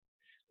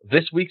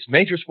This week's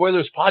Major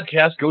Spoilers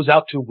podcast goes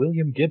out to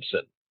William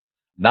Gibson.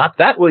 Not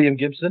that William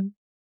Gibson.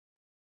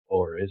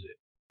 Or is it?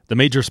 The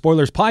Major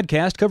Spoilers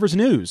podcast covers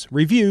news,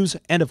 reviews,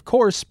 and of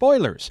course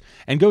spoilers,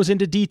 and goes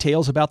into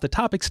details about the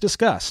topics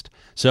discussed.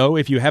 So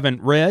if you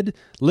haven't read,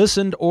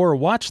 listened, or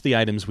watched the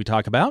items we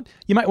talk about,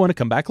 you might want to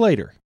come back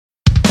later.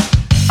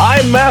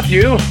 I'm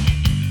Matthew.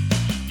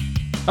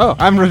 Oh,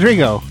 I'm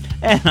Rodrigo.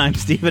 And I'm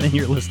Steven, and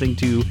you're listening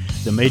to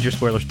the Major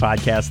Spoilers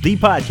podcast, the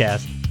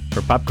podcast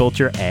for pop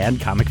culture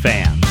and comic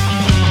fans.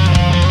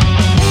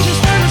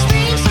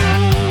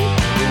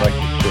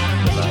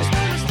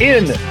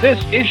 In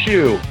this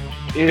issue,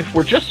 if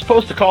we're just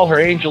supposed to call her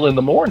Angel in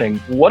the morning,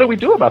 what do we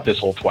do about this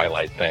whole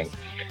Twilight thing?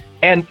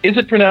 And is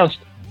it pronounced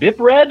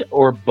Bipred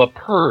or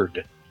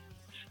Buperd?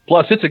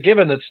 Plus, it's a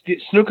given that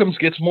Snookums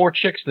gets more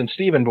chicks than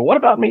Steven, but what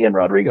about me and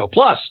Rodrigo?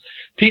 Plus,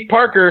 Pete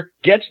Parker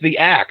gets the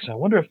axe. I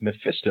wonder if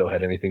Mephisto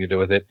had anything to do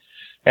with it.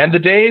 And the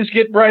days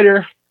get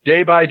brighter,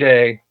 day by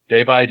day,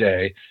 day by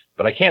day.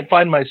 But I can't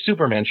find my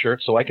Superman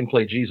shirt so I can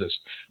play Jesus.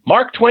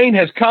 Mark Twain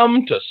has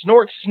come to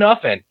snort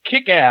snuff and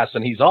kick ass,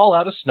 and he's all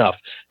out of snuff.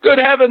 Good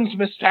heavens,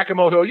 Miss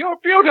Takamoto, you're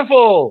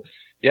beautiful!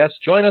 Yes,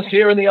 join us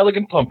here in the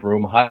elegant pump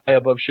room high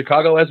above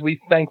Chicago as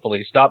we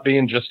thankfully stop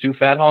being just two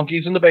fat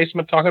honkies in the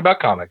basement talking about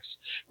comics.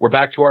 We're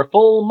back to our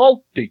full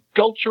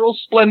multicultural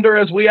splendor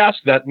as we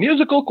ask that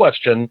musical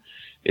question,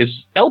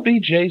 is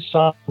LBJ's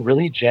song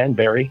really Jan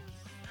Berry?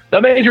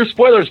 The Major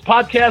Spoilers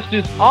podcast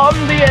is on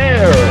the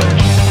air!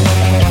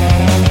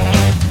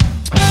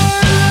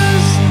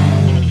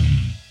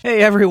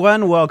 Hey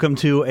everyone, welcome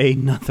to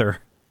another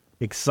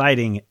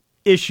exciting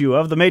issue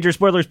of the Major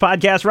Spoilers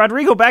podcast.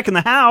 Rodrigo back in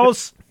the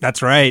house.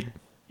 That's right.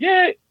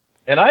 Yay!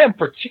 And I am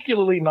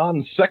particularly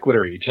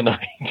non-sequitur-y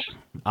tonight.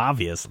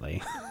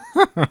 Obviously.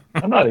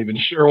 I'm not even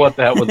sure what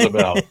that was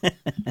about.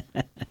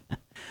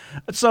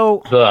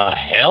 So, the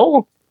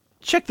hell?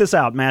 Check this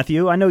out,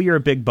 Matthew. I know you're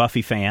a big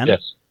Buffy fan.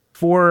 Yes.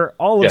 For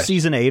all of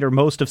Season 8, or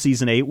most of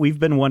Season 8, we've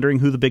been wondering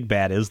who the big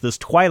bad is, this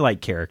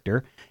Twilight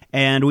character.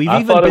 And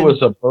I thought it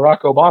was a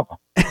Barack Obama.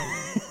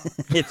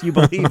 if you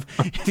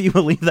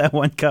believe that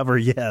one cover,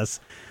 yes.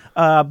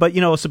 But,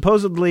 you know,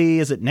 supposedly,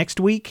 is it next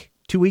week?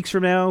 2 weeks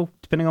from now?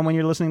 Depending on when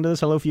you're listening to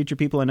this. Hello, future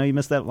people. I know you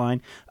missed that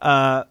line.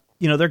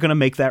 You know, they're going to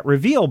make that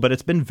reveal, but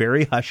it's been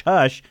very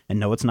hush-hush. And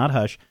no, it's not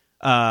hush.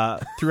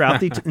 Throughout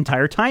the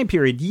entire time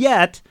period.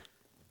 Yet,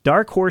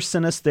 Dark Horse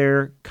sent us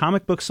their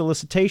comic book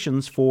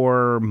solicitations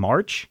for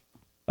March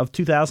of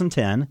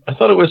 2010. I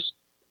thought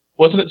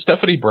wasn't it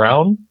Stephanie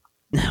Brown?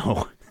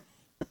 No.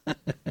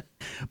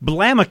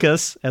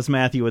 Blamicus, as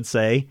Matthew would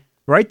say,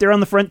 right there on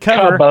the front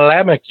cover.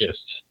 Blamicus.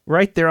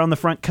 Right there on the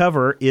front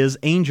cover is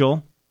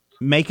Angel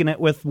making it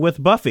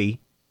with Buffy,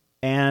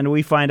 and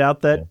we find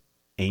out that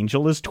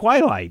Angel is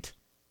Twilight.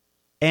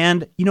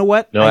 And you know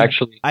what? No,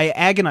 actually, I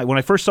agonized when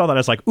I first saw that. I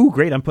was like, "Ooh,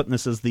 great! I'm putting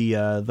this as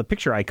the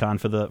picture icon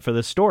for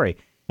this story."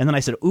 And then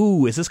I said,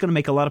 "Ooh, is this going to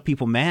make a lot of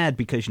people mad?"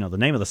 Because you know the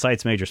name of the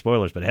site's Major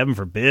Spoilers, but heaven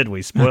forbid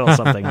we spoil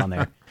something on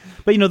there.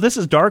 But you know, this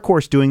is Dark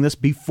Horse doing this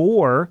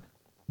before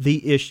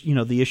the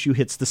issue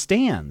hits the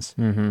stands.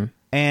 Mm-hmm.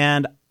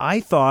 And I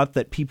thought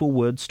that people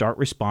would start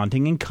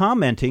responding and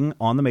commenting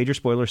on the Major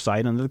Spoiler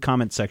site under the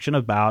comment section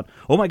about,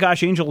 "Oh my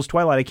gosh, Angel is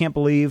Twilight! I can't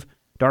believe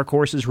Dark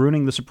Horse is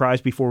ruining the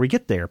surprise before we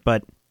get there."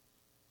 But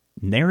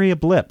nary a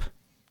blip.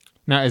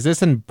 Now, is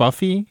this in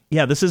Buffy?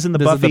 Yeah, this is in the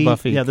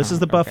Buffy. Yeah, this is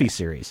the Buffy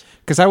series.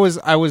 Because I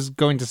was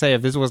going to say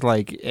if this was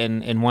like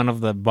in one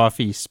of the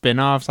Buffy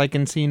spin-offs, I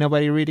can see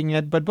nobody reading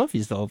it, but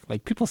Buffy still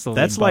people still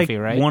that's read Buffy,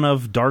 like right? One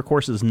of Dark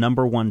Horse's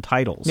 #1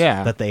 titles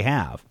that they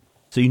have.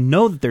 So you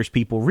know that there's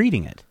people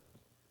reading it.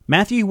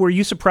 Matthew, were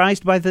you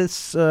surprised by this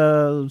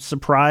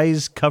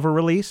surprise cover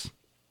release?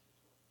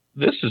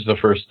 This is the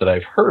first that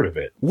I've heard of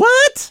it.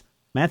 What?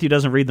 Matthew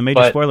doesn't read the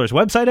Major Spoilers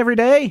website every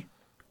day?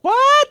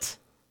 What?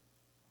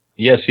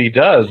 Yes, he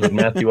does, but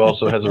Matthew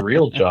also has a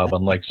real job,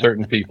 unlike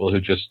certain people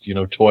who just,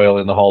 toil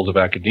in the halls of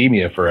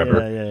academia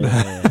forever.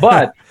 Yeah.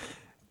 But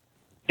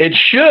it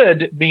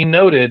should be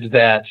noted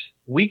that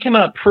we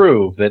cannot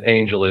prove that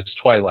Angel is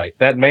Twilight.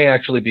 That may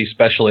actually be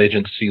Special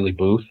Agent Seeley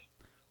Booth.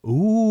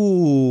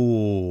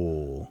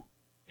 Ooh.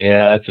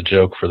 Yeah, that's a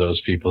joke for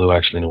those people who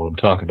actually know what I'm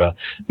talking about.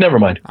 Never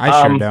mind.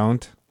 I sure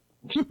don't.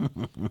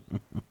 You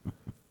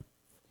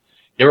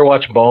ever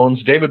watch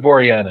Bones? David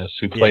Boreanaz,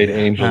 who played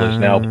Angel, is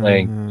now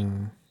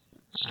playing...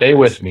 Stay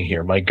with me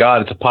here. My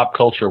God, it's a pop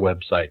culture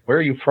website. Where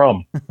are you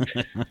from?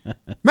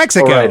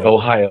 Mexico. All right,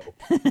 Ohio.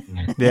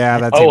 Yeah,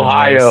 that's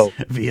Ohio.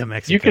 Nice. Via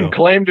Mexico. You can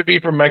claim to be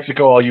from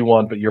Mexico all you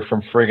want, but you're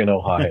from friggin'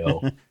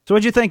 Ohio. So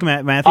what'd you think,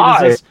 Matthew?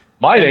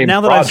 My name's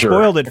now that Roger. I've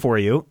spoiled it for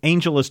you,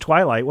 Angel is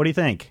Twilight. What do you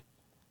think?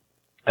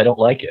 I don't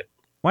like it.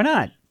 Why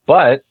not?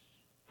 But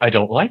I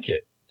don't like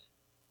it.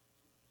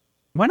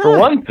 Why not? For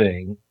one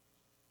thing,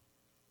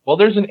 well,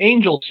 there's an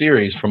Angel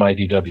series from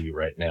IDW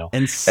right now,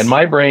 and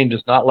my brain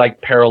does not like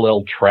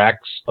parallel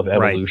tracks of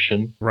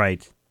evolution.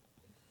 Right.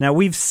 Now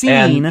we've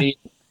seen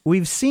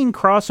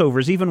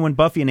crossovers even when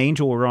Buffy and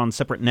Angel were on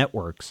separate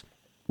networks.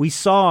 We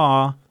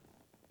saw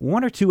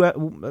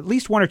at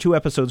least one or two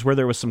episodes where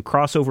there was some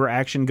crossover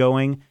action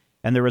going,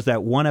 And there was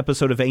that one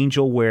episode of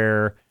Angel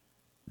where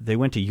they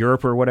went to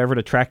Europe or whatever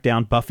to track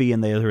down Buffy,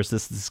 and there was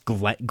this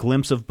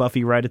glimpse of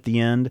Buffy right at the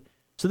end.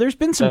 So there's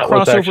been some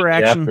crossover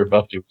action. After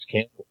Buffy was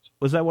canceled.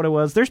 Was that what it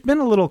was? There's been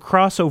a little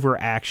crossover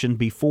action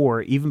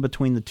before, even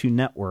between the two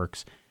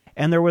networks.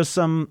 And there was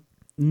some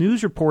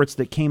news reports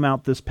that came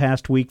out this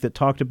past week that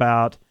talked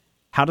about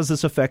how does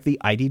this affect the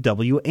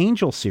IDW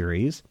Angel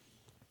series.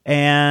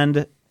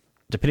 And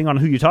depending on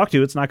who you talk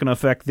to, it's not going to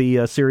affect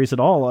the series at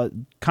all.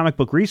 Comic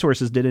Book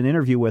Resources did an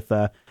interview with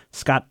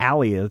Scott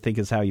Alley, I think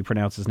is how you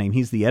pronounce his name.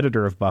 He's the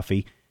editor of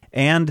Buffy,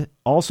 and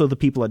also the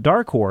people at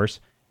Dark Horse.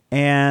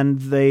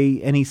 And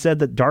he said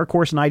that Dark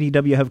Horse and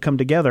IDW have come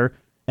together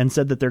and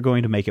said that they're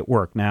going to make it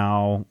work.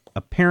 Now,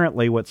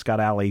 apparently what Scott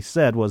Alley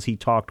said was he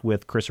talked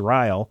with Chris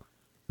Ryle,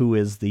 who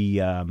is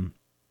the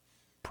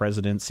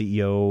president,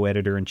 CEO,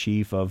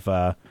 editor-in-chief of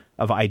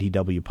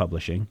IDW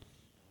Publishing.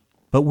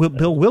 But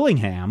Bill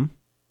Willingham,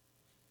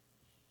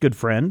 good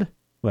friend,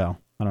 well,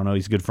 I don't know,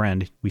 he's a good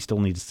friend. We still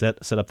need to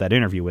set up that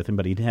interview with him,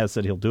 but he has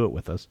said he'll do it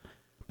with us.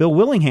 Bill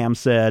Willingham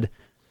said,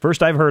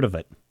 first I've heard of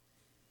it.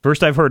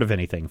 First I've heard of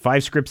anything.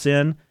 5 scripts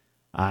in,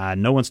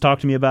 no one's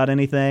talked to me about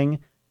anything.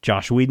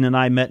 Josh Whedon and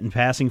I met in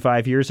passing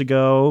 5 years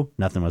ago.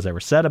 Nothing was ever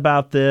said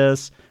about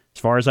this.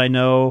 As far as I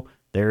know,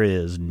 there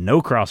is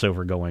no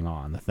crossover going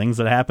on. The things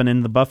that happen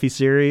in the Buffy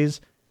series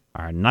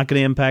are not going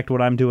to impact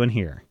what I'm doing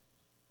here.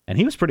 And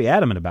he was pretty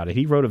adamant about it.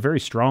 He wrote a very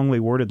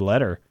strongly worded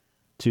letter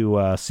to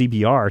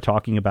CBR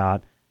talking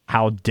about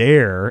how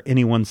dare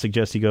anyone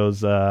suggest, he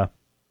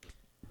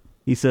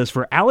says,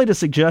 for Alley to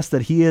suggest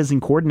that he is in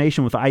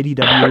coordination with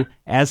IDW,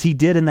 as he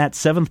did in that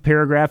 7th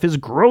paragraph, is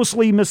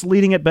grossly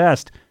misleading at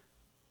best.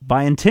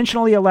 By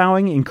intentionally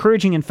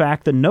encouraging, in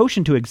fact, the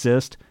notion to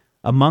exist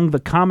among the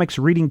comics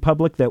reading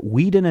public that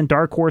Whedon and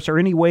Dark Horse are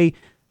in any way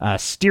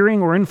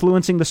steering or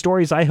influencing the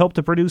stories I help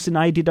to produce in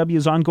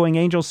IDW's ongoing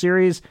Angel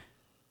series,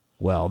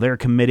 well, they're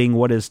committing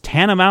what is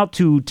tantamount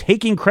to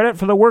taking credit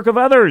for the work of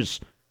others,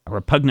 a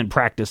repugnant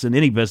practice in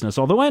any business,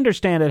 although I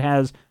understand it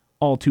has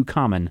all too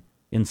common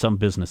in some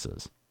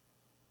businesses.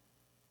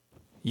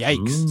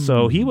 Yikes.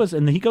 So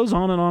he goes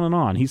on and on and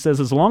on. He says,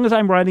 as long as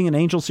I'm writing an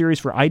Angel series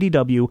for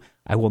IDW,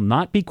 I will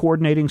not be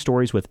coordinating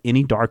stories with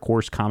any Dark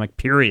Horse comic,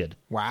 period.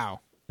 Wow.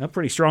 A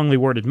pretty strongly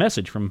worded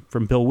message from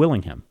Bill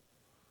Willingham.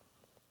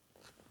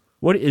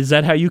 What is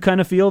that? How you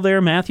kind of feel there,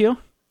 Matthew?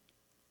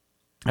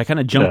 I kind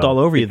of jumped all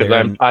over you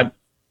there.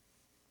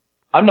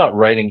 I'm not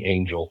writing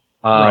Angel,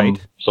 right?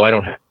 So I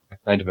don't have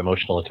that kind of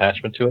emotional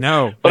attachment to it.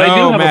 But I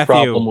do have Matthew. a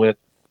problem with.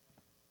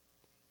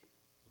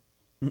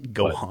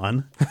 Go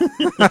on.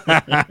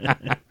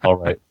 All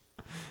right.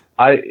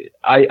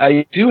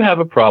 I do have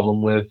a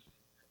problem with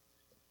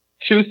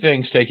two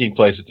things taking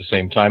place at the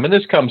same time, and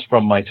this comes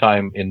from my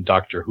time in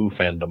Doctor Who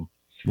fandom.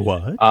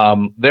 What?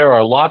 There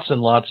are lots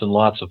and lots and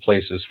lots of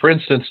places. For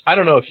instance, I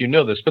don't know if you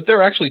know this, but there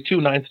are actually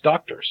 2 Ninth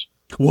Doctors.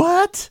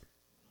 What?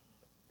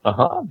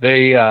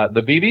 The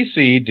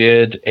BBC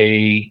did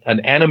an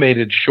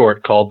animated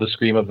short called The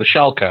Scream of the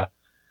Shalka,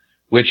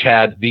 which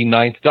had the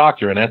Ninth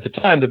Doctor. And at the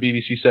time, the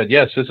BBC said,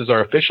 yes, this is our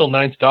official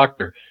Ninth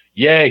Doctor.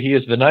 Yay, he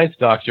is the Ninth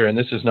Doctor, and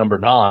this is number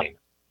 9.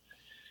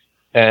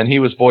 And he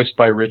was voiced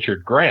by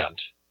Richard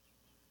Grant.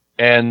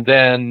 And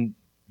then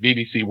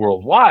BBC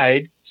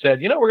Worldwide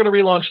said, we're going to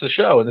relaunch the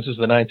show, and this is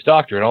the Ninth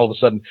Doctor. And all of a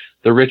sudden,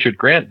 the Richard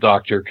Grant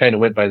Doctor kind of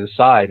went by the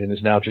side and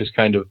is now just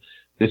kind of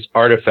this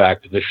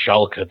artifact, the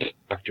Shalka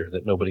Doctor,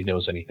 that nobody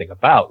knows anything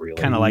about, really.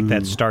 Kind of like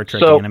that Star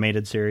Trek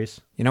animated series.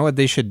 You know what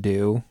they should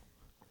do?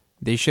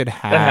 They should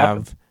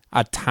have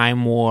a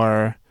Time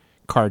War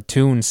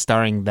cartoon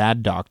starring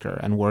that Doctor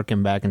and work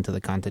him back into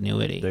the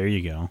continuity. There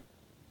you go.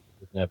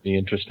 Wouldn't that be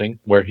interesting?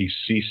 Where he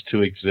ceased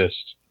to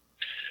exist.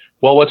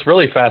 Well, what's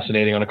really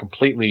fascinating on a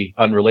completely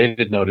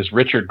unrelated note is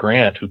Richard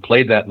Grant, who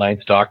played that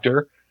Ninth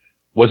Doctor,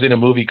 was in a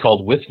movie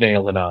called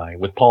Withnail and I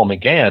with Paul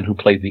McGann, who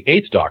played the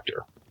Eighth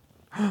Doctor.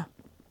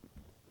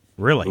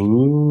 Really?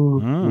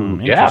 Ooh,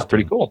 yeah,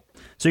 pretty cool.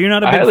 So you're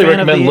not a big fan of I highly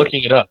recommend of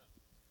looking it up.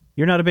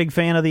 You're not a big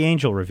fan of the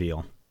Angel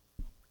reveal.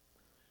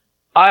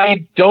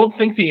 I don't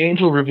think the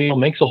Angel reveal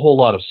makes a whole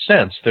lot of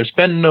sense. There's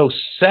been no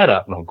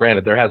setup. No,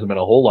 granted, there hasn't been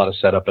a whole lot of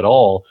setup at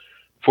all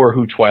for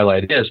who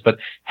Twilight is, but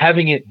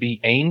having it be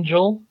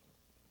Angel,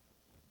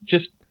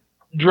 just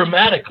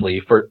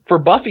dramatically, for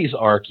Buffy's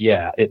arc,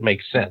 yeah, it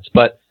makes sense.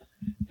 But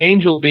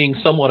Angel being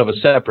somewhat of a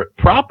separate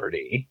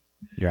property,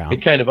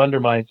 it kind of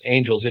undermines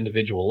Angel's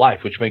individual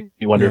life, which makes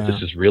me wonder if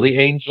this is really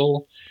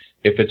Angel,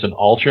 if it's an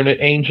alternate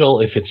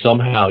Angel, if it's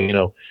somehow,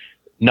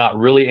 not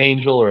really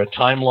Angel or a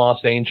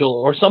time-lost Angel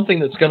or something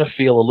that's going to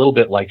feel a little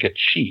bit like a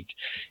cheat.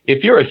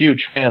 If you're a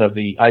huge fan of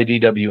the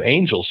IDW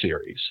Angel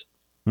series,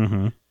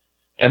 and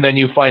then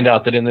you find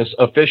out that in this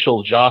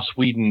official Joss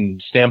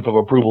Whedon stamp of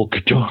approval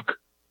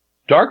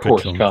Dark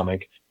Horse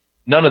comic,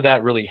 none of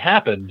that really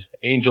happened.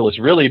 Angel has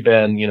really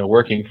been,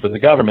 working for the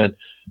government,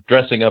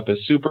 dressing up as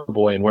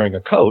Superboy and wearing a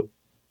coat.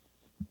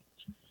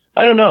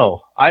 I don't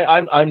know.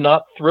 I'm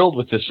not thrilled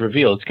with this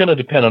reveal. It's going to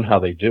depend on how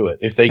they do it.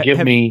 If they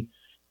give me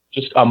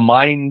just a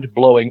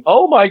mind-blowing,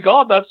 oh my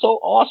God, that's so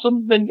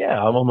awesome, then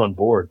yeah, I'm on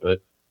board.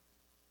 But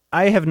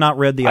I have not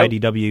read the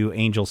IDW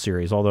Angel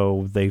series,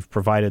 although they've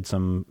provided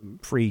some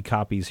free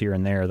copies here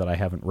and there that I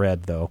haven't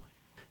read, though.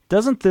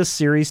 Doesn't this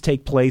series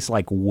take place,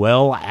 like,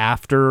 well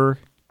after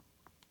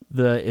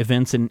the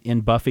events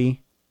in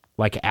Buffy?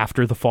 Like,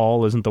 after the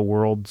fall? Isn't the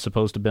world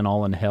supposed to have been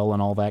all in hell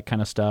and all that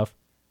kind of stuff?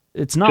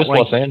 It's not just like...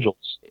 Los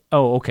Angeles.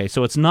 Oh, okay.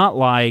 So it's not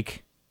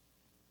like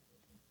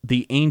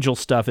the Angel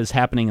stuff is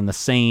happening in the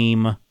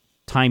same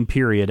time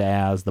period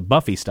as the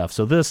Buffy stuff.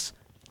 So this...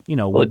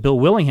 what Bill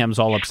Willingham's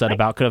all upset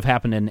about could have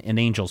happened in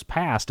Angel's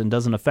past and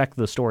doesn't affect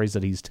the stories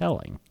that he's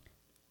telling.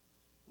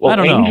 Well, I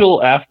don't Angel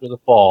know. After the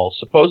Fall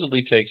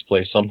supposedly takes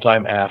place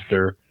sometime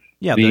after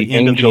the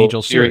end of the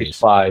Angel Series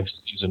 5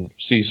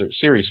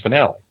 series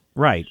finale.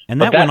 Right,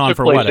 and that went on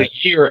for what? A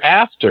year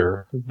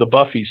after the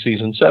Buffy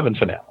season 7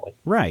 finale.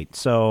 Right,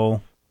 So,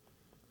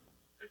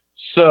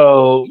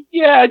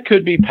 yeah, it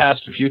could be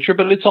past or future,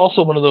 but it's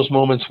also one of those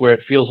moments where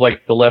it feels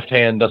like the left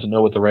hand doesn't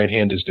know what the right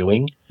hand is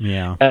doing.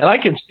 Yeah. And I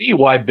can see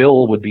why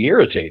Bill would be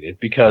irritated,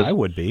 because I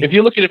would be. If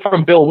you look at it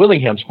from Bill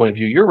Willingham's point of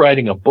view, you're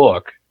writing a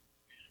book,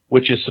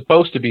 which is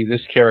supposed to be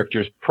this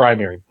character's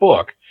primary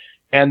book,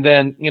 and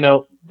then,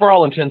 for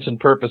all intents and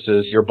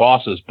purposes, your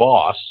boss's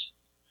boss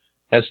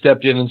has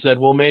stepped in and said,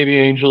 well, maybe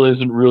Angel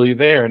isn't really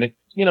there. And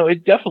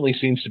it definitely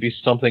seems to be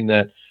something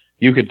that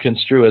you could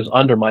construe as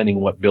undermining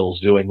what Bill's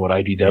doing, what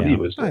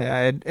IDW is doing.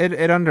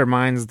 It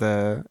undermines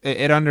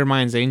it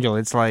undermines Angel.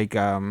 It's like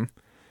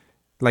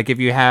if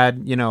you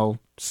had,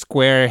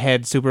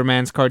 Squarehead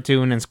Superman's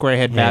cartoon and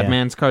Squarehead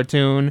Batman's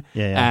cartoon,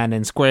 and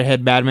in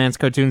Squarehead Batman's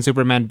cartoon,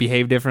 Superman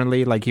behaved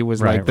differently, like he was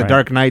the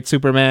Dark Knight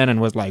Superman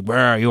and was like,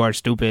 "Brr, you are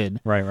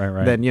stupid."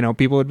 Right. Then,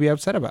 people would be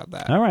upset about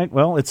that. All right,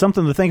 well, it's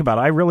something to think about.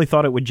 I really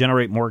thought it would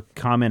generate more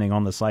commenting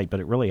on the site,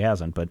 but it really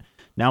hasn't. But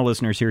now,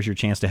 listeners, here's your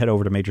chance to head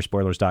over to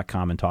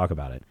Majorspoilers.com and talk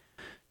about it.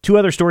 Two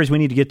other stories we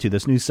need to get to.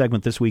 This news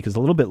segment this week is a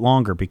little bit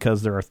longer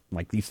because there are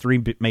these three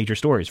major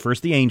stories.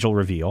 First, the Angel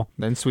reveal.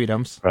 Then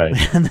Sweetums. Right.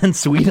 And then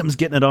Sweetums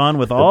getting it on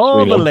with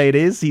all the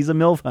ladies. He's a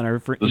MILF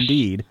hunter,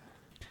 indeed.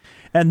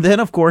 And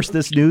then, of course,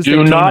 this news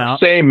Do not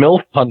say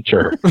MILF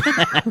hunter.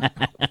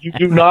 You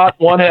do not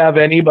want to have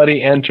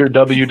anybody enter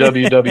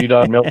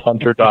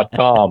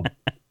www.milfhunter.com.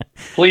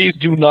 Please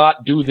do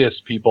not do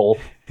this, people.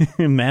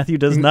 Matthew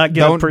does not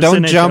get a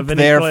percentage. Don't jump of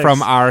any there clicks.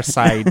 from our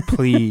side,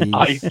 please.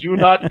 I do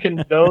not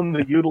condone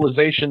the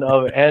utilization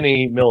of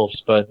any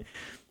MILFs, but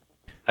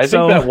I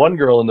think that one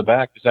girl in the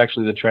back is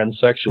actually the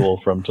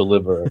transsexual from To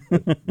Live or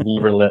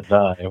Let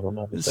Die.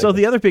 So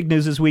the other big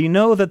news is we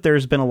know that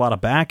there's been a lot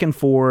of back and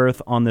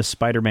forth on this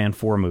Spider-Man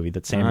 4 movie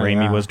that Sam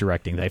Raimi was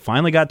directing. They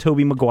finally got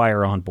Tobey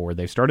Maguire on board.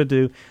 They started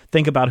to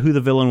think about who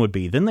the villain would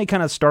be. Then they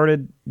kind of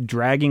started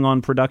dragging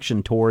on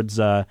production towards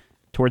the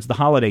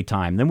holiday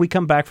time. Then we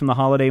come back from the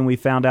holiday and we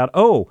found out,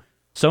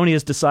 Sony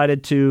has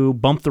decided to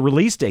bump the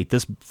release date,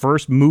 this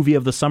first movie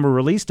of the summer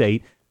release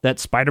date that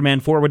Spider-Man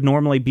 4 would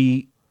normally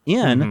be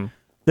in. Mm-hmm.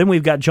 Then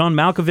we've got John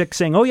Malkovich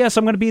saying, oh, yes,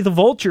 I'm going to be the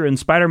Vulture in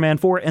Spider-Man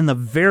 4. And the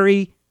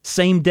very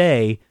same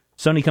day,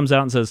 Sony comes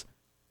out and says,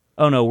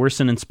 oh, no, we're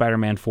sending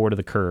Spider-Man 4 to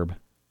the curb.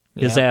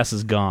 His ass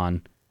is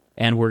gone.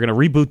 And we're going to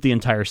reboot the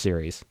entire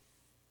series.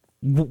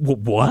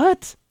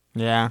 What?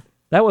 Yeah.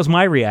 That was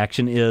my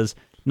reaction, is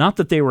not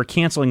that they were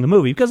canceling the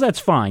movie, because that's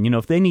fine.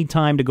 If they need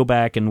time to go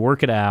back and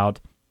work it out,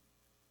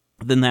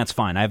 then that's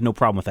fine. I have no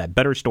problem with that.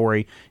 Better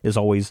story is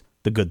always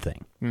the good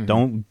thing. Mm-hmm.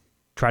 Don't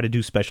try to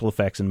do special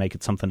effects and make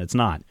it something it's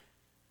not.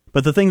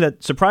 But the thing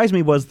that surprised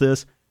me was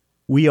this.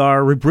 We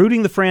are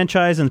rebooting the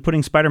franchise and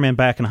putting Spider-Man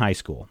back in high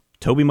school.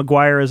 Tobey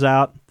Maguire is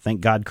out.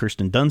 Thank God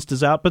Kirsten Dunst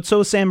is out, but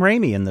so is Sam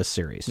Raimi in this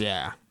series.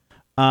 Yeah.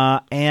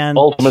 And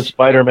Ultimate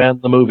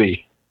Spider-Man, the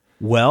movie.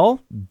 Well,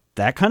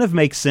 that kind of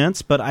makes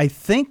sense, but I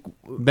think...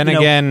 Then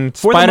again,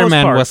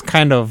 Spider-Man was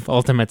kind of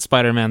Ultimate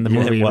Spider-Man, the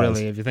movie,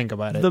 really, if you think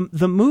about it.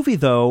 The movie,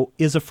 though,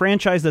 is a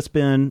franchise that's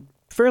been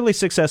fairly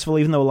successful,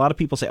 even though a lot of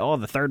people say, oh,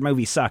 the third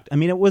movie sucked. I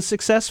mean, it was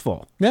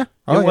successful. Yeah.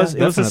 It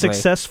was a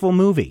successful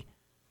movie.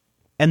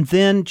 And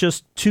then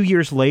just 2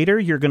 years later,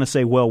 you're going to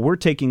say, well, we're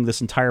taking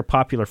this entire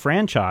popular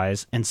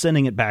franchise and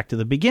sending it back to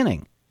the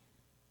beginning.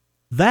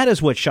 That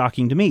is what's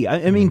shocking to me.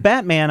 I mean,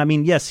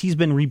 Batman, yes, he's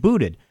been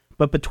rebooted.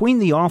 But between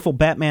the awful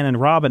Batman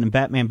and Robin and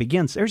Batman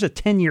Begins, there's a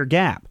 10-year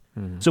gap.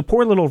 Mm-hmm. So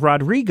poor little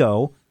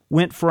Rodrigo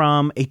went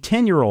from a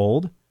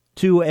 10-year-old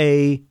to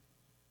a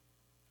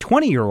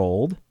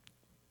 20-year-old.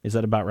 Is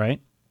that about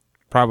right?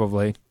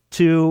 Probably.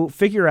 To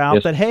figure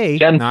out that, hey...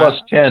 10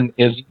 plus 10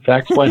 is, in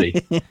fact, 20.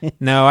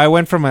 No, I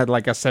went from a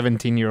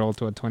 17-year-old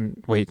to a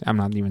 20... Wait, I'm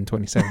not even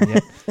 27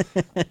 yet.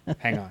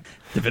 Hang on.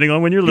 Depending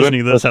on when you're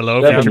listening to this,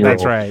 hello.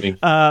 That's right.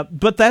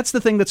 But that's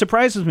the thing that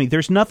surprises me.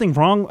 There's nothing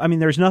wrong...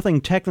 there's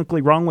nothing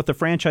technically wrong with the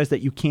franchise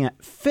that you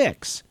can't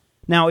fix.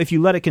 Now, if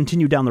you let it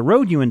continue down the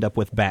road, you end up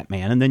with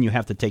Batman, and then you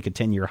have to take a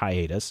 10-year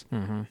hiatus.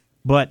 Mm-hmm.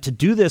 But to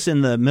do this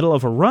in the middle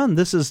of a run,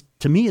 this is,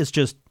 to me, is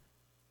just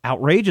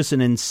outrageous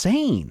and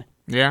insane.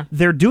 Yeah.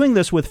 They're doing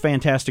this with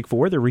Fantastic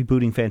Four. They're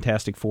rebooting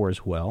Fantastic Four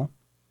as well.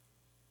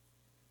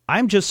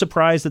 I'm just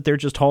surprised that they're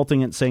just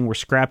halting it, saying we're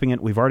scrapping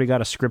it. We've already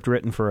got a script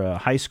written for a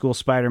high school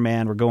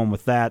Spider-Man. We're going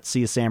with that.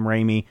 See you, Sam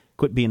Raimi.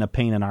 Quit being a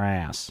pain in our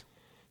ass.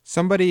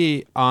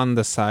 Somebody on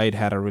the side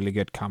had a really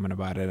good comment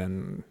about it,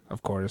 and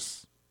of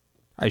course,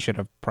 I should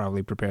have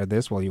probably prepared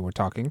this while you were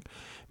talking.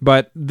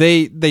 But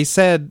they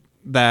said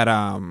that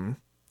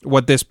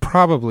what this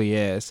probably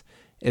is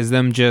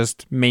them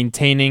just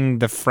maintaining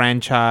the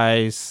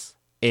franchise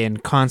in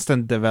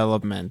constant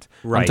development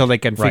until they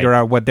can figure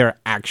out what they're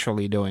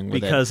actually doing with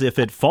it. Because if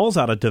it falls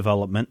out of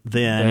development,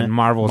 then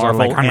Marvel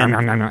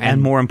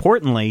and more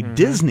importantly,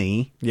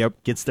 Disney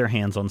gets their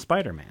hands on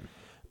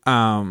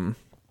Spider-Man.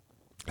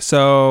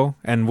 So,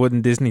 and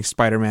wouldn't Disney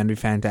Spider-Man be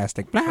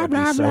fantastic? Blah,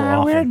 blah, so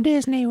blah, we're awful.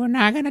 Disney, we're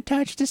not going to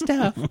touch the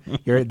stuff.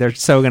 They're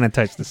so going to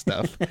touch the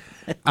stuff.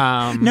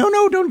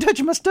 No, don't touch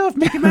my stuff,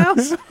 Mickey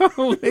Mouse.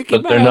 But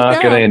they're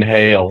not going to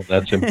inhale.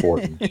 That's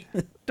important.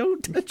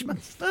 Don't touch my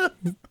stuff.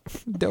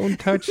 Don't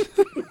touch.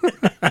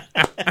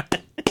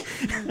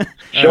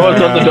 Show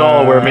us on the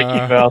doll where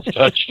Mickey Mouse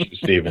touched you,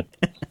 Steven.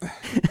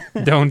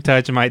 Don't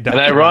touch my doll.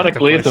 And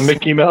ironically, it's a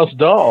Mickey Mouse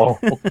doll.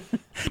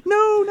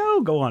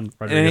 No, go on,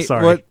 Rodriguez.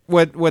 Sorry.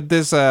 What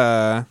this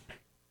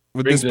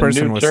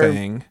person was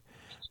saying.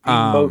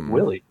 Steamboat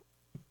Willie.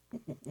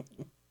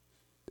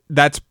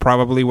 That's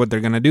probably what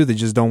they're gonna do. They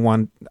just don't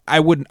want.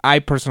 I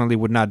personally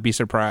would not be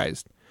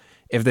surprised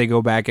if they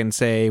go back and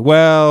say,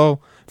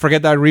 "Well,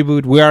 forget that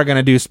reboot. We are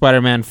gonna do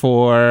Spider-Man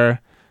 4.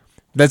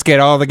 Let's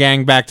get all the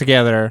gang back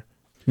together.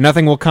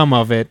 Nothing will come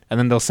of it," and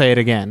then they'll say it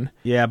again.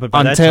 Yeah, but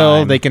by until that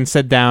time, they can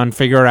sit down,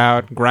 figure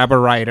out, grab a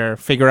writer,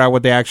 figure out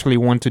what they actually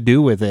want to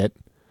do with it.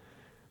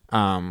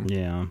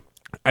 Yeah.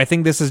 I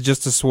think this is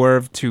just a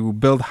swerve to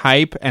build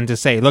hype and to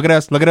say, look at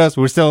us,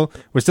 we're still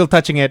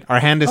touching it. Our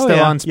hand is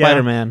still on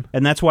Spider-Man. Yeah.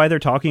 And that's why they're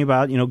talking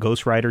about,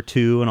 Ghost Rider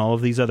 2 and all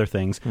of these other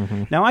things.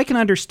 Mm-hmm. Now, I can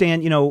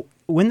understand,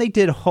 when they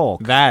did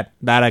Hulk. That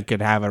I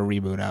could have a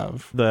reboot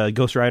of. The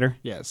Ghost Rider?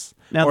 Yes.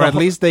 Now, or at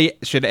least they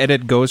should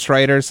edit Ghost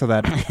Rider so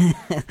that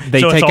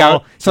they so take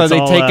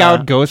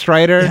out Ghost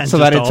Rider so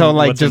that it's all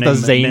like just a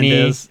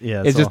zany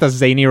just a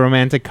zany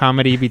romantic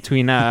comedy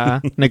between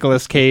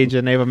Nicolas Cage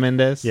and Eva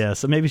Mendes. Yeah,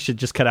 so maybe you should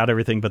just cut out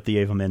everything but the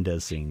Eva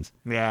Mendes scenes.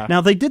 Yeah. Now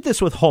they did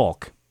this with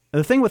Hulk.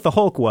 The thing with the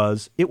Hulk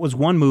was it was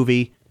one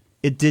movie,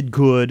 it did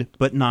good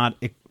but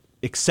not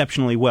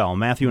exceptionally well.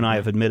 Matthew and I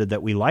have admitted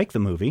that we like the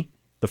movie,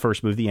 the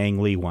first movie, the Ang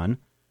Lee one.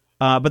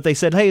 But they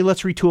said, "Hey,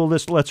 let's retool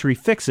this, let's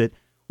refix it."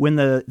 When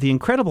the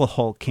Incredible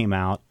Hulk came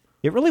out,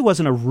 it really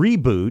wasn't a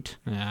reboot.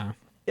 Yeah.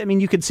 I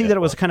mean, you could see that it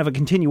was kind of a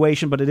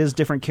continuation, but it is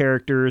different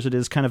characters. It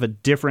is kind of a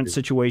different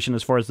situation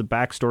as far as the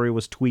backstory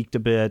was tweaked a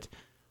bit.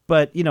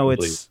 But,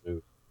 it's...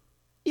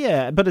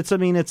 Yeah, but it's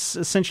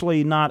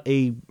essentially not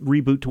a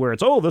reboot to where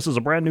it's, this is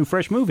a brand new,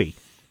 fresh movie.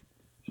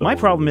 My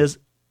problem is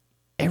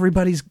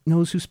everybody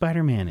knows who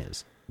Spider-Man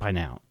is by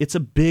now. It's a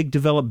big,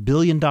 developed,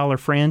 billion-dollar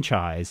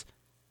franchise.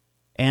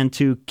 And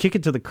to kick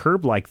it to the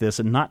curb like this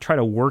and not try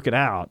to work it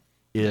out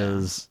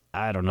is,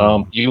 I don't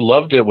know. You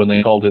loved it when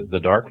they called it The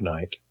Dark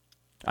Knight.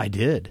 I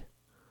did.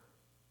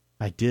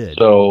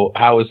 So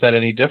how is that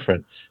any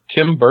different?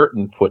 Tim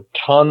Burton put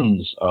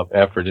tons of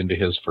effort into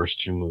his first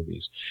two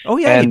movies. Oh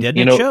yeah, and, he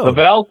did.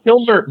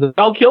 The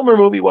Val Kilmer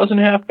movie wasn't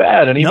half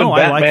bad, and even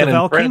Batman I like the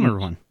Val Friends, Kilmer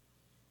one.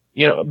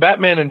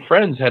 Batman and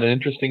Friends had an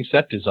interesting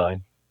set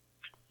design.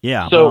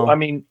 Yeah. So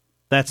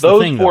that's those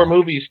the thing, four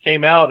movies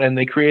came out, and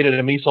they created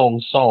a mise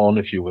en scène,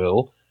 if you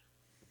will.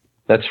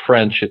 That's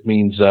French. It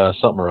means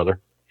something or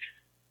other.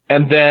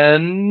 And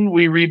then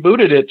we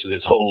rebooted it to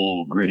this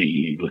whole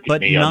gritty. Look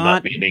at me, I'm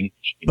not being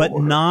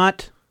anymore.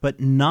 But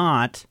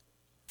not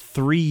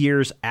 3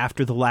 years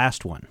after the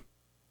last one.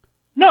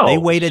 No, they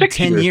waited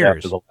 10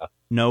 years.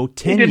 No,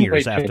 10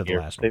 years after the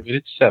last one. They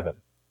waited 7.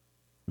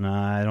 No,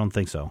 I don't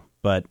think so.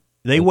 But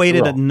they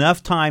waited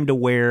enough time to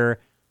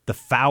where the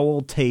foul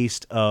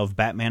taste of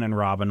Batman and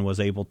Robin was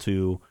able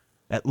to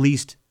at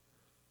least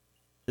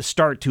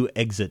start to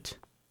exit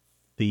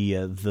the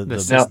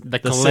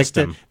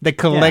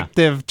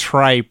collective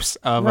tribes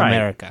of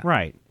America.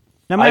 Right.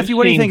 Now, Matthew,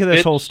 what do you think of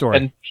this whole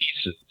story?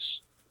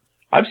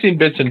 I've seen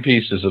bits and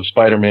pieces of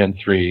Spider-Man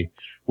 3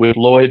 with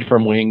Lloyd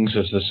from Wings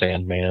as the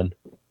Sandman.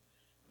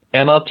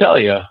 And I'll tell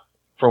you,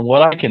 from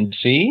what I can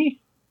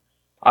see,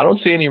 I don't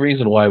see any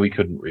reason why we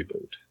couldn't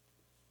reboot.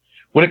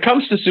 When it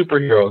comes to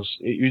superheroes,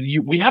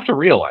 we have to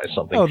realize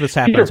something. Oh, this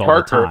happens all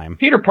the time.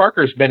 Peter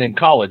Parker's been in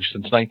college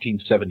since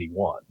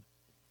 1971.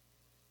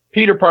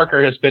 Peter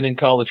Parker has been in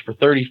college for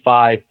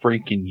 35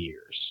 freaking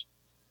years.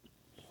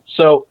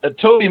 So,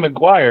 Tobey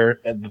Maguire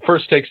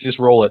first takes this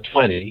role at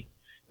 20,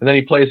 and then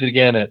he plays it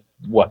again at,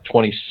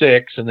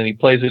 26, and then he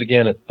plays it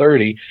again at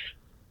 30.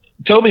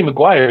 Tobey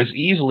Maguire is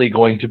easily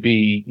going to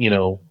be,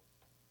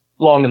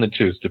 long in the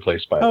tooth to play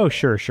Spider-Man. Oh,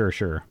 sure.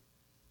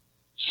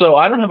 So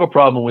I don't have a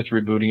problem with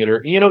rebooting it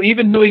or,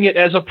 even doing it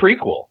as a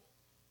prequel.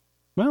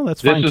 Well,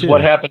 that's fine, This is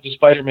what happened to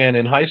Spider-Man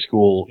in high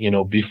school,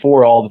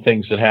 before all the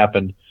things that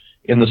happened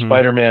in the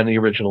Spider-Man, the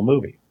original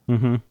movie.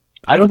 Mm-hmm.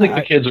 I don't think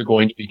the kids are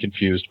going to be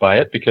confused by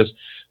it because,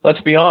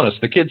 let's be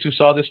honest, the kids who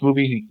saw this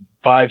movie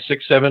 5,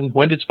 6, 7,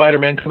 when did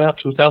Spider-Man come out?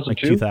 2002? Like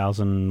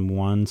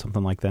 2001,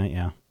 something like that,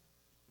 yeah.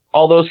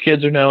 All those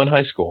kids are now in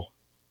high school.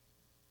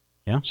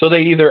 Yeah. So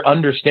they either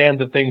understand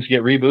that things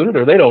get rebooted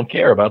or they don't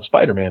care about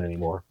Spider-Man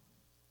anymore.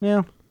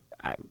 Well,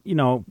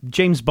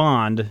 James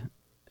Bond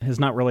has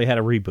not really had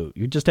a reboot.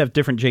 You just have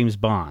different James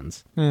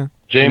Bonds. Yeah.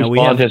 James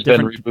Bond has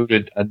been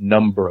rebooted a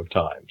number of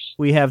times.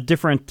 We have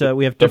different.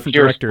 We have The different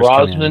Pierce directors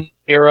come in. Brosnan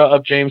era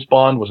of James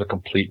Bond was a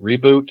complete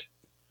reboot.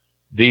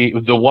 The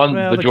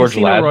George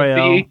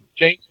Lazenby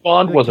James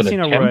Bond was an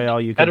attempt. Casino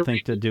Royale you could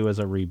think to do as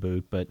a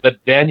reboot, but the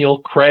Daniel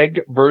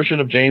Craig version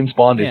of James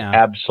Bond is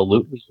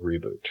absolutely a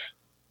reboot.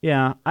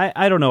 Yeah,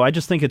 I don't know. I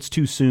just think it's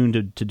too soon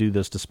to do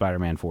this to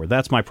Spider-Man 4.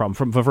 That's my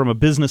problem. From a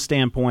business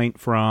standpoint,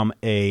 from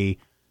a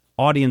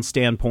audience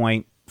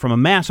standpoint, from a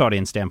mass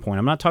audience standpoint.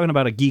 I'm not talking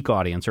about a geek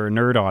audience or a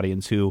nerd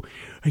audience who,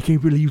 I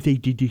can't believe they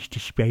did this to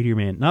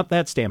Spider-Man. Not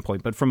that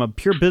standpoint, but from a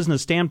pure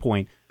business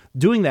standpoint,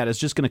 doing that is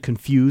just going to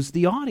confuse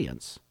the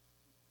audience.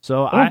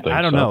 So I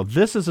don't know.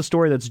 This is a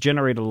story that's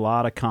generated a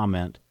lot of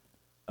comment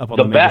up on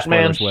the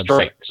Batman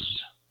Strikes.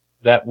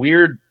 That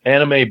weird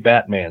anime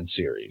Batman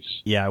series.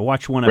 Yeah, I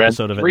watched one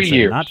episode of it and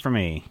said, not for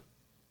me.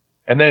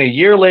 And then a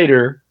year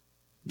later,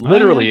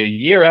 literally a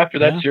year after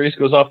that series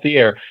goes off the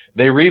air,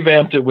 they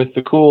revamped it with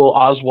the cool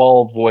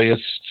Oswald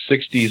voiced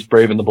 60s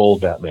Brave and the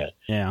Bold Batman.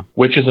 Yeah.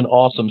 Which is an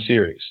awesome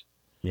series.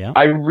 Yeah.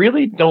 I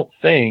really don't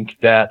think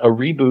that a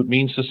reboot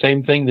means the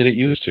same thing that it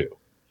used to.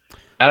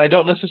 And I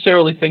don't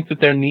necessarily think that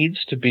there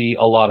needs to be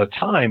a lot of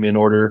time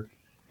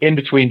in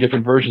between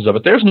different versions of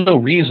it. There's no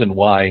reason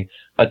why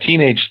a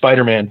teenage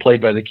Spider-Man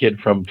played by the kid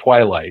from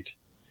Twilight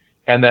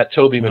and that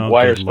Tobey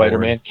Maguire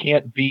Spider-Man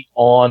can't be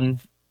on.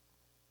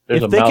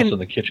 There's a mouse in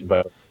the kitchen,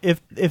 but if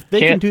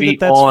they can do that,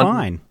 that's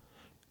fine.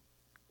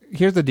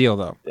 Here's the deal,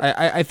 though.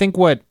 I think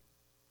what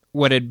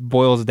it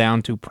boils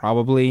down to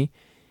probably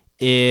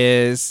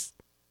is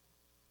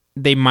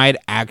they might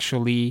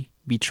actually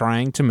be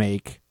trying to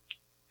make,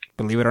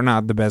 believe it or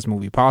not, the best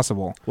movie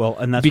possible. Well,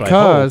 and that's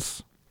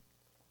because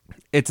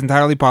it's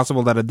entirely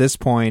possible that at this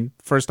point,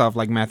 first off,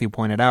 like Matthew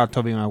pointed out,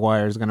 Tobey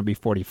Maguire is going to be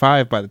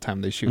 45 by the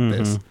time they shoot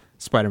this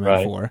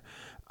Spider-Man 4.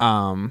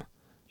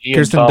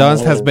 Kirsten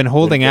Dunst has been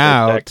holding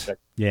out.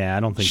 Yeah, I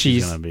don't think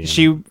she's going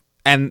to be.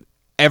 And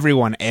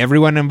everyone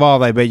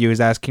involved, I bet you,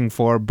 is asking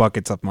for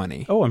buckets of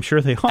money. Oh, I'm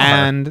sure they are.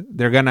 And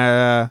they're going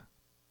to...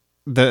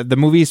 The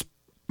movies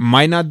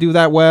might not do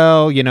that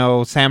well.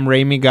 Sam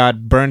Raimi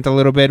got burnt a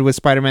little bit with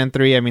Spider-Man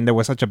 3. I mean, there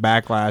was such a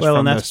backlash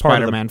from the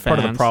Spider-Man fans.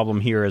 Part of the problem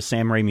here is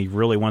Sam Raimi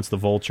really wants the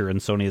Vulture, and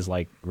Sony is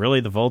like,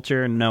 really, the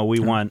Vulture? No, we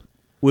want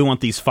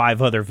these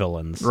 5 other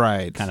villains.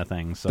 Right. Kind of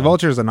thing. So. The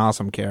Vulture is an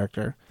awesome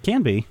character.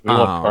 Can be. We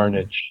want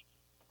Carnage.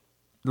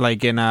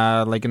 Like in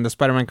the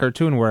Spider-Man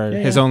cartoon where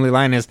his only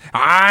line is,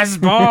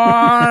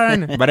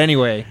 Osborn! But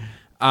anyway,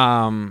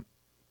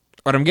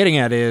 what I'm getting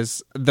at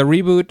is the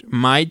reboot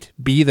might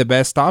be the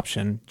best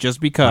option just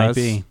because.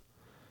 Might be.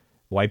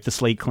 Wipe the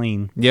slate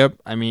clean. Yep.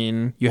 I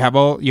mean, you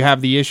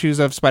have the issues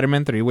of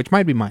Spider-Man 3, which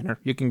might be minor.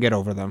 You can get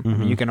over them. I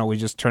mean, you can always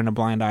just turn a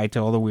blind eye to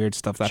all the weird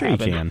stuff that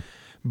happened. You can.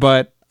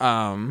 But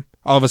all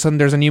of a sudden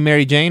there's a new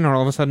Mary Jane, or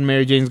all of a sudden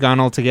Mary Jane's gone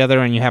altogether,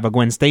 and you have a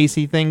Gwen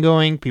Stacy thing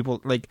going.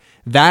 People like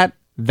that.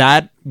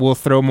 That will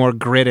throw more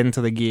grit into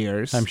the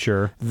gears. I'm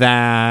sure.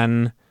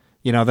 Than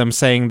them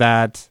saying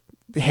that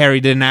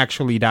Harry didn't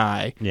actually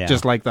die. Yeah.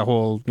 Just like the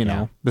whole,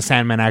 the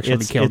Sandman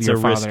actually killed your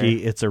father.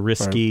 It's a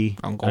risky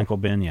Uncle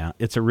Ben. Yeah,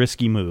 it's a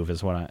risky move.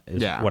 Is what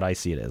I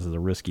see it as. Is a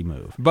risky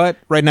move. But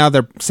right now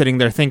they're sitting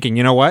there thinking,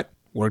 you know what?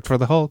 Worked for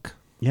the Hulk.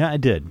 Yeah,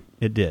 it did.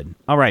 It did.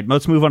 All right,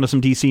 let's move on to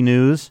some DC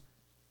news.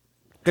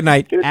 Good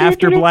night.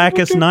 After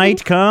Blackest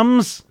Night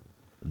comes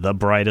The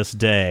Brightest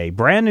Day.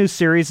 Brand new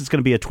series. It's going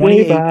to be a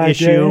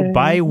 28-issue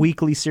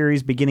bi-weekly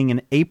series beginning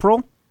in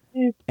April.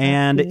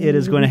 And it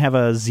is going to have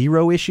a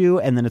 0 issue,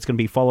 and then it's going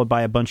to be followed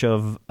by a bunch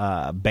of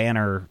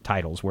banner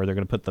titles where they're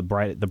going to put the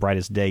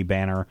Brightest Day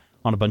banner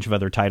on a bunch of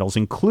other titles,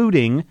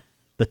 including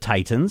the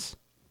Titans,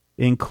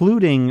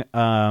 including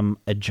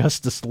a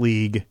Justice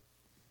League.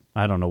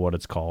 I don't know what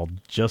it's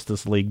called.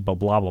 Justice League blah,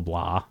 blah, blah,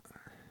 blah.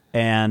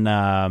 And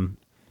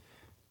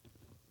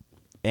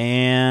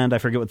I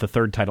forget what the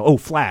third title... Oh,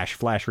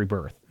 Flash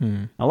Rebirth.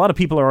 A lot of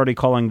people are already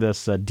calling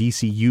this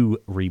DCU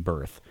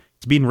Rebirth.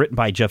 It's being written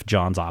by Jeff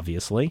Johns,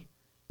 obviously,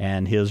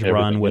 and his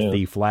run with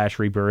the Flash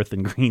Rebirth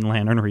and Green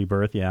Lantern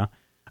Rebirth,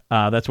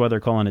 that's why they're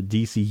calling it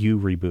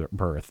DCU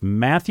Rebirth.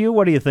 Matthew,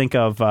 what do you think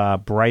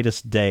of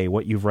Brightest Day,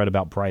 what you've read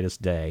about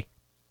Brightest Day?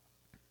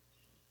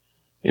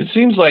 It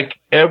seems like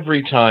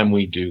every time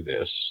we do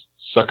this,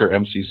 sucker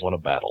MCs want a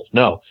battle.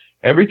 No,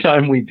 every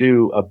time we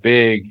do a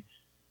big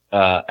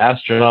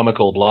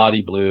astronomical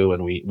bloody blue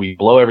and we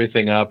blow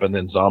everything up and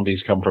then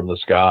zombies come from the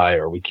sky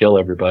or we kill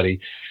everybody,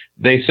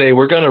 they say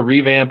we're going to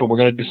revamp and we're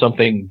going to do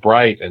something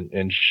bright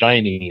and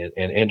shiny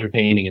and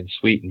entertaining and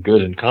sweet and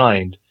good and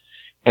kind.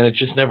 And it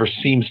just never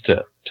seems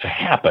to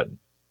happen.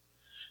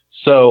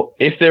 So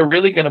if they're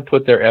really going to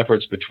put their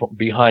efforts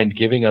behind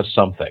giving us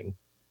something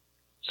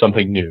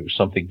new,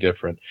 something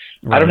different,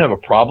 right. I don't have a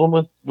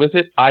problem with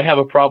it. I have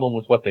a problem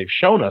with what they've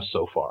shown us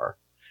so far,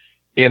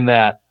 in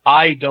that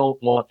I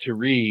don't want to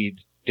read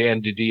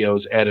Dan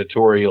DiDio's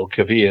editorial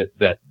caveat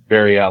that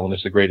Barry Allen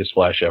is the greatest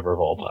Flash ever of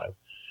all time.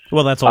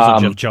 Well, that's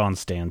also Jeff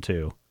Johns' stand,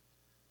 too.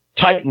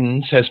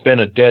 Titans has been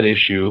a dead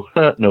issue,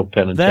 no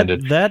pun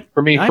intended,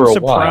 for me for a while. I'm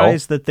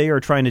surprised that they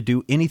are trying to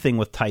do anything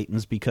with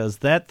Titans because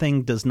that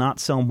thing does not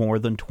sell more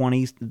than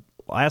 20.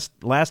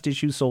 Last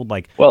issue sold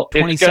like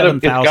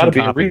 27,000 copies. It's got to be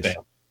a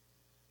revamp.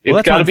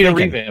 It's got to be a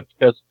revamp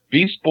because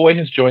Beast Boy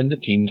has joined the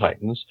Teen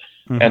Titans,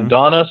 and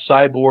Donna,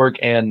 Cyborg,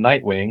 and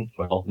Nightwing,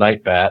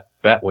 Nightbat,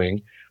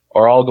 Batwing,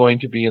 are all going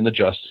to be in the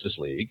Justice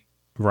League.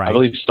 Right. I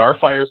believe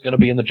Starfire is going to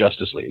be in the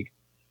Justice League.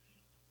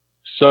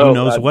 So who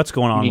knows what's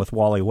going on with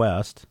Wally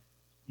West?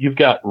 You've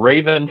got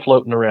Raven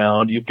floating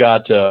around. You've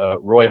got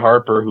Roy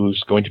Harper,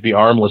 who's going to be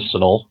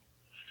Armlessinal.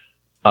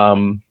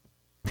 That's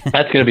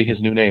going to be his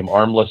new name,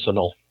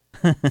 Armlessinal.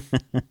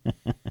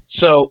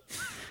 So,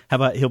 how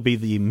about he'll be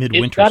the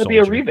Midwinter It's got to Soldier? be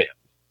a revamp.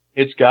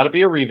 It's got to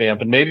be a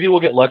revamp, and maybe we'll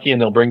get lucky and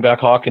they'll bring back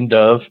Hawk and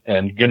Dove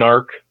and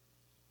Gnark.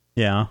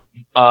 Yeah.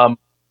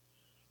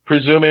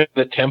 Presuming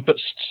that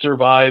Tempest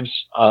survives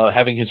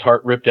having his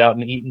heart ripped out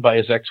and eaten by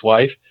his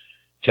ex-wife,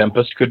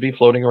 Tempest could be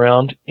floating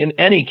around. In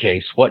any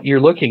case, what you're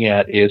looking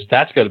at is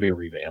that's got to be a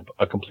revamp,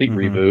 a complete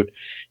reboot.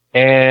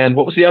 And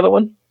what was the other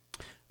one?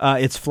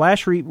 It's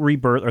Flash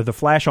Rebirth, or the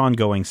Flash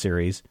ongoing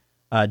series.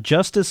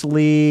 Justice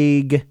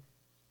League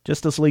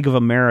of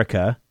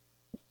America,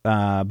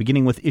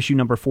 beginning with issue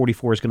number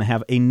 44, is going to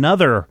have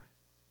another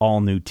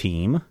all-new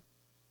team.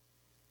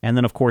 And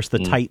then, of course, the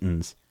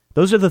Titans.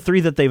 Those are the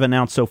three that they've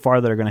announced so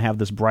far that are going to have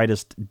this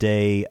Brightest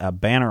Day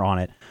banner on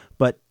it.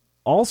 But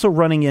also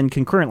running in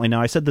concurrently, now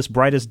I said this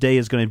Brightest Day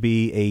is going to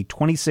be a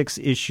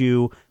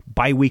 26-issue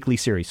bi-weekly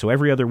series. So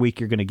every other week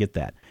you're going to get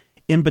that.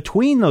 In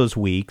between those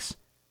weeks,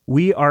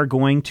 we are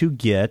going to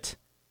get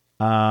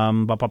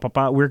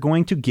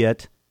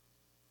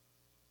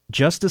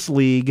Justice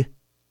League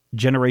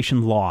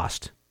Generation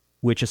Lost,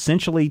 which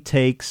essentially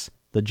takes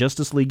the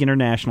Justice League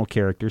International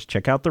characters.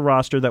 Check out the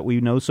roster that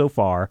we know so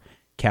far.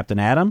 Captain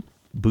Atom,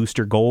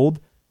 Booster Gold,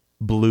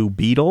 Blue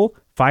Beetle,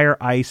 Fire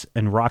Ice,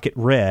 and Rocket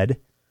Red,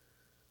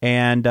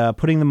 and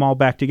putting them all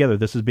back together.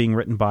 This is being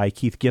written by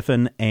Keith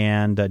Giffen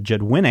and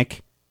Judd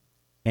Winnick,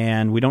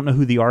 and we don't know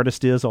who the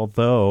artist is,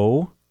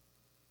 although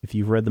if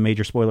you've read the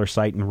Major Spoiler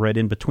site and read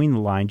in between the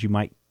lines, you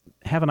might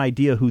have an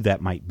idea who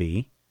that might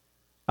be.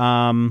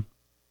 But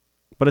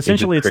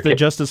essentially it's the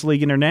Justice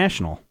League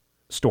International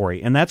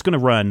story, and that's going to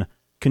run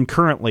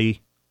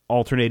concurrently,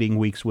 alternating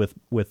weeks with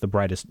the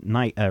Brightest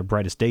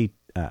Day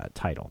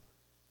title.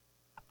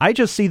 I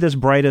just see this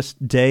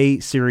Brightest Day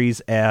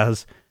series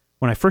as,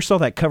 when I first saw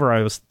that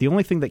cover, the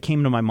only thing that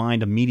came to my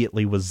mind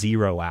immediately was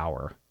 0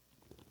 Hour,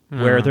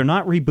 where they're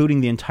not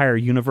rebooting the entire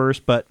universe,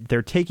 but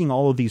they're taking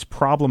all of these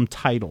problem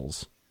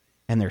titles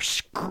and they're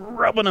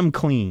scrubbing them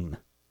clean,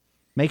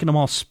 making them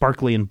all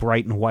sparkly and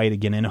bright and white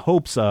again in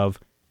hopes of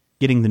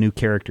getting the new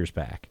characters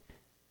back.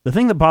 The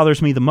thing that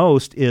bothers me the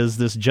most is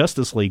this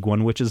Justice League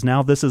one, which is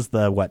now, this is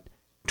the,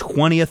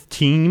 20th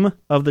team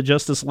of the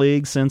Justice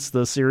League since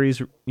the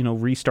series,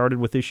 restarted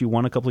with issue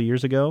 1 a couple of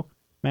years ago,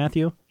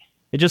 Matthew?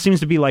 It just seems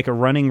to be like a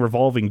running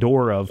revolving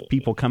door of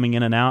people coming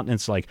in and out, and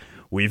it's like,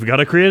 we've got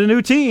to create a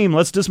new team,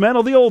 let's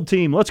dismantle the old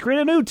team, let's create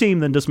a new team,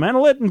 then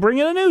dismantle it and bring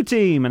in a new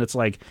team, and it's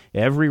like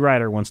every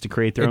writer wants to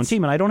create their own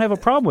team, and I don't have a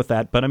problem with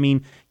that, but I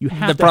mean, you have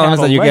to have the problem is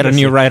that you get a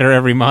new writer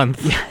every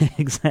month. Yeah,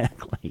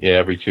 exactly. Yeah,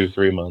 every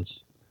 2-3 months.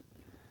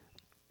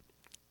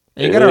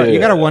 You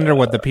gotta wonder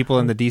what the people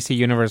in the DC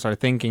universe are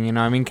thinking.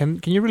 I mean,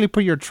 can you really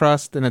put your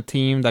trust in a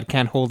team that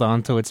can't hold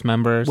on to its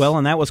members? Well,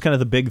 and that was kind of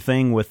the big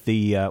thing with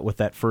with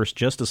that first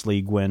Justice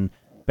League, when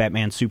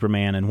Batman,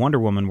 Superman, and Wonder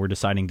Woman were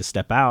deciding to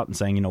step out and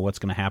saying, what's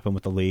going to happen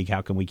with the League?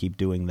 How can we keep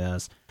doing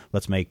this?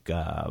 Let's make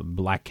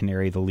Black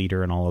Canary the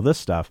leader and all of this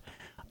stuff.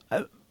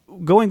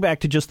 Going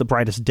back to just the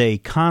Brightest Day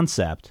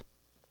concept,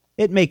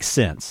 it makes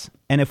sense.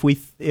 And if we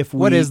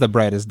what is the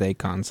Brightest Day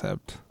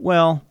concept?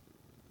 Well,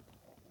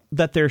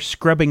 that they're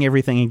scrubbing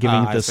everything and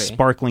giving it this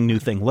sparkling new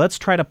thing. Let's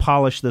try to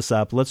polish this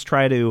up. Let's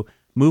try to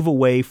move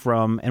away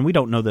from, and we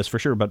don't know this for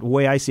sure, but the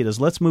way I see it is,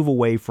 let's move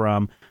away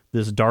from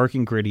this dark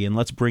and gritty and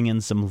let's bring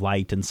in some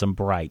light and some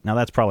bright. Now,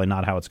 that's probably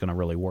not how it's going to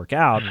really work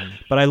out,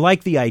 but I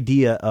like the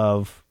idea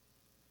of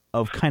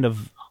kind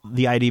of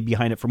the idea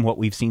behind it from what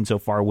we've seen so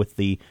far with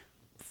the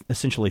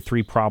essentially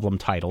 3 problem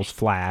titles,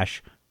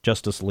 Flash,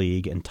 Justice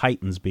League, and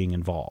Titans being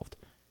involved.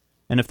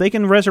 And if they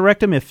can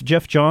resurrect him, if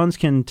Jeff Johns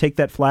can take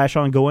that Flash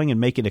ongoing and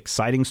make it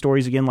exciting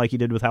stories again like he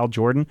did with Hal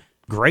Jordan,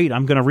 great,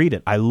 I'm going to read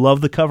it. I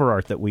love the cover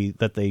art that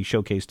they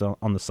showcased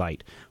on the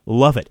site.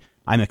 Love it.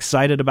 I'm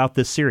excited about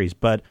this series,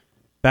 but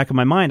back in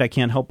my mind, I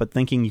can't help but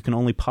thinking you can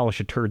only polish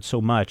a turd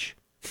so much,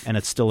 and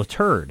it's still a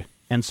turd.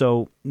 And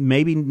so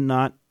maybe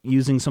not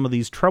using some of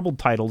these troubled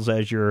titles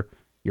as your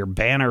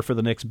banner for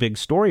the next big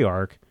story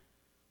arc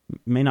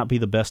may not be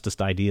the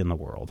bestest idea in the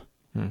world.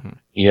 Mm-hmm.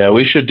 Yeah,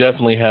 we should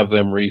definitely have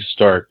them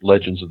restart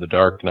Legends of the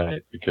Dark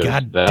Knight, because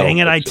God dang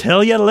it, I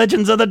tell you,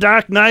 Legends of the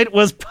Dark Knight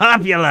was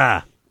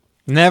popular.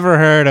 Never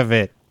heard of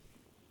it.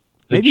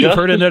 Maybe you've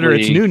heard it under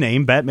its new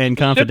name, Batman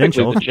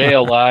Confidential. The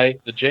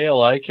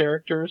JLI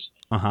characters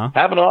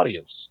have an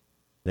audience.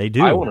 They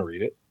do. I want to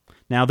read it.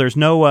 Now, there's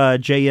no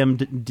J.M.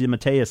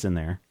 DeMatteis in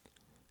there.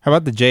 How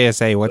about the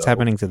JSA? What's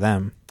happening to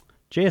them?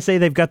 JSA,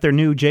 they've got their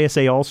new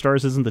JSA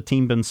All-Stars. Isn't the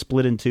team been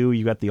split in two?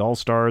 You got the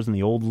All-Stars and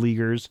the Old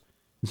Leaguers.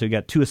 And so you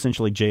got two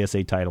essentially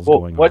JSA titles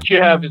going on. What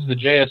you have is the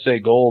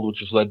JSA Gold,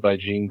 which is led by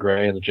Jean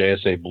Grey, and the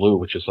JSA Blue,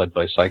 which is led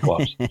by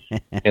Cyclops.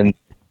 And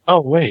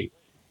wait.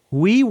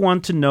 We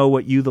want to know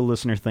what you, the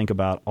listener, think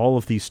about all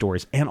of these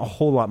stories and a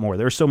whole lot more.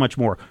 There's so much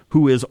more.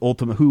 Who is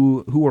Ultimate?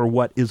 Who or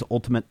what is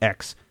Ultimate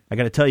X? I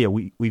got to tell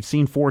you, we've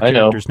seen 4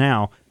 characters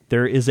now.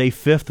 There is a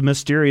 5th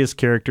mysterious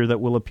character that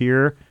will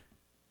appear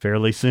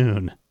fairly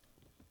soon.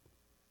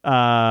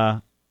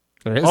 There's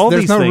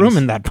no room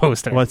in that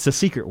poster. Well, it's a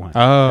secret one.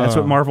 Oh. That's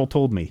what Marvel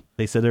told me.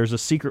 They said there's a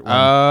secret one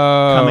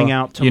coming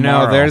out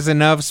tomorrow. There's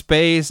enough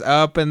space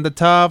up in the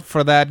top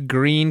for that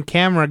green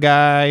camera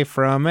guy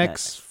from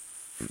X.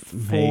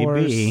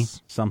 Maybe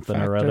something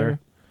or other.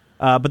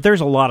 But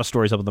there's a lot of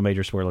stories up on the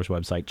Major Spoilers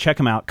website. Check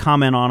them out.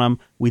 Comment on them.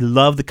 We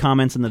love the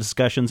comments and the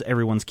discussions.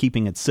 Everyone's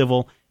keeping it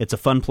civil. It's a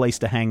fun place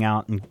to hang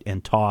out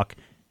and talk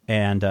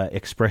and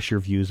express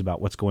your views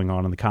about what's going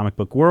on in the comic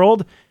book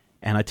world.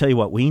 And I tell you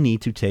what, we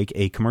need to take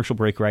a commercial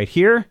break right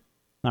here.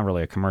 Not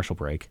really a commercial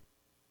break.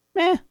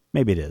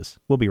 Maybe it is.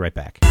 We'll be right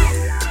back.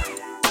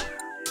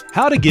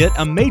 How to get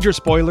a Major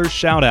Spoilers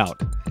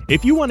shout-out.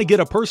 If you want to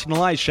get a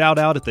personalized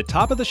shout-out at the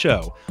top of the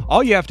show,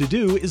 all you have to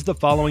do is the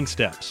following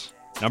steps.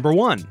 Number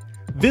 1,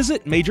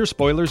 visit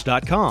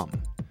majorspoilers.com.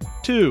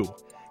 2,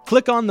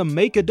 click on the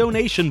Make a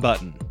Donation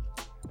button.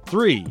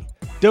 3,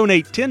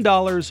 donate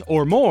 $10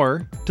 or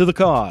more to the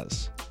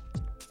cause.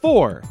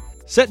 4,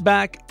 sit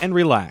back and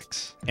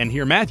relax and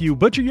hear Matthew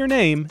butcher your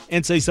name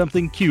and say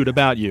something cute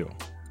about you.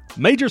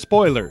 Major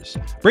Spoilers,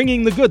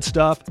 bringing the good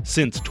stuff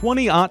since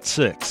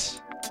 2006.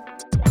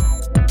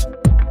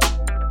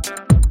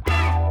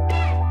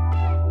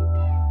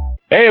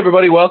 Hey,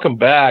 everybody, welcome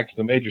back to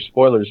the Major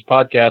Spoilers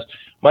podcast.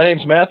 My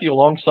name's Matthew,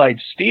 alongside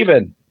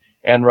Steven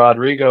and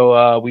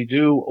Rodrigo. We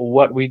do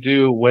what we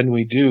do when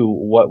we do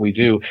what we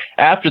do.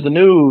 After the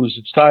news,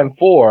 it's time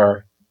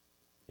for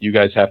You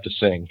Guys Have to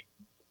Sing.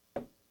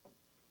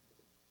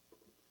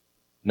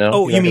 No?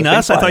 Oh, you mean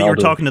us? I thought you were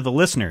talking to the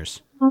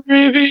listeners.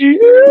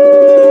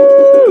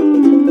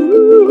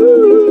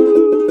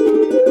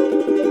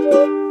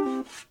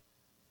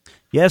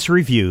 Yes,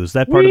 reviews.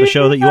 That part of the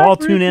show that you all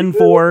tune in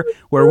for,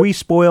 where we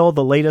spoil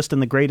the latest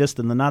and the greatest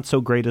and the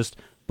not-so-greatest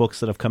books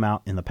that have come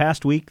out in the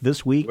past week,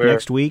 this week,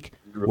 next week,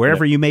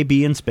 wherever you may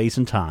be in space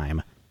and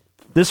time.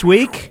 This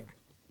week,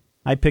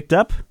 I picked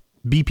up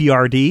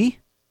BPRD,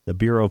 the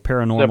Bureau of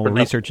Paranormal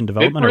Research and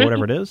Development, or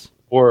whatever it is.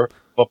 Or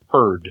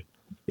BPRD.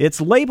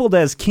 It's labeled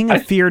as King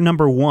of Fear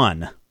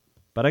 #1.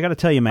 But I got to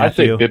tell you,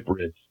 Matthew, I say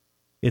BPRD.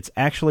 It's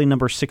actually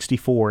number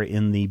 64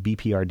 in the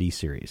BPRD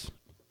series.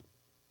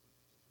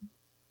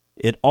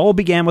 It all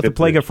began with the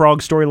Plague of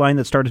Frogs storyline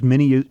that started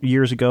many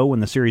years ago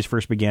when the series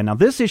first began. Now,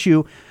 this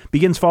issue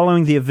begins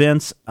following the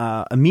events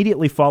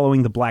immediately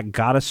following the Black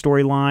Goddess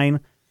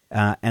storyline,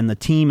 and the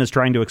team is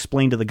trying to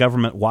explain to the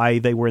government why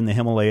they were in the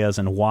Himalayas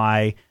and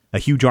why a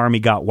huge army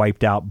got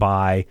wiped out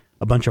by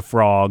a bunch of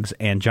frogs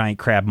and giant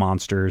crab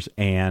monsters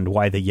and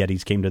why the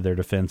Yetis came to their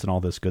defense and all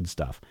this good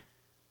stuff.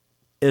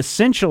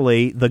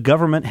 Essentially, the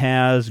government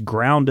has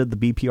grounded the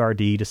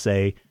BPRD to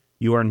say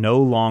you are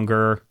no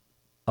longer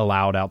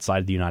allowed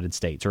outside the United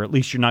States, or at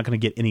least you're not going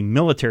to get any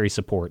military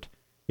support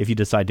if you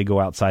decide to go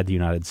outside the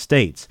United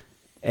States.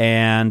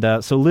 And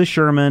so Liz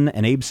Sherman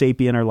and Abe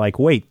Sapien are like,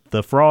 wait,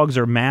 the frogs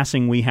are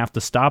massing, we have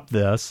to stop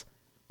this.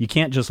 You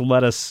can't just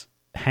let us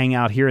hang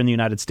out here in the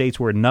United States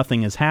where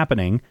nothing is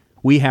happening.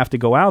 We have to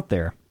go out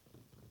there.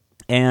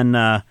 And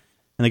the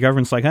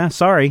government's like,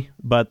 sorry,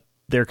 but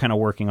they're kind of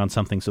working on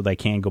something so they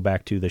can go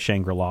back to the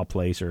Shangri-La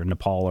place or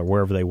Nepal or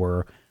wherever they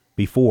were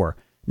before.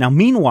 Now,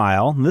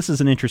 meanwhile, and this is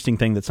an interesting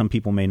thing that some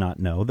people may not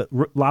know, that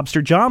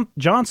Lobster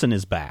Johnson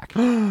is back.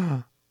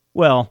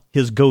 Well,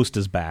 his ghost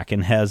is back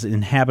and has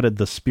inhabited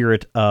the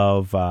spirit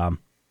of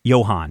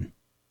Johann,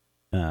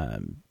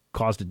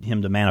 caused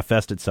him to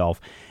manifest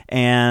itself.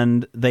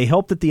 And they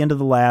helped at the end of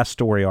the last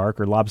story arc,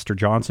 or Lobster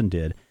Johnson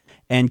did.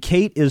 And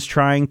Kate is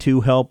trying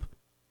to help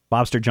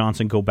Lobster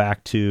Johnson go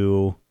back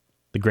to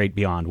the great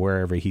beyond,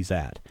 wherever he's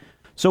at.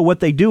 So what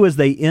they do is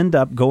they end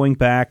up going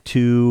back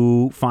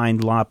to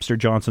find Lobster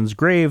Johnson's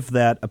grave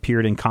that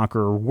appeared in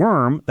Conqueror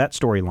Worm, that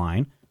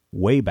storyline,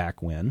 way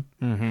back when,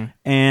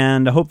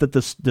 and I hope that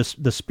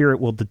the spirit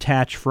will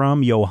detach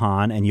from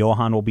Johann, and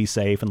Johann will be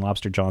safe, and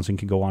Lobster Johnson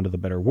can go on to the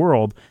better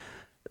world.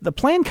 The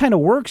plan kind of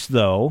works,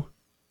 though.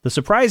 The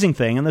surprising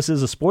thing, and this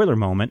is a spoiler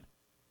moment,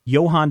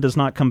 Johann does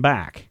not come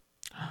back.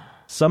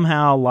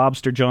 Somehow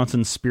Lobster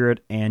Johnson's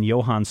spirit and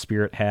Johann's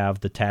spirit have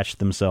detached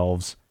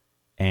themselves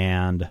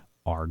and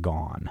are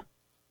gone.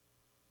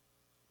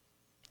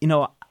 You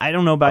know, I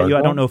don't know about you.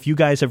 I don't know if you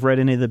guys have read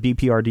any of the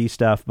BPRD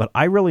stuff, but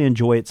I really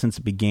enjoy it since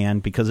it began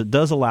because it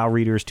does allow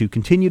readers to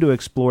continue to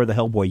explore the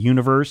Hellboy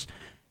universe.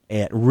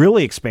 It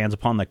really expands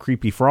upon the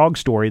creepy frog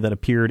story that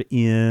appeared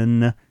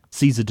in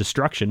Seas of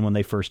Destruction when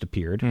they first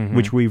appeared,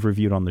 which we've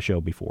reviewed on the show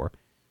before.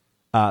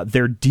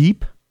 They're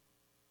deep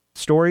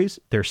stories.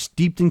 They're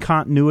steeped in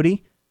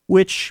continuity,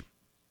 which,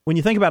 when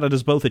you think about it,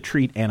 is both a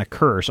treat and a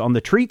curse. On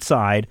the treat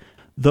side,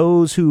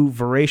 those who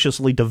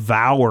voraciously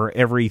devour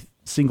every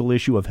single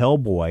issue of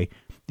Hellboy,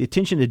 the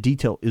attention to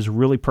detail is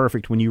really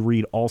perfect when you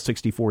read all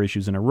 64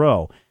 issues in a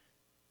row.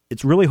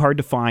 It's really hard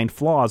to find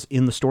flaws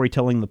in the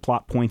storytelling, the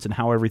plot points, and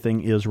how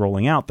everything is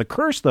rolling out. The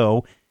curse,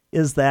 though,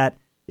 is that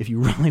if you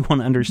really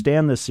want to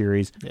understand this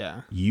series,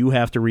 you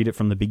have to read it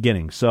from the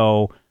beginning.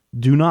 So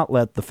do not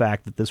let the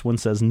fact that this one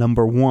says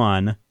number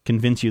 1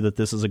 convince you that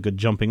this is a good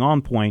jumping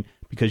on point,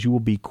 because you will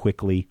be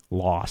quickly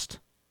lost.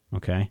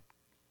 Okay?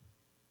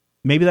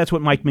 Maybe that's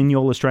what Mike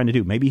Mignola is trying to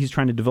do. Maybe he's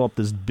trying to develop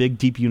this big,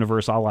 deep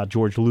universe a la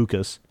George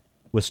Lucas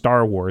with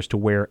Star Wars, to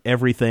where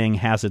everything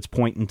has its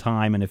point in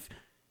time, and if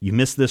you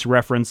miss this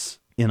reference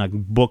in a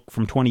book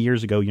from 20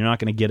 years ago, you're not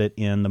going to get it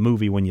in the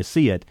movie when you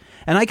see it.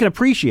 And I can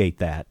appreciate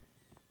that.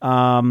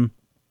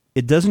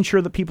 It does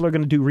ensure that people are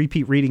going to do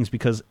repeat readings,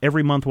 because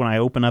every month when I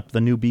open up the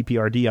new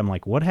BPRD, I'm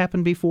like, what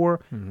happened before?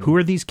 Mm-hmm. Who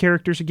are these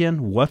characters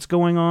again? What's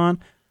going on?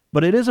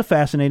 But it is a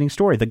fascinating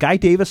story. The Guy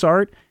Davis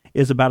art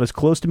is about as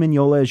close to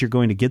Mignola as you're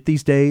going to get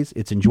these days.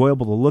 It's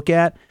enjoyable to look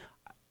at.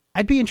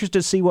 I'd be interested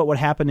to see what would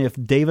happen if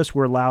Davis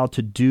were allowed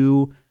to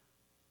do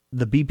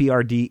the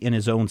BPRD in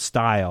his own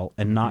style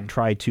and not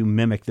try to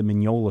mimic the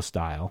Mignola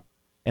style,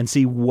 and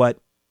see what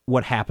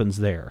happens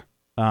there.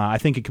 I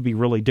think it could be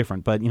really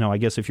different, but I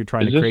guess if you're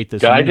trying to create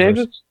this Guy universe,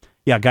 Davis?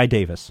 Yeah, Guy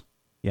Davis.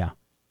 Yeah.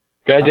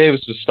 Guy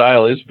Davis's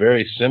style is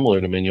very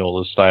similar to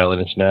Mignola's style in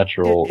its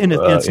natural in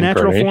its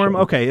natural incarnation. form.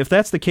 Okay, if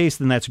that's the case,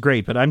 then that's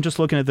great. But I'm just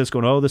looking at this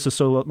going, oh, this is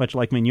so much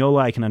like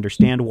Mignola. I can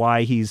understand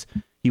why he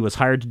was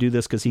hired to do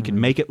this, because he can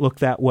make it look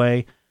that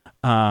way.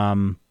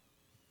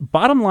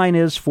 Bottom line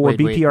is for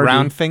BPRD,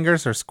 round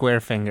fingers or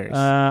square fingers?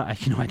 I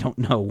don't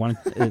know.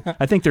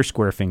 I think they're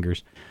square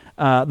fingers.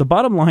 The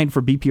bottom line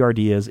for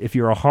BPRD is if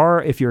you're a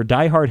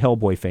diehard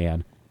Hellboy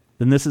fan,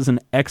 then this is an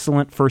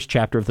excellent first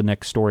chapter of the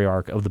next story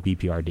arc of the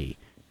BPRD.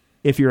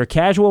 If you're a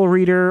casual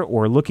reader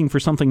or looking for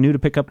something new to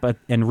pick up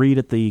and read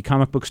at the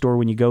comic book store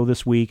when you go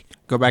this week,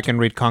 go back and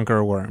read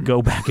Conqueror Worm.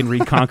 Go back and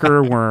read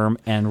Conqueror Worm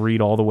and read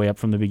all the way up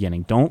from the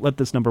beginning. Don't let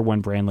this number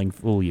 1 branding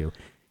fool you.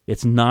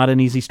 It's not an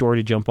easy story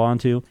to jump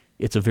onto.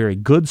 It's a very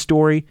good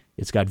story.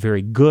 It's got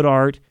very good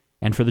art.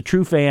 And for the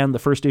true fan, the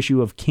first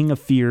issue of King of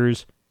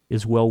Fears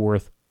is well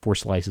worth 4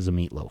 slices of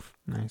meatloaf.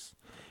 Nice.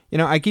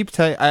 I keep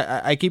saying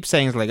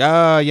it's like,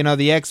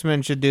 the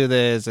X-Men should do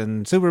this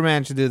and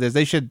Superman should do this.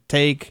 They should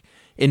take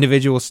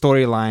individual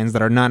storylines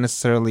that are not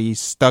necessarily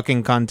stuck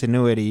in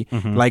continuity,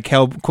 like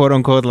quote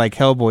unquote like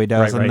Hellboy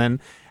does, right. And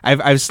then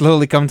I've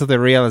slowly come to the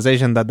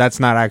realization that that's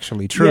not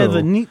actually true. Yeah,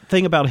 the neat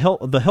thing about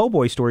the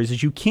Hellboy stories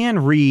is you can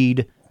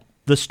read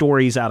the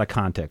stories out of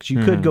context.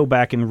 You could go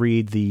back and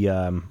read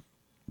the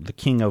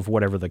King of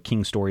whatever the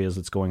King story is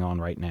that's going on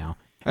right now.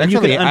 And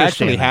I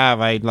actually have.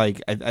 I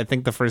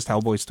think the first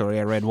Hellboy story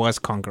I read was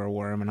Conqueror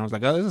Worm, and I was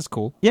like, oh, this is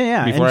cool.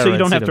 Yeah, and so you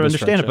don't have to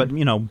understand it, but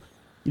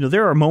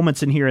there are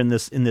moments in here in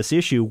this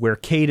issue where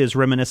Kate is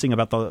reminiscing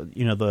about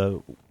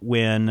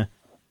when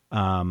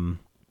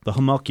the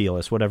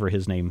homunculus, whatever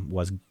his name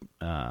was,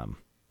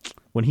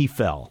 when he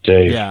fell.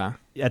 Dave. Yeah.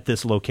 At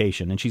this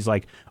location, and she's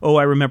like, oh,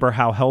 I remember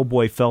how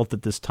Hellboy felt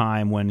at this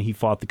time when he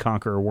fought the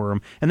Conqueror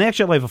Worm. And they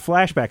actually have a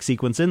flashback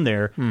sequence in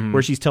there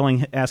where she's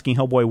asking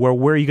Hellboy,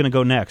 where are you going to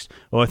go next?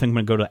 Oh, I think I'm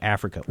going to go to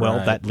Africa.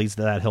 Well, that leads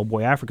to that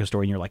Hellboy Africa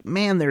story, and you're like,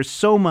 man, there's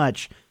so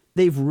much.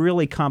 They've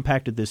really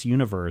compacted this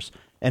universe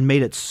and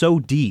made it so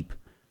deep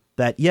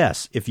that,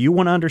 yes, if you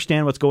want to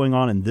understand what's going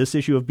on in this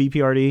issue of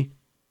BPRD,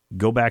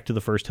 go back to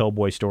the first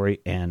Hellboy story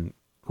and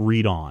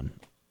read on,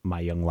 my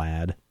young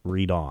lad.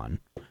 Read on.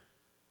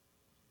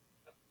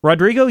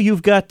 Rodrigo, you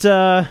got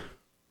to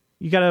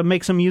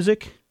make some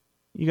music.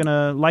 You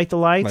gonna light the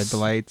lights? Light the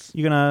lights.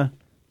 You gonna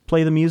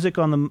play the music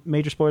on the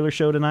Major Spoiler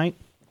Show tonight?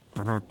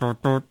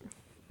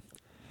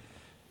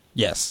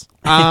 Yes.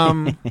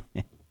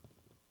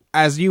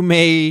 As you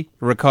may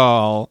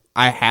recall,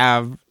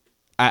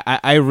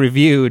 I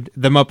reviewed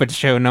The Muppet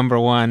Show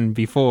 #1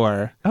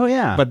 before. Oh,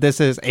 yeah. But this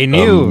is a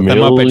new The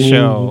Muppet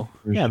Show.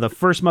 Yeah, the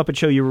first Muppet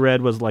Show you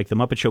read was like the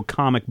Muppet Show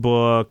comic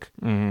book,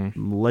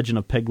 Legend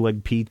of Peg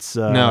Leg Pete's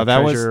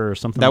Treasure or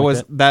something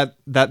like that.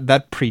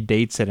 That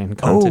predates it in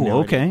continuity. Oh,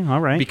 okay, all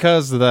right.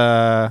 Because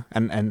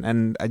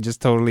and I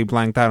just totally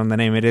blanked out on the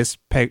name. It is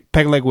Peg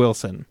Leg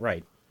Wilson.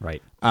 Right.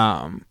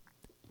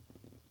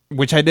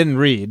 Which I didn't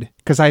read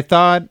because I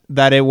thought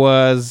that it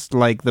was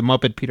like the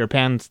Muppet Peter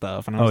Pan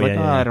stuff, and I was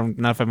I'm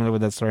not familiar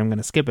with that story. I'm going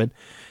to skip it.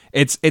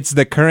 It's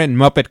the current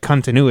Muppet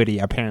continuity,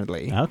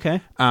 apparently. Okay.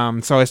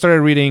 So I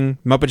started reading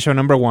Muppet Show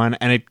 #1,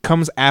 and it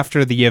comes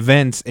after the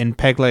events in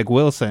Peg Leg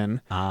Wilson,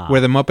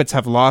 where the Muppets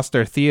have lost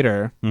their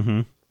theater,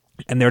 and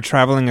they're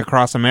traveling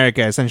across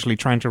America, essentially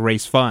trying to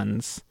raise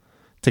funds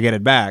to get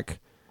it back.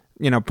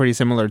 Pretty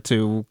similar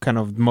to kind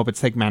of Muppets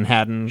Take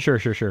Manhattan. Sure.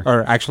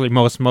 Or actually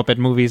most Muppet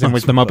movies in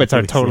which the Muppets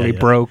are totally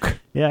broke.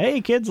 Yeah,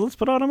 hey kids, let's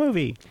put on a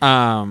movie.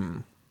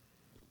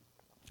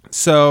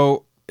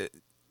 So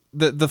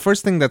the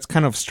first thing that's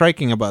kind of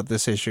striking about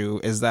this issue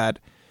is that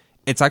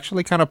it's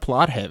actually kind of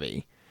plot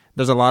heavy.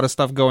 There's a lot of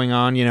stuff going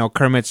on.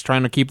 Kermit's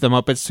trying to keep the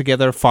Muppets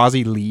together.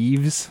 Fozzie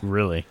leaves.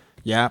 Really?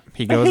 Yeah,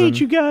 he I goes. hate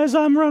you guys.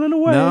 I'm running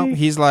away. No,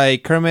 he's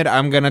like, Kermit,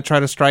 I'm gonna try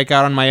to strike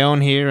out on my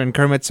own here, and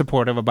Kermit's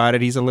supportive about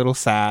it. He's a little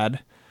sad,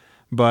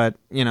 but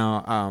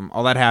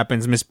all that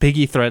happens. Miss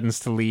Piggy threatens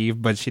to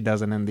leave, but she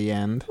doesn't in the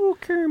end. Oh,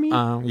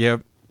 Kermit.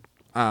 Yep.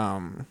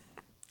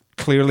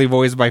 Clearly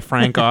voiced by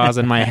Frank Oz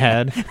in my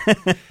head.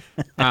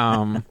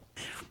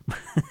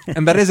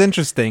 And that is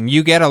interesting.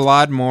 You get a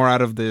lot more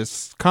out of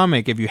this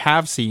comic if you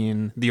have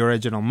seen the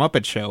original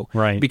Muppet Show.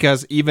 Right.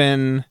 Because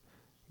even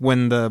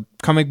when the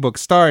comic book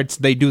starts,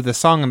 they do the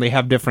song and they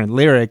have different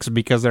lyrics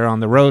because they're on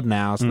the road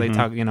now. So they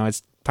talk,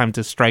 it's time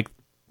to strike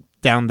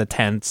down the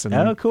tents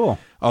and cool.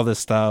 all this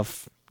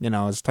stuff.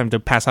 It's time to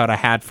pass out a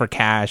hat for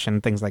cash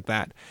and things like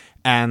that.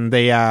 And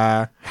they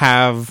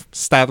have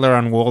Statler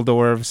and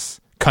Waldorf's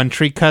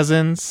country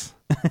cousins.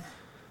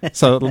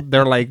 So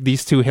they're like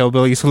these two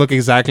hillbillies who look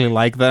exactly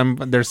like them.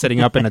 They're sitting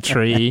up in a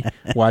tree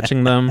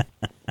watching them.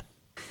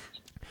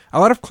 A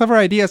lot of clever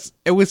ideas.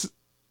 It was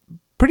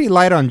pretty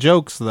light on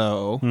jokes,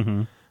 though.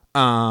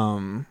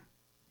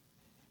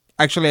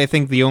 Actually, I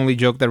think the only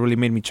joke that really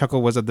made me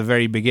chuckle was at the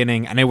very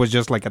beginning, and it was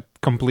just like a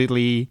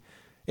completely...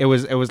 It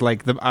was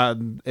like the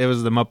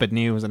Muppet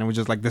News, and it was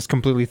just like this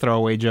completely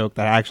throwaway joke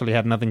that actually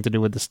had nothing to do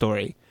with the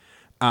story.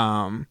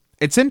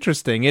 It's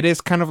interesting. It is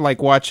kind of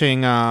like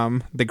watching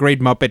The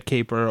Great Muppet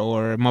Caper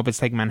or Muppets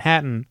Take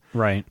Manhattan.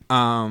 Right.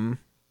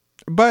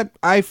 But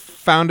I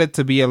found it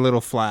to be a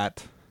little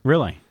flat.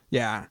 Really?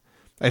 Yeah.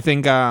 I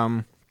think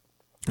I'm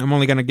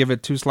only going to give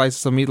it 2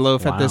 slices of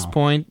meatloaf at this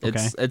point.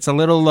 Okay. It's a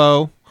little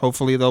low.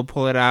 Hopefully they'll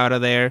pull it out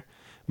of there.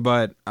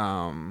 But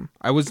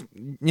I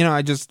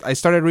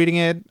started reading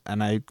it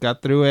and I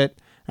got through it.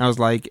 And I was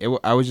like,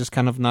 I was just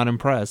kind of not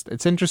impressed.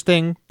 It's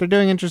interesting. They're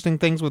doing interesting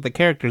things with the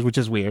characters, which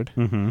is weird.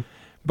 Mm-hmm.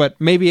 But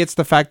maybe it's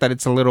the fact that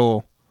it's a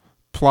little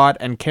plot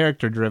and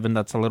character driven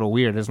that's a little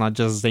weird. It's not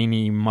just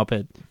zany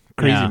Muppet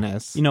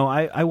craziness. Yeah.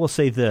 I will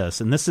say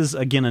this, and this is,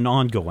 again, an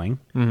ongoing,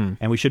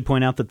 and we should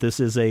point out that this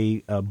is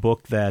a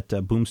book that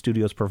Boom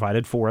Studios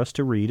provided for us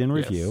to read and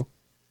review,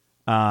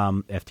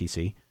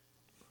 FTC.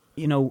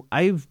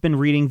 I've been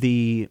reading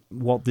the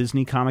Walt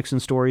Disney comics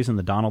and stories and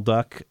the Donald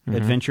Duck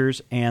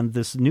adventures, and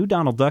this new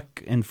Donald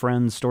Duck and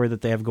Friends story that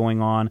they have going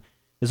on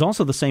is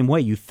also the same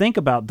way. You think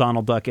about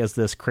Donald Duck as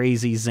this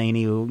crazy,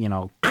 zany,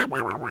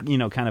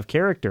 kind of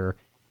character,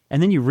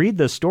 and then you read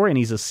the story, and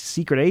he's a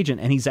secret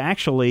agent, and he's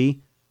actually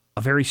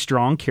a very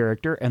strong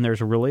character, and there's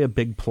really a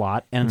big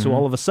plot, and so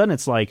all of a sudden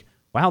it's like,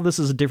 wow, this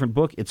is a different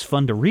book. It's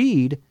fun to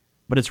read,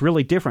 but it's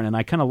really different, and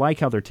I kind of like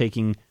how they're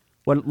taking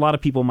what a lot of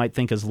people might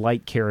think as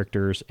light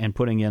characters and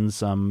putting in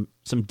some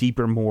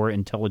deeper, more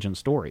intelligent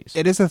stories.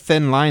 It is a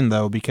thin line,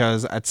 though,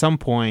 because at some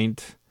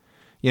point...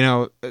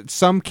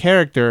 some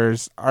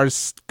characters are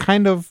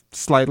kind of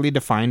slightly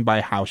defined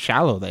by how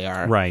shallow they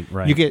are. Right.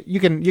 You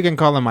can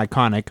call them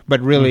iconic, but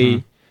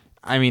really,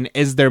 I mean,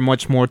 is there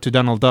much more to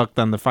Donald Duck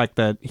than the fact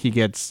that he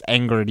gets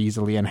angered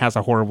easily and has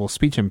a horrible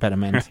speech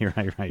impediment?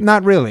 Right.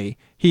 Not really.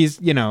 He's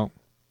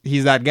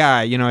that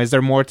guy. Is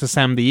there more to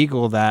Sam the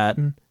Eagle that,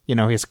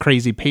 his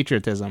crazy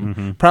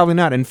patriotism? Probably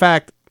not. In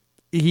fact,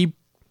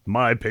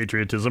 my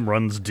patriotism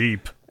runs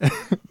deep.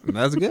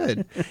 That's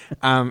good.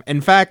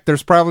 In fact,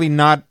 there's probably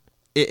not...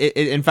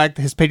 in fact,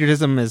 his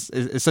patriotism is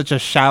such a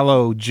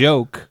shallow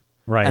joke,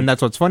 right? And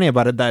that's what's funny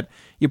about it, that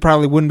you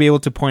probably wouldn't be able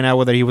to point out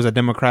whether he was a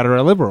Democrat or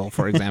a liberal,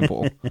 for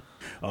example.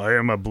 I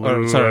am a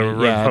blue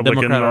Republican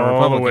Democrat or all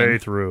Republican. the way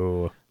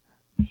through.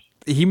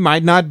 He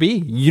might not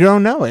be. You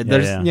don't know it.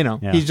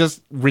 Yeah. He's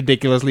just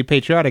ridiculously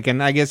patriotic,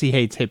 and I guess he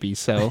hates hippies,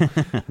 so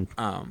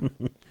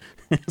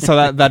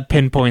so that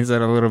pinpoints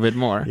it a little bit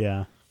more.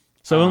 Yeah.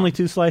 So only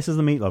 2 slices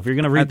of meatloaf. You're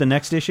going to read the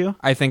next issue?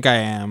 I think I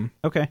am.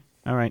 Okay.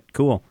 All right.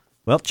 Cool.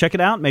 Well, check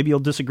it out. Maybe you'll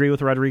disagree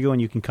with Rodrigo,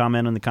 and you can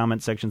comment in the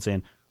comment section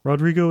saying,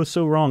 Rodrigo is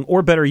so wrong.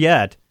 Or better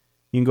yet,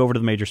 you can go over to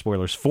the Major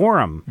Spoilers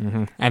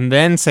Forum. And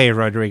then say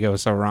Rodrigo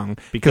is so wrong.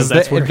 Because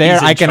that's where there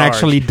he's in I can charge.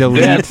 actually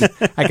delete.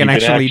 I can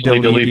actually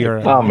delete your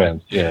the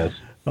comments. Yes.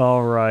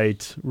 All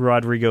right.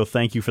 Rodrigo,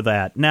 thank you for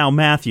that. Now,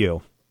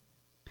 Matthew.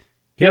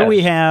 Here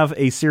we have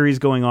a series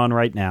going on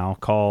right now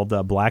called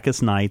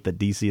Blackest Night that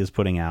DC is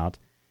putting out.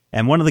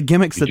 And one of the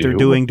gimmicks that they're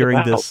doing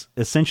during this,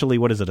 essentially,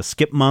 what is it, a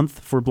skip month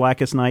for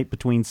Blackest Night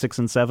between 6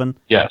 and 7?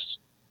 Yes.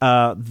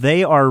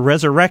 They are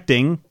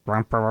resurrecting...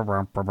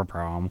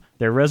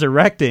 They're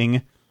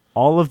resurrecting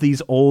all of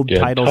these old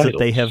titles that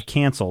they have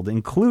canceled,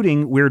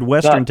 including Weird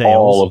Western Tales. Not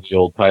all of the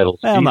old titles.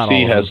 Well,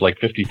 DC has like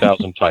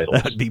 50,000 titles.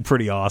 That would be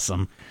pretty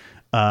awesome.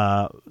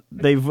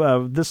 They've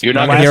this. You're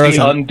not going to see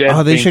undead.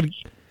 Oh,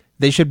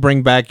 they should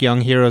bring back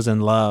Young Heroes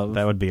in Love.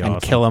 That would be and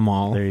awesome. Kill them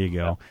all. There you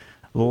go.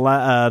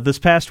 This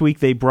past week,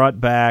 they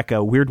brought back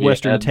Weird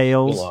Western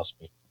Tales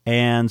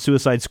and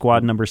Suicide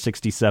Squad number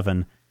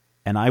 67.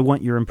 And I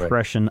want your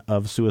impression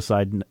of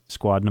Suicide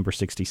Squad number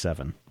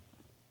 67.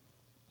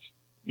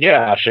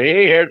 Yeah, she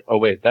here. Oh,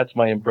 wait, that's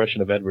my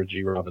impression of Edward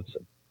G.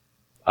 Robinson.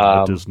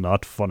 That is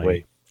not funny.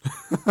 Wait.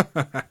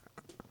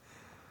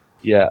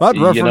 Yeah, that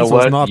reference you know was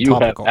what? not You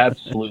topical. have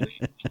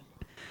absolutely...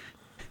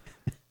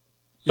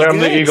 Sam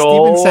the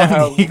Eagle. Sam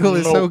the Eagle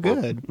is so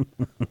good.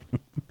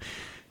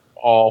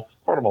 Oh,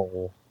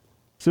 horrible.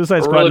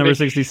 Suicide Squad number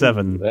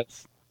 67.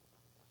 That's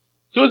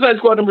Suicide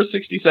Squad number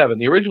 67.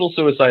 The original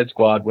Suicide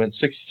Squad went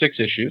 66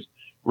 issues,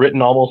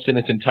 written almost in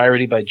its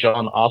entirety by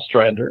John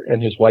Ostrander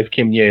and his wife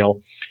Kim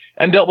Yale,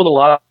 and dealt with a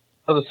lot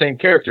of the same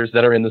characters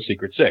that are in the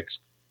Secret Six.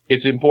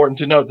 It's important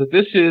to note that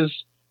this is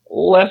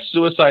less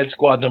Suicide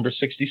Squad number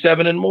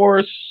 67 and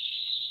more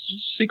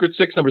Secret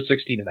Six number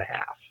 16 and a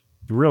half.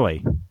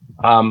 Really?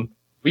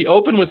 We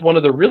open with one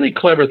of the really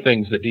clever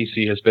things that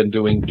DC has been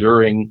doing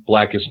during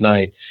Blackest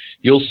Night.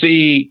 You'll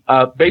see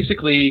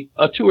basically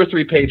a 2 or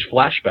 3 page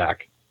flashback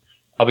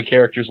of a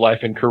character's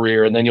life and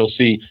career, and then you'll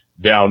see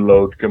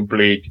download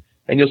complete,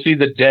 and you'll see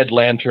the Dead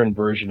Lantern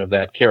version of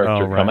that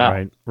character come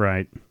out.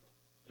 Right.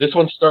 This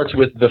one starts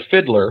with the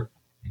Fiddler,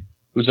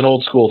 who's an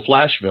old school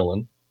Flash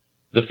villain.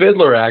 The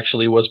Fiddler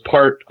actually was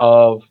part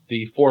of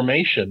the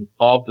formation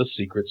of the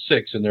Secret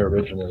Six in their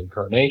original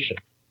incarnation.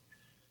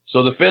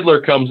 So the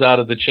Fiddler comes out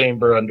of the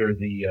chamber under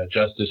the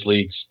Justice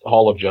League's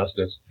Hall of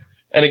Justice.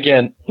 And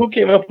again, who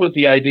came up with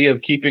the idea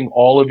of keeping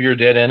all of your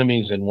dead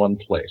enemies in one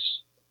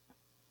place?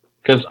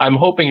 Because I'm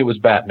hoping it was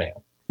Batman.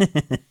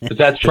 Because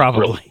that's just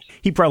probably brilliant.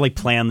 He probably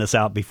planned this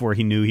out before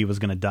he knew he was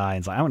going to die.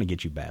 And like, I want to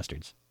get you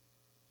bastards.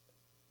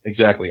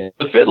 Exactly.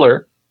 The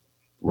Fiddler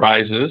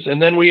rises,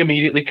 and then we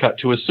immediately cut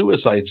to a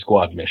Suicide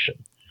Squad mission.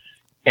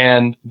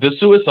 And the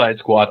Suicide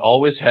Squad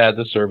always had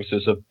the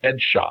services of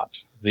Deadshot,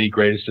 the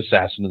greatest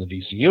assassin in the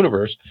DC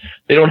universe.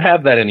 They don't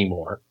have that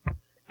anymore.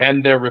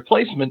 And their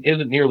replacement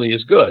isn't nearly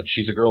as good.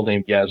 She's a girl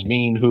named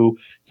Yasmin who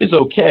is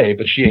okay,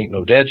 but she ain't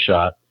no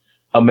Deadshot.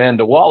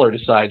 Amanda Waller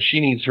decides she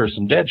needs her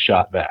some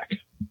Deadshot back.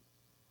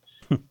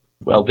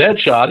 Well,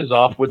 Deadshot is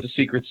off with the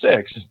Secret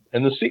Six.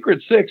 And the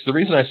Secret Six, the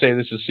reason I say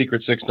this is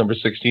Secret Six number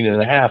 16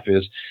 and a half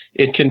is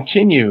it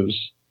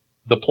continues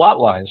the plot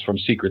lines from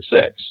Secret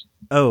Six.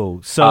 Oh,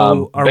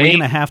 so are we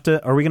going to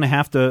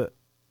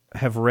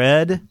have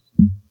read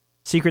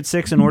Secret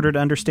Six in order to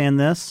understand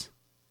this?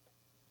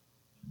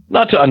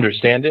 Not to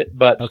understand it,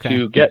 but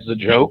to get the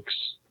jokes.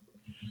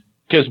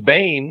 Because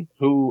Bane,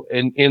 who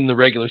in the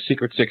regular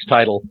Secret Six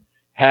title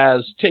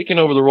has taken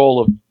over the role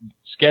of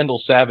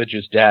Scandal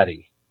Savage's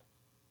daddy,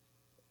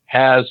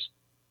 has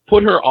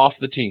put her off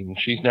the team.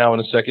 She's now in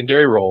a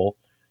secondary role.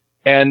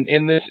 And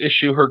in this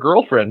issue, her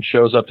girlfriend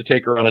shows up to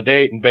take her on a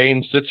date, and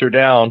Bane sits her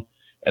down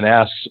and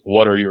asks,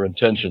 "What are your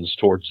intentions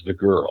towards the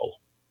girl?"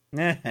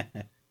 And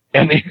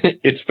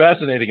it's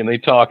fascinating, and they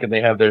talk, and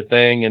they have their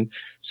thing, and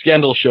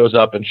Scandal shows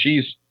up, and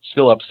she's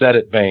still upset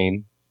at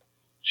Bane.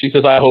 She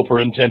says, "I hope her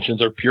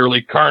intentions are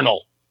purely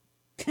carnal."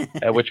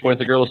 At which point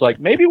the girl is like,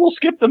 "Maybe we'll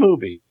skip the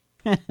movie."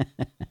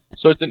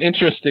 So it's an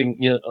interesting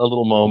a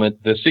little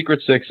moment. The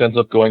Secret Six ends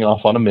up going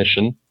off on a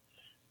mission.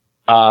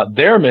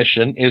 Their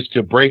mission is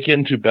to break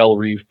into Belle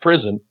Reve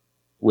Prison,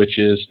 which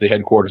is the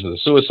headquarters of the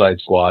Suicide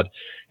Squad,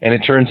 and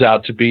it turns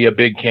out to be a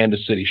big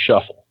Kansas City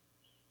shuffle.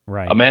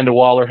 Right. Amanda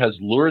Waller has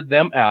lured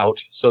them out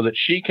so that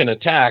she can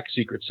attack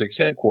Secret Six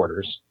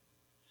headquarters,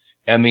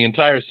 and the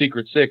entire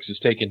Secret Six is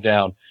taken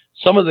down.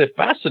 Some of the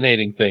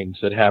fascinating things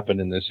that happen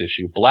in this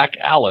issue, Black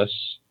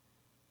Alice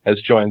has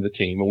joined the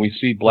team, and we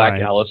see Black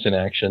Alice in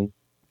action.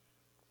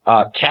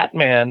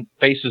 Catman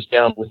faces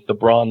down with the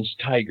Bronze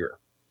Tiger.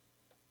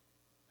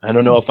 I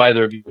don't know if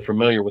either of you are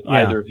familiar with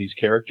either of these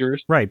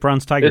characters. Right,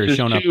 Bronze Tiger has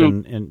shown up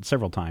in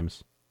several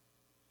times.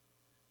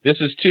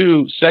 This is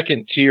 2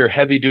 second-tier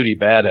heavy-duty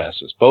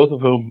badasses, both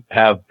of whom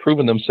have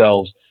proven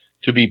themselves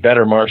to be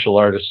better martial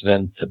artists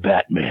than the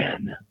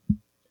Batman.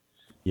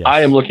 Yes.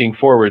 I am looking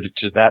forward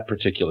to that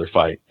particular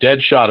fight.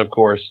 Deadshot, of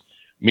course,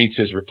 meets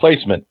his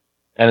replacement,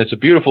 and it's a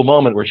beautiful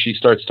moment where she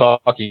starts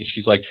talking.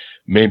 She's like,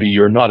 "Maybe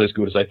you're not as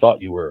good as I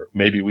thought you were.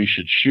 Maybe we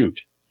should shoot.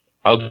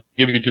 I'll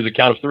give you to the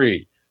count of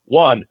 3.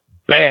 1,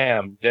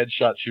 bam!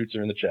 Deadshot shoots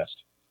her in the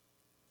chest."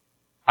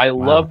 I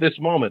love this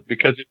moment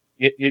because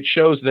it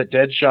shows that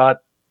Deadshot,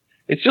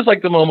 it's just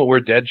like the moment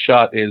where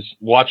Deadshot is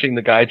watching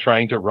the guy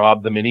trying to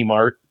rob the mini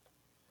mart.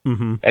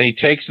 Mm-hmm. And he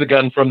takes the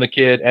gun from the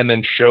kid and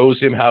then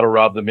shows him how to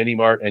rob the mini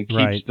mart and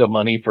keeps the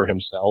money for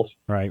himself.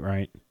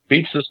 Right.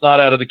 Beats the snot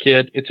out of the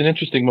kid. It's an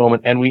interesting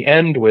moment. And we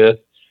end with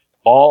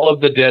all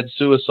of the dead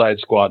Suicide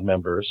Squad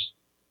members,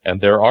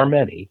 and there are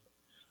many,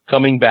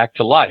 coming back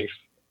to life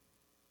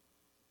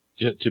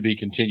to be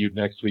continued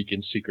next week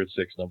in Secret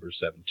Six number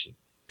 17.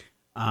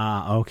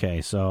 Okay.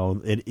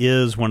 So it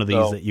is one of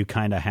these that you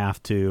kind of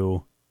have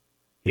to...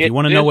 If you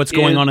want to know what's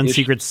going on in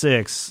Secret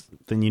Six,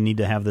 then you need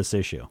to have this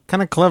issue.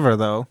 Kind of clever,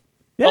 though.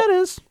 Yeah, it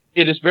is.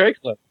 It is very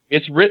clever.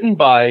 It's written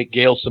by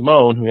Gail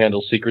Simone, who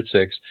handles Secret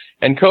Six,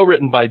 and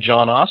co-written by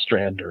John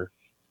Ostrander,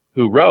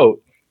 who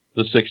wrote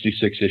the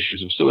 66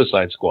 issues of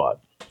Suicide Squad.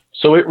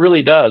 So it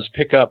really does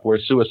pick up where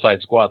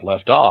Suicide Squad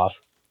left off,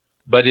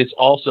 but it's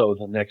also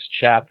the next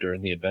chapter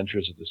in the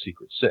adventures of the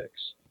Secret Six.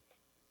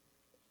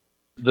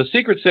 The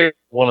Secret Six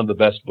is one of the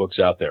best books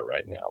out there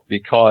right now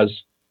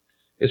because,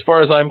 as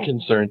far as I'm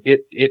concerned,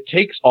 it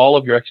takes all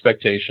of your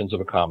expectations of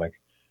a comic,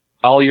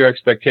 all your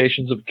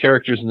expectations of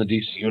characters in the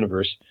DC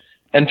universe,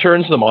 and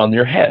turns them on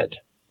their head.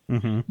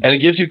 Mm-hmm. And it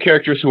gives you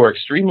characters who are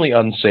extremely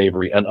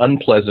unsavory and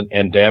unpleasant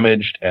and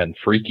damaged and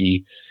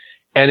freaky,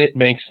 and it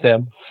makes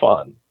them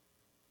fun.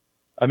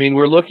 I mean,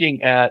 we're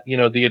looking at,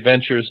 the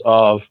adventures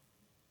of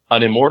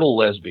an immortal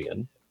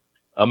lesbian,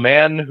 a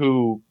man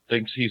who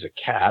thinks he's a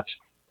cat,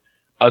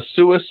 a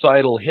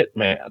suicidal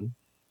hitman,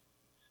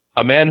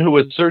 a man who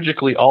was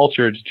surgically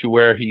altered to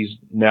where he's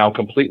now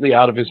completely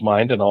out of his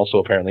mind and also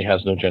apparently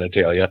has no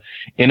genitalia,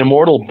 an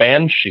immortal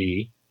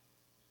banshee,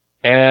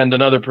 and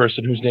another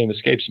person whose name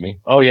escapes me.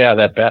 Oh yeah,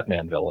 that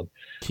Batman villain.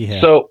 Yeah.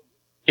 So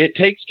it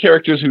takes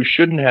characters who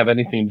shouldn't have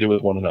anything to do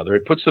with one another.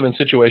 It puts them in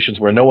situations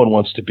where no one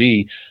wants to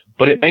be,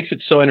 but it makes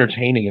it so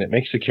entertaining and it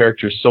makes the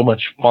characters so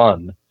much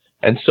fun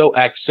and so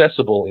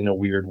accessible in a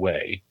weird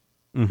way.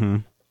 Mm-hmm.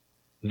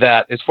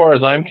 That, as far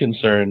as I'm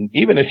concerned,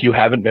 even if you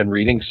haven't been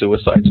reading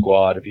Suicide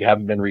Squad, if you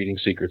haven't been reading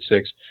Secret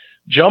Six,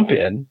 jump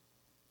in,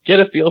 get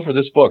a feel for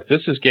this book.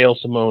 This is Gail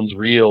Simone's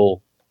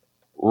real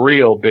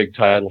big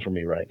title for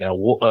me right now.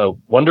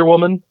 Wonder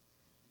Woman,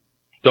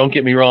 don't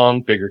get me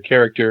wrong, bigger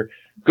character,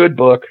 good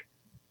book.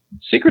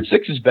 Secret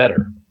Six is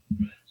better.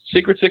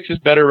 Secret Six is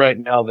better right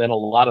now than a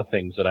lot of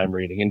things that I'm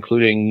reading,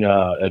 including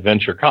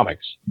adventure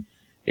comics,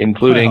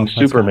 including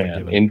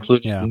Superman,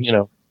 including,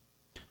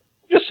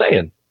 just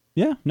saying.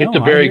 Yeah, no, it's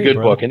a very good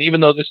brother. book. And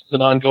even though this is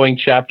an ongoing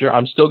chapter,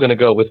 I'm still going to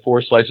go with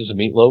 4 Slices of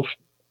Meatloaf.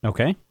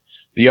 Okay.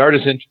 The art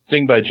is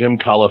interesting by Jim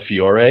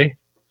Calafiore,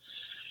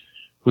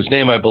 whose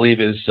name I believe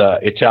is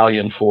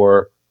Italian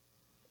for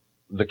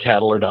the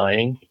cattle are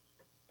dying.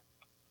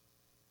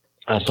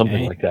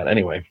 Something like that.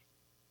 Anyway,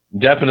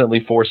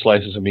 definitely 4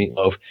 Slices of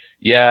Meatloaf.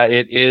 Yeah,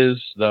 it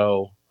is,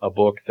 though, a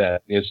book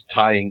that is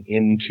tying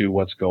into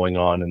what's going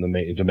on in the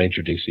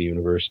major DC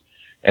universe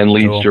and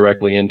leads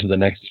directly into the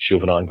next issue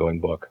of an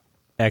ongoing book.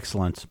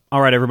 Excellent.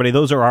 All right, everybody.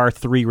 Those are our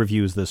 3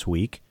 reviews this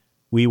week.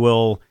 We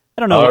will.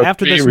 I don't know.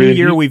 After this new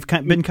year, we've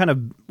been kind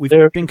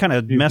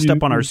of messed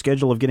up on our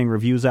schedule of getting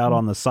reviews out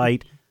on the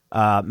site,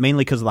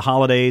 mainly because of the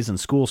holidays and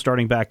school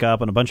starting back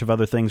up and a bunch of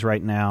other things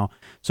right now.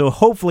 So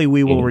hopefully,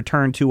 we will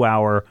return to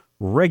our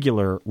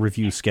regular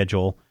review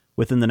schedule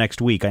within the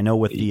next week. I know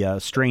with the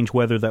strange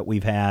weather that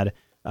we've had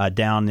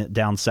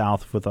down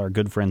south with our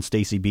good friend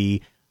Stacy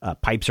B.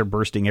 Pipes are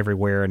bursting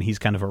everywhere, and he's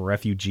kind of a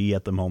refugee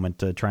at the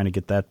moment, trying to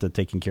get that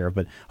taken care of.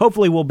 But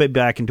hopefully we'll be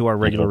back into our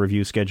regular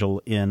review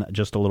schedule in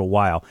just a little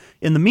while.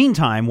 In the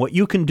meantime, what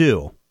you can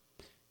do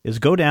is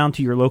go down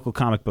to your local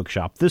comic book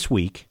shop this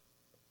week,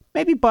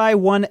 maybe buy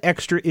 1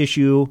 extra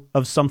issue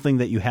of something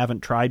that you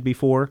haven't tried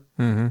before,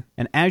 and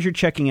as you're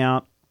checking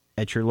out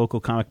at your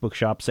local comic book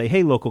shop, say,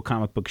 "Hey, local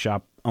comic book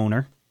shop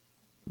owner,"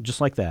 just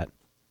like that.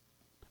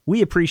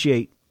 We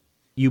appreciate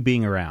you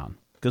being around.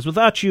 Because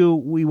without you,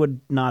 we would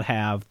not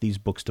have these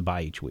books to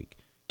buy each week.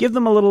 Give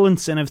them a little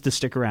incentive to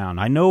stick around.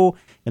 I know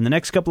in the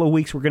next couple of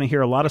weeks we're going to hear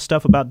a lot of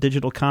stuff about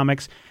digital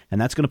comics, and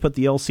that's going to put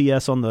the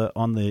LCS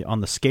on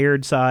the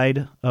scared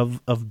side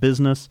of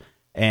business.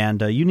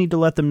 And you need to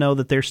let them know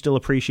that they're still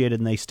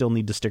appreciated and they still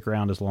need to stick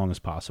around as long as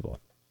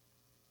possible.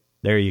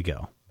 There you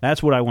go.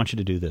 That's what I want you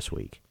to do this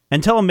week.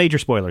 And tell them Major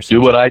Spoilers.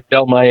 Do what I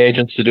tell my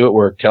agents to do at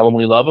work. Tell them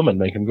we love them and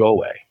make them go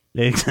away.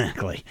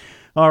 Exactly.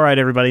 All right,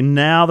 everybody.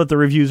 Now that the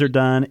reviews are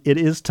done, it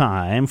is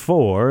time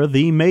for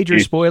the Major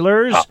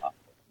Spoilers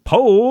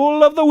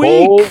Poll of the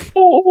Week.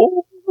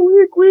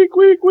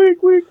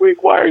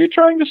 Week. Why are you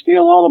trying to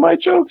steal all of my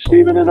jokes,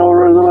 Stephen? And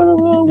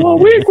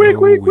week.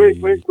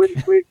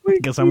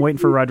 Because I'm waiting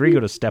for Rodrigo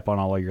to step on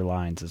all of your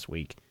lines this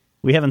week.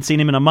 We haven't seen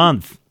him in a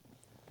month.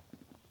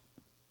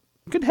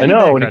 Good. I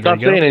know, and he's not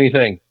saying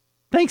anything.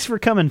 Thanks for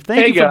coming.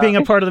 Thank you for being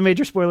a part of the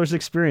Major Spoilers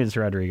experience,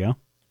 Rodrigo.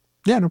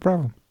 Yeah, no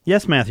problem.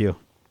 Yes, Matthew.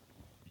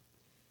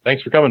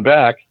 Thanks for coming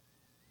back.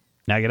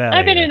 Now get out.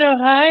 I've been in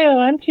Ohio.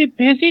 I'm too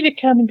busy to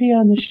come and be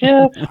on the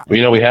show.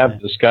 Well, we have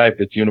the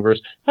Skype. It's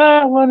universe.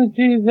 I want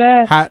to do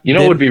that.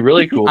 What would be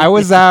really cool? I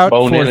was out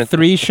for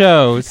 3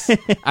 shows,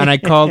 and I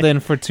called in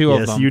for 2 of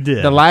them. Yes, you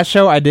did. The last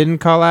show I didn't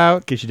call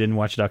out. Because you didn't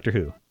watch Doctor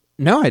Who.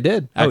 No, I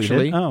did,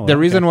 actually. You did? Oh, the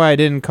reason why I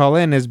didn't call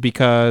in is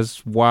because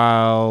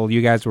while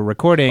you guys were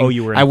recording,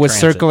 I was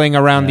transit. Circling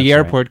around the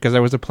That's airport because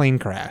there was a plane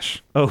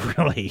crash. Oh,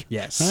 really?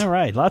 Yes. All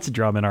right. Lots of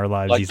drama in our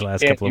lives these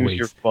last couple of weeks.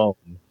 Your phone.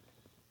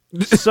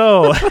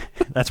 So,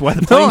 that's why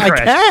the plane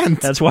crashed. I can't.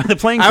 That's why the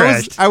plane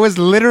crashed. I was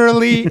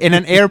literally in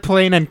an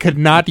airplane and could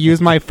not use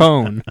my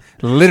phone.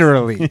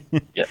 Literally.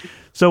 Yeah.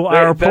 So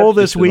our poll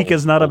this week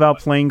is not about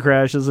plane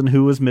crashes and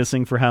who was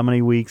missing for how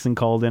many weeks and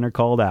called in or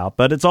called out,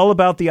 but it's all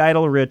about the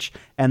idle rich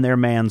and their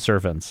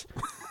manservants.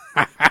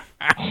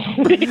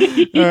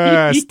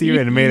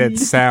 Steven made it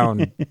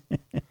sound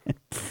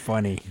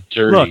funny.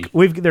 Dirty.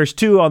 Look, there's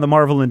 2 on the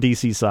Marvel and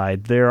DC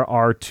side. There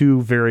are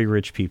 2 very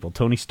rich people,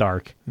 Tony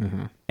Stark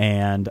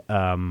and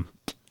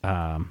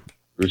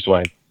Bruce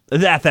Wayne.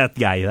 That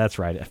guy. That's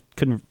right. I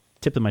couldn't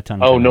tip of my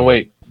tongue. Oh, no,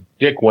 wait.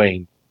 Dick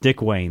Wayne.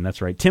 Dick Wayne.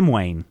 That's right. Tim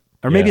Wayne.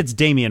 Or maybe it's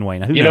Damian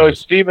Wayne. Who knows?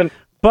 Stephen...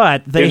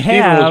 But they if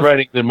have... Stephen was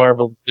writing the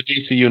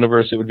DC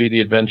universe, it would be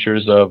the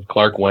adventures of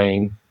Clark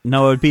Wayne.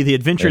 No, it would be the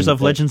adventures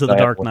of Legends of the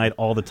Dark Knight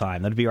all the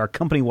time. That'd be our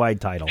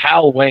company-wide title.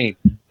 Hal Wayne,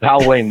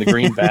 the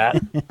Green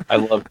Bat. I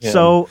love him.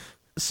 So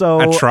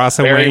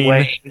Atrossa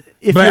Wayne.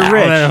 If you're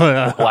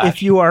rich,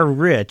 if you are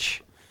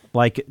rich,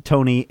 like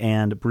Tony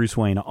and Bruce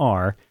Wayne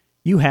are,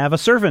 you have a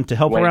servant to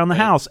help Wait, around the wait.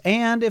 house.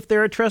 And if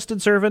they're a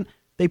trusted servant,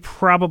 they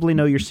probably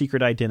know your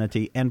secret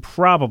identity and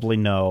probably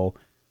know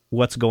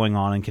what's going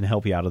on and can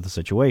help you out of the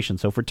situation.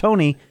 So for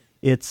Tony,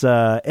 it's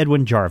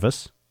Edwin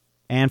Jarvis.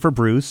 And for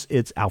Bruce,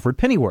 it's Alfred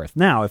Pennyworth.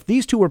 Now, if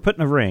these two were put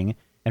in a ring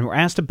and were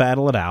asked to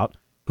battle it out,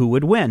 who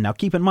would win? Now,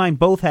 keep in mind,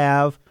 both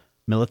have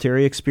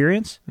military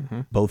experience.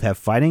 Mm-hmm. Both have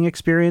fighting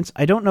experience.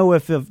 I don't know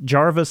if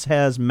Jarvis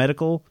has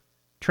medical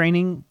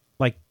training,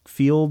 like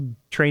field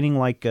training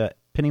like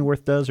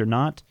Pennyworth does or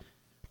not.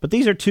 But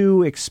these are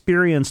two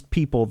experienced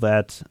people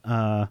that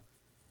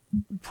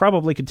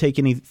probably could take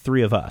any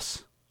three of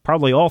us,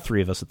 probably all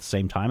three of us at the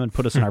same time, and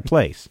put us in our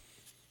place.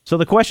 So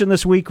the question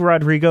this week,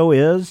 Rodrigo,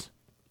 is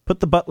put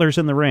the butlers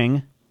in the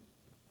ring.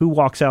 Who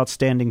walks out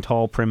standing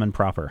tall, prim, and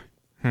proper?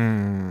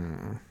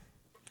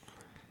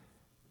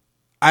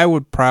 I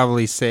would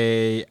probably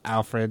say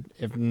Alfred,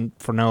 if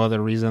for no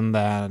other reason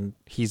than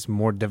he's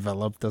more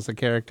developed as a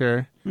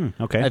character.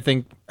 Okay. I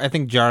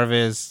think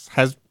Jarvis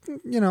has,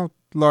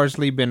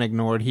 largely been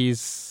ignored.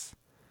 He's,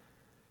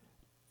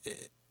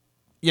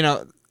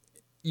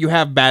 you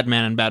have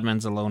Batman and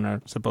Batman's a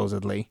loner,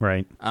 supposedly.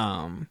 Right.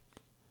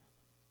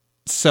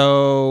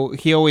 So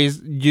he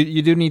always,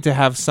 you do need to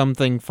have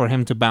something for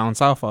him to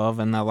bounce off of,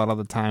 and a lot of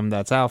the time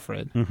that's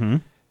Alfred. Mm-hmm.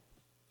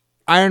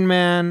 Iron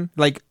Man,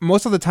 like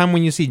most of the time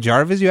when you see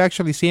Jarvis, you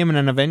actually see him in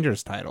an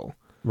Avengers title.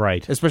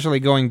 Right. Especially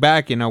going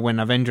back,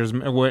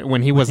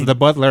 when he was the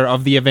butler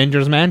of the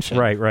Avengers mansion.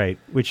 Right.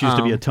 Which used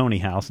to be a Tony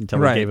house until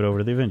they gave it over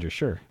to the Avengers,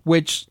 sure.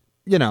 Which,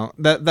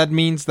 that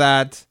means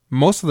that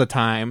most of the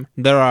time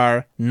there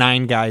are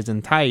 9 guys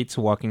in tights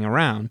walking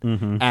around.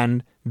 Mm-hmm.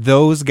 And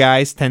those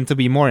guys tend to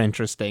be more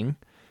interesting.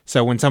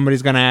 So when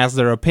somebody's going to ask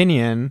their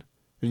opinion,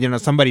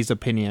 somebody's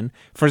opinion,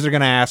 first they're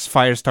going to ask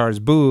Firestar's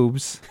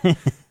boobs.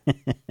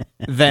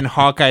 Then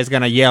Hawkeye's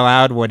going to yell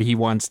out what he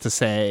wants to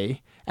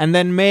say. And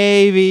then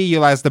maybe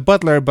you'll ask the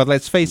butler, but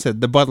let's face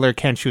it, the butler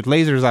can't shoot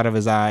lasers out of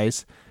his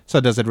eyes, so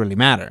does it really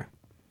matter?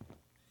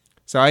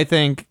 So I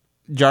think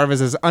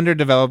Jarvis is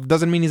underdeveloped.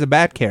 Doesn't mean he's a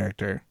bad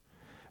character,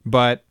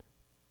 but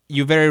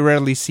you very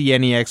rarely see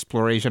any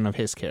exploration of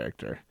his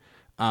character.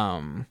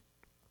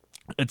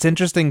 It's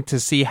interesting to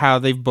see how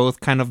they've both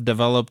kind of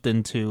developed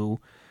into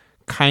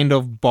kind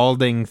of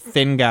balding,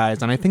 thin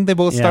guys, and I think they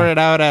both started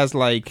out as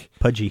like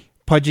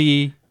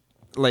pudgy,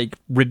 like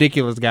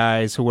ridiculous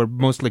guys who were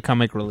mostly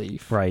comic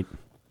relief. Right.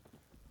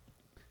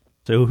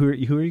 So who are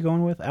you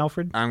going with,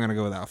 Alfred? I'm going to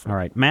go with Alfred. All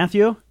right.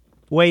 Matthew,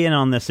 weigh in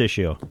on this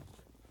issue.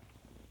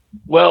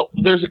 Well,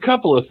 there's a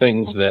couple of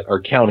things that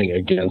are counting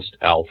against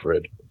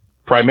Alfred.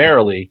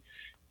 Primarily,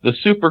 the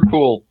super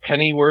cool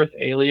Pennyworth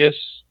alias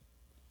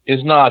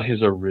is not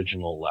his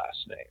original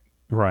last name.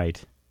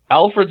 Right.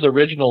 Alfred's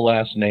original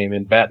last name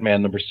in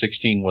Batman number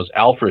 16 was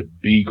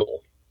Alfred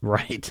Beagle.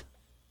 Right.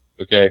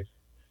 Okay.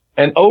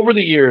 And over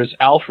the years,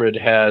 Alfred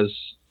has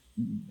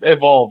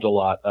evolved a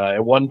lot.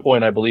 At one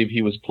point, I believe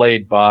he was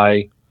played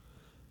by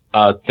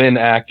a thin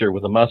actor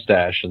with a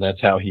mustache, and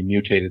that's how he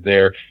mutated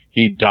there.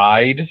 He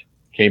died,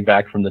 came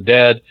back from the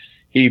dead.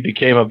 He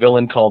became a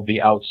villain called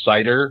the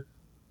Outsider,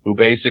 who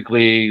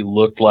basically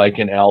looked like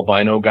an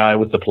albino guy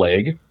with the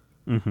plague.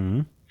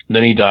 Mm-hmm.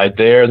 Then he died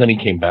there. Then he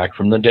came back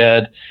from the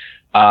dead.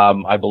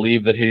 I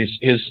believe that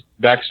his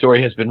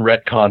backstory has been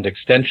retconned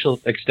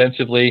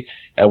extensively.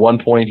 At one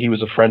point, he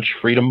was a French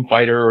freedom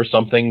fighter or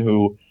something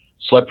who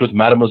slept with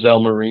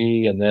Mademoiselle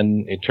Marie, and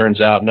then it turns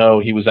out, no,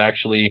 he was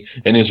actually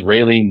an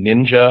Israeli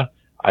ninja.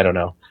 I don't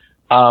know.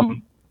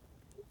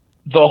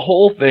 The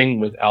whole thing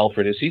with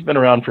Alfred is he's been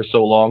around for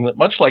so long that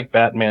much like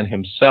Batman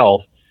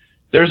himself,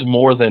 there's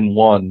more than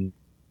one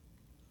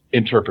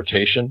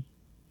interpretation.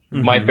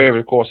 Mm-hmm. My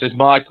favorite, of course, is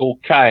Michael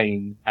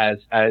Caine as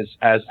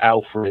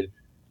Alfred.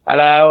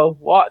 Hello,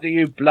 what do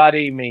you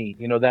bloody mean?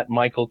 That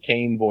Michael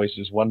Caine voice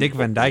is wonderful. Dick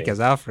Van Dyke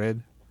as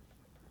Alfred.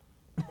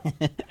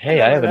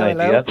 Hey, I have an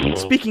idea.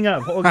 Speaking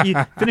of,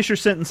 finish your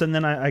sentence, and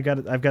then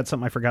I've got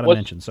something I forgot to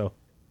mention. So.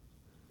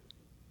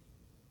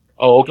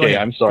 Oh, okay.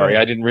 I'm sorry.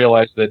 I didn't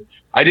realize that.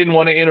 I didn't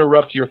want to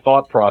interrupt your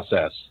thought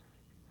process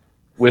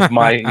with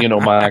my,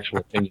 my actual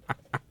opinion.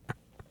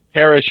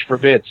 Perish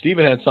forbid.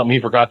 Stephen had something he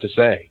forgot to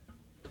say.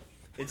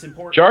 It's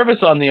important.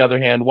 Jarvis, on the other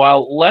hand,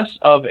 while less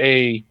of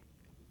a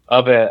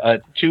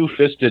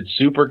two-fisted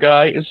super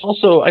guy, is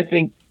also, I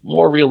think,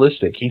 more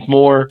realistic. He's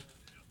more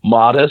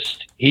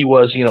modest. He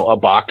was, a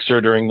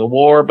boxer during the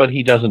war, but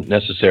he doesn't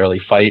necessarily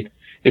fight.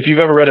 If you've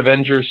ever read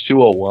Avengers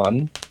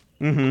 201,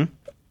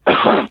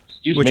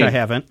 which I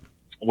haven't,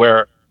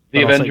 where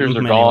the Avengers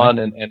are gone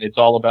and it's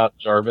all about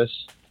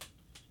Jarvis.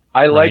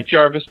 I like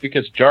Jarvis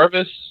because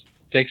Jarvis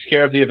takes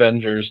care of the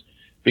Avengers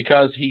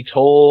because he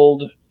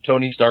told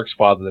Tony Stark's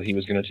father that he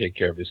was going to take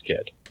care of his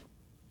kid.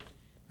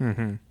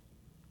 Mm-hmm.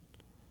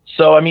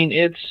 So,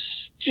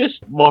 it's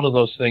just one of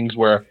those things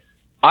where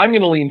I'm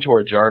going to lean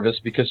toward Jarvis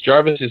because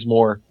Jarvis is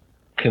more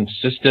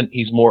consistent.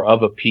 He's more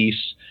of a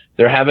piece.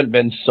 There haven't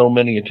been so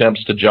many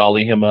attempts to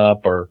jolly him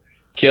up or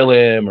kill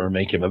him or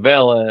make him a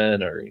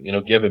villain or,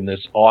 give him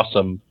this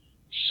awesome,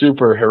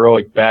 super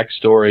heroic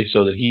backstory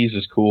so that he's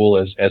as cool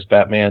as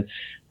Batman.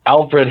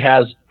 Alfred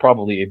has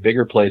probably a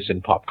bigger place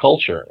in pop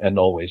culture and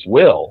always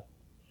will,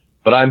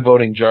 but I'm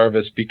voting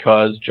Jarvis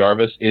because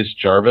Jarvis is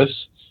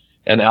Jarvis,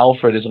 and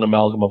Alfred is an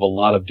amalgam of a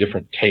lot of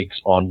different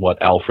takes on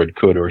what Alfred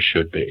could or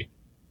should be.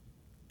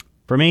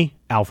 For me,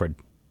 Alfred.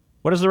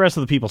 What does the rest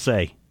of the people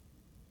say?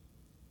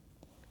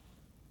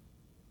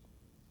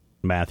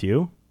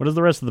 Matthew, what does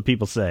the rest of the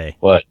people say?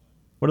 What?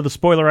 What are the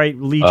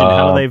Spoilerite Legion?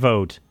 How do they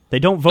vote? They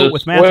don't vote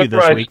with Matthew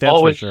this week, that's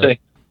for sure.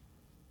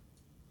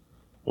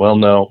 Well,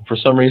 no. For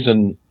some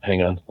reason,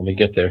 hang on. Let me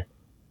get there.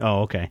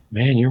 Oh, okay.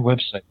 Man, your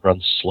website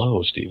runs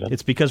slow, Stephen.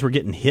 It's because we're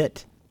getting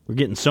hit. We're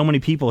getting so many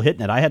people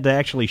hitting it. I had to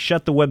actually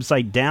shut the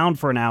website down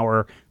for an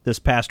hour this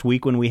past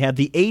week when we had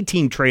the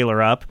A-Team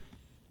trailer up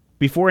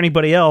before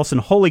anybody else, and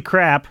holy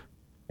crap,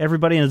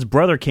 everybody and his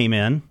brother came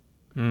in.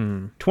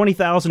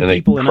 20,000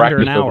 people in under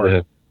an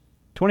hour.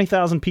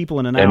 20,000 people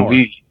in an hour.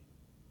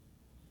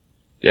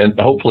 And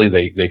hopefully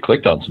they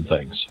clicked on some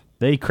things.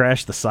 They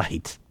crashed the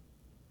site.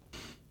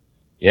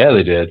 Yeah,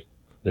 they did.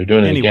 They're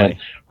doing it again.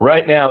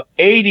 Right now,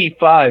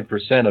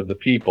 85% of the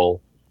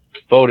people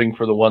voting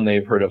for the one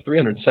they've heard of,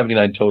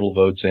 379 total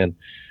votes in,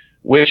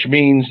 which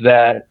means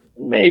that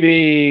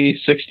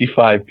maybe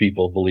 65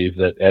 people believe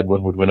that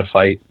Edwin would win a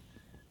fight.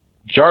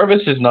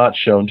 Jarvis is not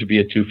shown to be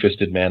a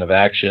two-fisted man of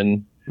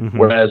action,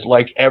 whereas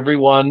like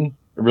everyone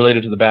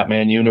related to the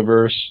Batman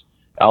universe,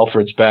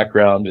 Alfred's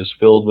background is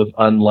filled with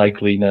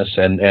unlikeliness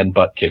and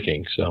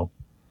butt-kicking, so...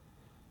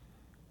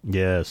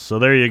 Yes, so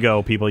there you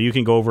go, people. You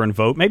can go over and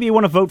vote. Maybe you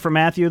want to vote for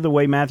Matthew the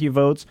way Matthew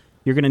votes.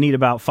 You're going to need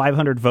about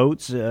 500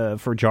 votes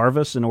for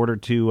Jarvis in order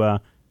to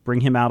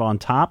bring him out on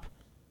top.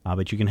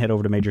 But you can head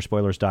over to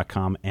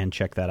Majorspoilers.com and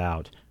check that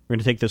out. We're going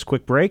to take this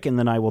quick break, and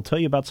then I will tell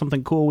you about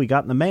something cool we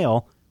got in the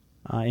mail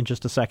in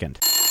just a second.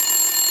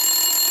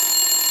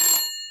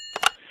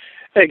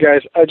 Hey,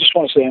 guys. I just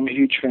want to say I'm a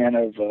huge fan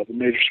of the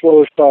Major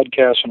Spoilers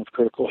podcast and of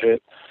Critical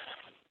Hit.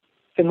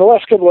 In the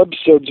last couple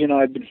episodes,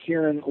 I've been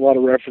hearing a lot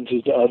of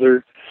references to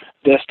other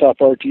desktop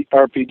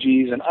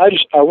RPGs, and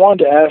I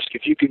wanted to ask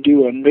if you could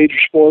do a Major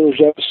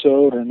Spoilers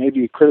episode or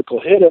maybe a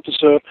Critical Hit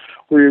episode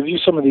where you review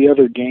some of the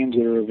other games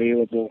that are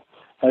available.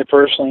 I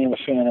personally am a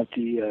fan of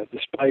the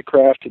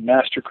Spycraft and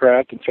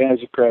Mastercraft and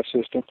FantasyCraft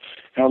system,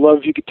 and I'd love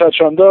if you could touch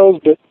on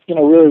those, but,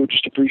 really would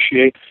just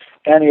appreciate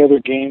any other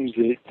games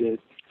that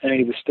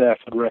any of the staff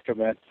would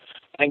recommend.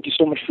 Thank you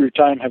so much for your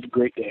time. Have a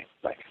great day.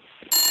 Bye.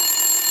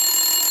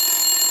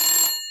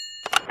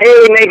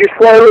 Hey, Major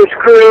Spoilers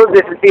crew,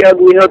 this is the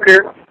Ugly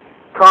Hooker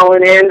calling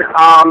in.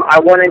 I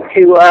wanted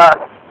to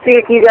see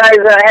if you guys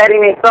had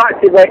any thoughts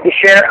you'd like to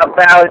share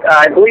about,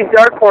 I believe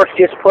Dark Horse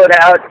just put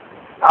out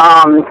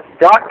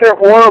Dr.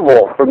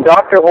 Horrible from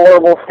Dr.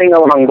 Horrible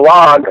Sing-Along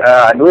blog.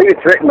 I believe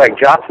it's written by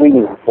Joss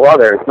Whedon's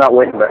brother. It's not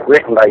written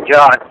by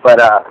Joss, but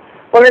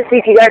wanted to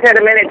see if you guys had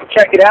a minute to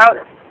check it out.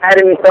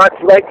 Had any thoughts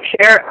you'd like to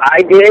share?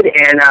 I did,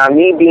 and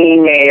me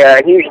being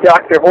a huge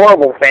Dr.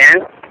 Horrible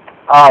fan,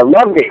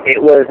 loved it.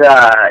 It was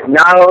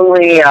not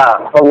only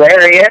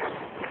hilarious,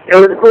 it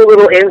was a cool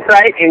little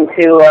insight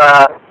into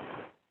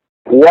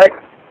what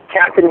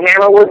Captain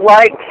Hammer was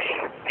like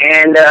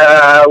and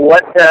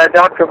what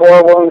Dr.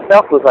 Horrible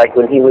himself was like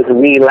when he was a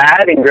wee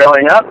lad and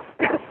growing up.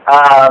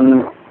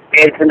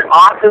 It's an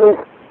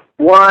awesome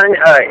one,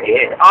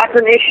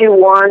 awesome issue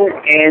one,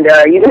 and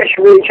you guys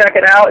should really check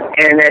it out.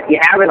 And if you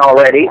haven't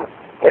already,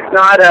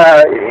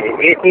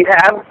 if you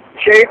have,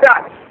 share your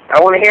thoughts.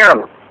 I want to hear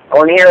them. I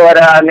want to hear what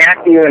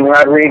Matthew and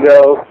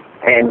Rodrigo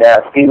and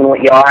Stephen,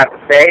 what y'all have to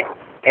say.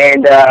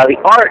 And the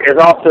art is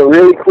also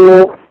really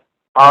cool.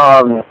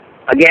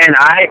 Again,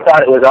 I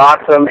thought it was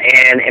awesome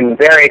and am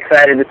very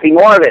excited to see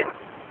more of it.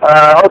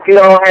 Hope you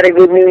all had a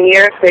good New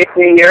Year, safe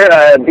New Year.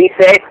 Be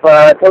safe.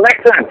 Till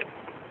next time.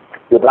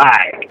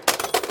 Goodbye.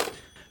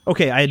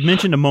 Okay, I had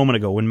mentioned a moment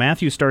ago when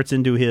Matthew starts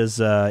into his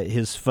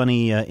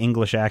funny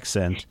English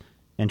accent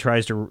and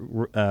tries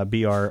to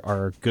be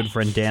our good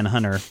friend Dan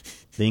Hunter,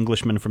 the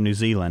Englishman from New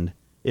Zealand.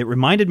 It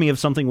reminded me of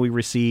something we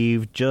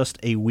received just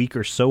a week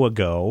or so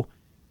ago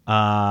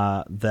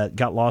that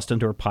got lost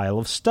into a pile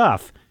of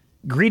stuff.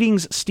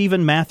 Greetings,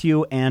 Stephen,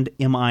 Matthew, and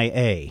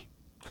MIA.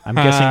 I'm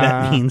guessing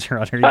that means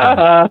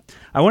Rodrigo.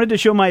 I wanted to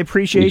show my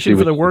appreciation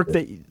for the work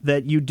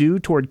that you do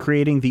toward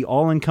creating the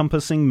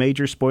all-encompassing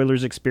Major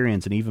Spoilers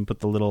experience, and even put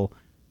the little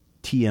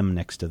TM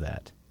next to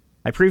that.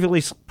 I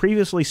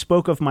previously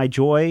spoke of my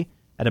joy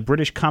at a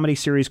British comedy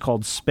series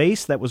called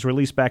Space that was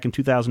released back in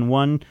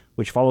 2001,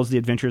 which follows the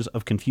adventures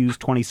of confused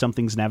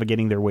 20-somethings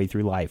navigating their way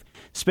through life.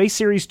 Space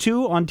Series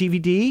 2 on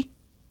DVD,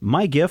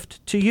 my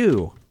gift to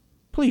you.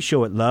 Please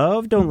show it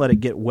love. Don't let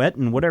it get wet,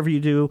 and whatever you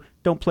do,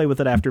 don't play with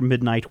it after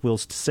midnight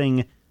whilst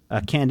sing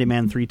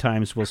Candyman 3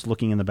 times whilst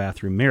looking in the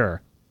bathroom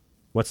mirror.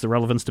 What's the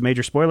relevance to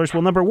Major Spoilers?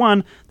 Well, number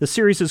one, the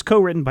series is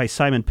co-written by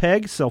Simon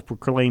Pegg,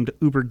 self-proclaimed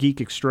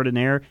uber-geek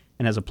extraordinaire,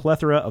 and has a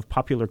plethora of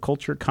popular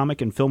culture,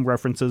 comic, and film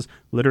references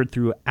littered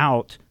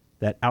throughout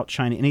that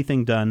outshine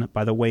anything done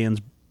by the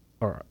Wayans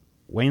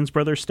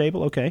Brothers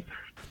stable. Okay.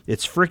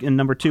 And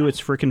number two, it's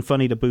frickin'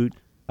 funny to boot,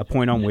 a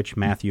point on which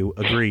Matthew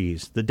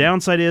agrees. The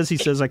downside is, he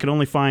says, I could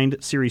only find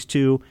Series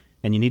 2,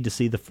 and you need to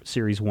see the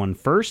Series 1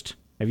 first.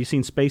 Have you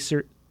seen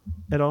Spacer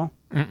at all?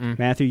 Mm-mm.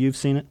 Matthew, you've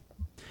seen it?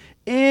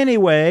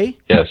 Anyway.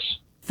 Yes.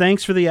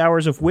 Thanks for the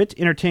hours of wit,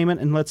 entertainment,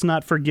 and let's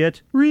not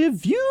forget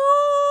reviews.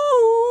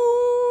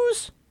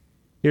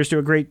 Here's to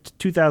a great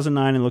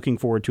 2009 and looking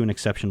forward to an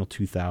exceptional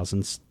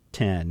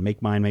 2010.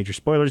 Make mine major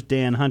spoilers.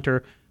 Dan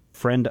Hunter,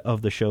 friend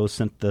of the show,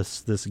 sent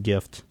this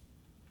gift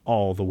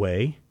all the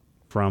way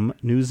from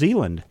New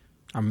Zealand.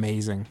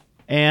 Amazing.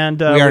 And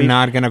we are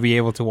not going to be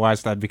able to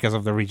watch that because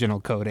of the regional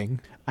coding.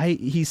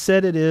 He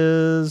said it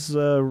is,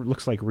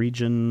 looks like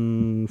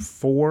Region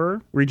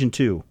 4, Region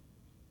 2.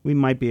 We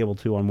might be able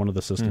to, on one of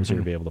the systems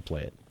here, be able to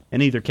play it.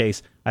 In either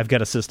case, I've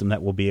got a system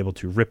that will be able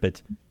to rip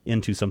it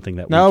into something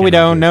that we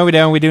don't. No, we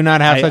don't. We do not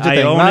have such a thing.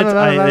 I own it.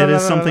 It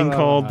is something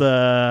called,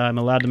 I'm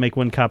allowed to make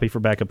one copy for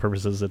backup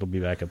purposes. It'll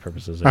be backup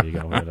purposes. There you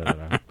go.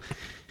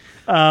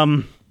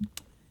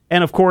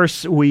 And, of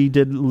course, we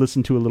did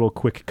listen to a little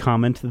quick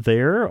comment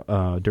there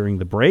during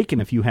the break. And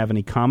if you have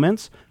any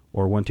comments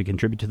or want to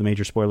contribute to the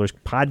Major Spoilers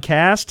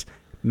podcast,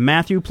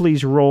 Matthew,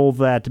 please roll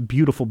that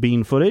beautiful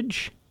bean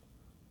footage.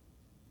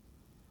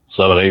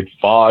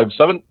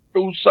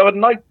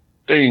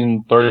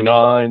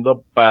 785-727-1939, the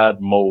Bad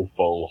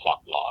Mofo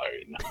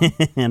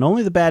hotline. And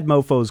only the bad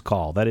mofos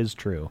call. That is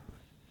true.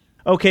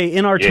 Okay,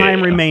 in our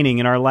time remaining,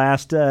 in our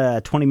last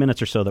 20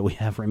 minutes or so that we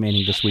have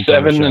remaining this week.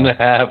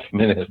 7.5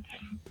 minutes.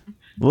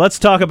 Let's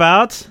talk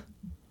about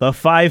the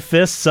 5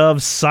 Fists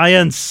of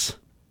Science.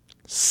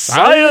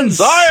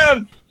 Science!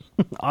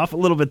 Off a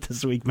little bit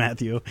this week,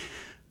 Matthew.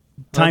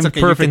 Timed okay,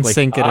 perfectly. You can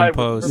sync it in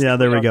post. Yeah,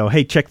 there we go.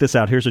 Hey, check this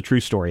out. Here's a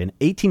true story. In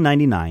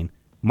 1899,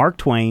 Mark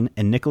Twain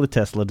and Nikola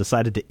Tesla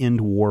decided to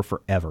end war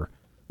forever.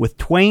 With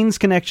Twain's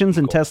connections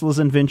and Tesla's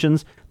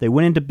inventions, they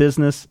went into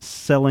business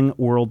selling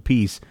world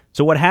peace.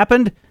 So what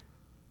happened?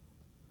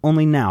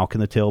 Only now can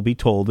the tale be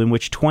told, in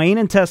which Twain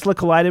and Tesla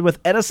collided with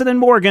Edison and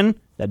Morgan,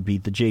 that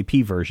beat the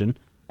JP version,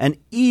 an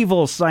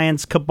evil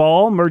science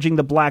cabal merging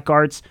the black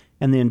arts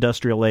and the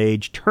industrial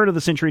age. Turn of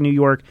the century New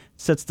York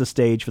sets the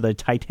stage for the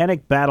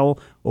titanic battle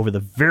over the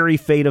very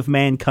fate of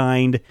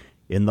mankind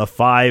in the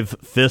 5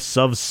 Fists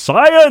of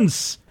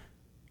Science.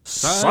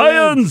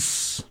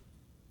 Science!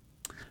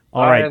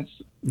 All right.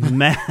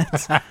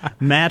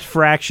 Matt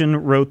Fraction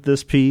wrote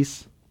this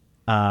piece.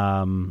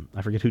 I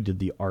forget who did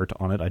the art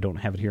on it. I don't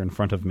have it here in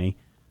front of me.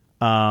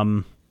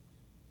 Man,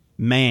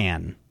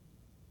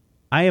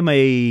 I am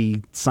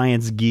a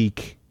science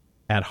geek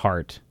at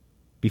heart.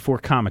 Before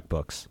comic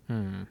books,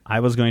 I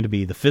was going to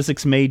be the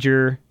physics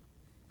major,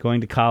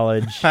 going to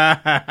college.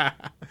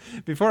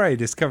 Before I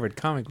discovered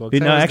comic books,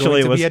 it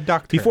was be a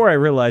doctor. Before I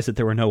realized that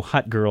there were no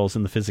hot girls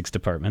in the physics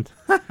department,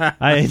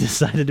 I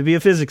decided to be a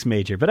physics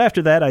major. But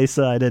after that, I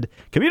decided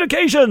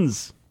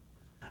communications.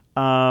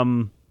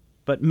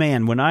 But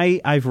man, when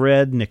I've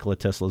read Nikola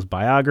Tesla's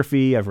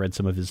biography, I've read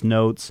some of his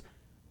notes.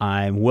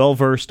 I'm well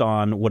versed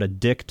on what a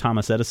dick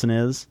Thomas Edison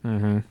is.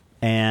 Mm-hmm.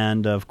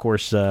 And, of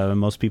course,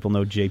 most people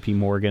know J.P.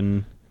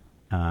 Morgan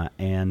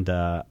and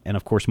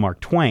of course,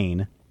 Mark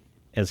Twain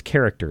as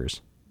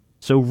characters.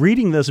 So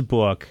reading this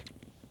book,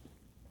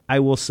 I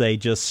will say,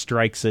 just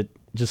strikes it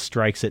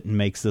and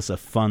makes this a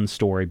fun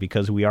story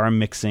because we are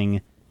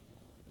mixing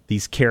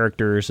these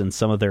characters and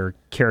some of their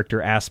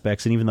character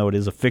aspects. And even though it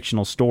is a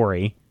fictional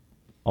story,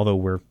 although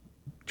we're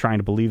trying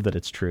to believe that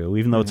it's true,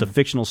 even though it's a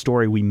fictional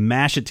story, we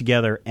mash it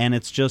together, and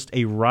it's just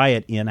a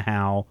riot in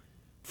how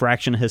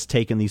Fraction has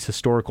taken these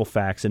historical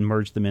facts and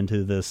merged them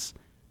into this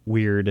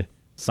weird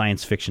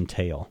science fiction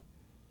tale.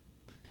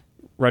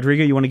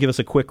 Rodrigo, you want to give us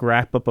a quick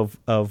wrap-up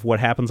of what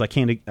happens? I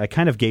kind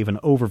of gave an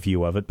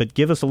overview of it, but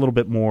give us a little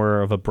bit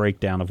more of a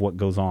breakdown of what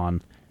goes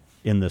on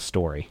in this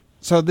story.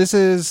 So this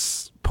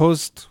is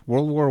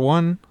post-World War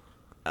I?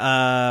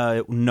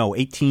 No,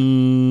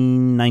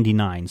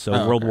 1899.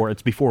 So World War.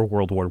 It's before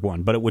World War I,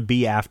 but it would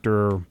be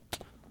after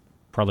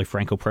probably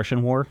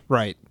Franco-Prussian War.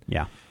 Right.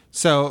 Yeah.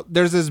 So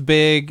there's this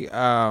big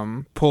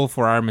pull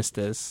for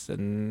armistice,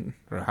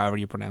 or however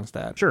you pronounce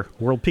that. Sure,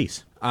 world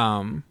peace.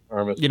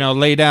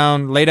 Lay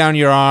down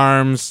your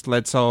arms.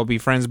 Let's all be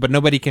friends. But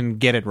nobody can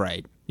get it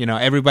right.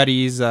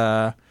 Everybody's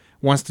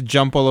wants to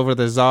jump all over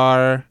the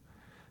Tsar,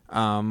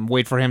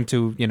 wait for him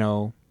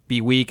to be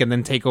weak, and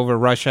then take over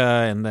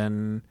Russia, and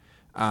then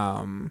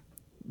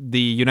the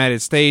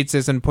United States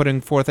isn't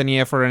putting forth any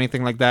effort or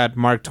anything like that.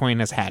 Mark Twain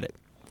has had it.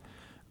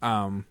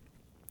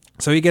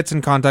 So he gets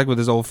in contact with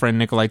his old friend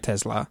Nikola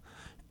Tesla,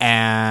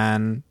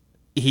 and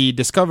he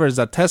discovers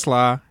that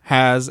Tesla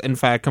has, in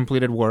fact,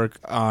 completed work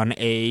on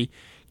a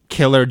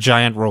killer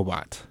giant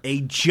robot. A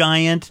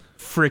giant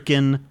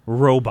frickin'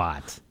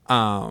 robot.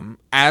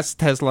 As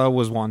Tesla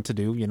was wont to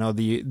do.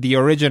 The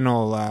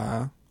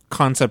original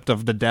concept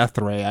of the death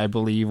ray, I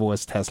believe,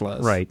 was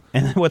Tesla's. Right.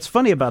 And what's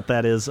funny about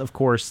that is, of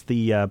course,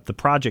 the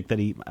project that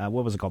he,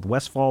 what was it called?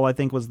 Westfall, I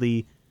think, was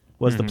the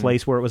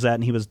place where it was at,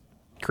 and he was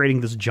creating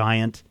this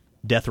giant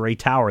death ray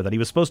tower that he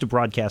was supposed to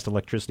broadcast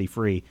electricity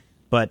free.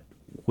 But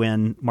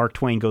when Mark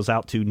Twain goes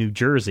out to New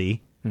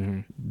Jersey,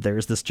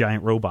 there's this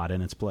giant robot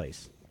in its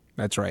place.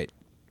 That's right.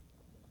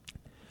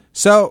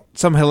 So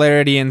some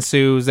hilarity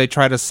ensues. They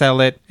try to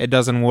sell it. It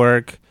doesn't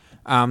work.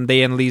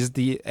 They enlist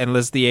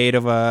the aid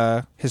of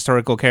a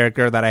historical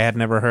character that I had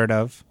never heard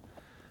of.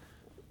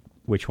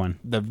 Which one?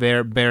 The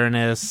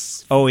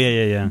Baroness. Oh,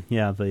 yeah.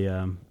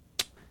 The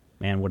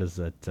man, what is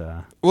it?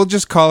 We'll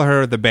just call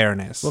her the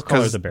Baroness. We'll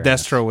call her the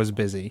Baroness. Destro was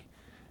busy.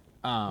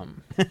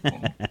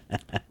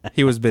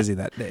 He was busy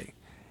that day,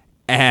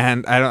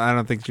 and I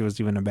don't think she was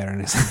even a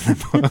Baroness in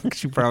the book.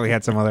 She probably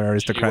had some other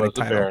aristocratic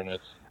title.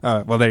 Baroness.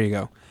 Well, there you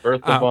go.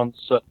 Bertha von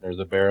Suttner is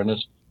a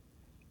Baroness.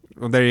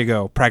 Well, there you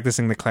go.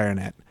 Practicing the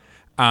clarinet.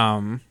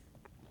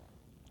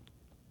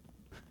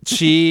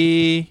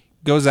 She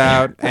goes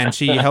out and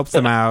she helps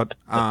them out.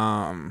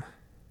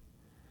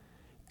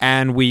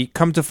 And we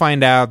come to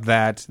find out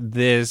that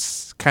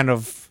this kind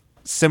of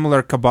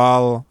similar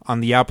cabal on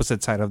the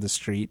opposite side of the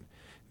street,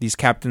 these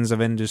captains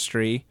of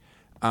industry,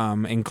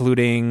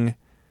 including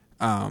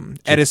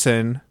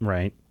Edison,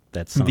 right?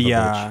 That's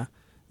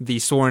the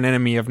sworn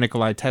enemy of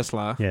Nikola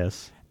Tesla.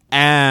 Yes,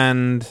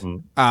 and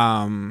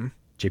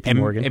J.P.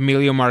 Morgan,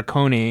 Emilio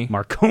Marconi,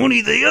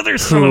 the other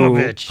son of a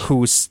bitch,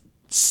 who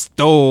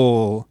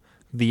stole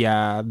the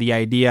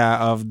idea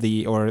of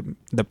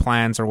the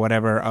plans or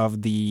whatever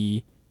of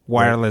the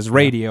wireless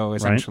radio,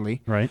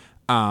 essentially, right?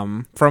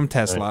 From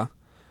Tesla.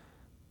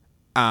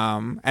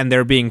 Right. And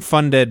they're being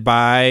funded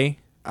by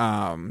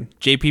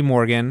J.P.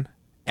 Morgan.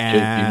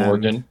 J.P.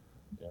 Morgan.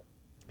 Yeah.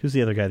 Who's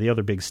the other guy? The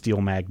other big steel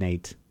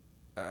magnate.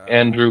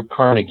 Andrew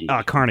Carnegie.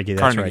 Carnegie,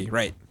 that's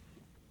right.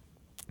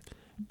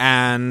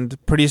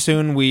 And pretty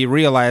soon we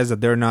realize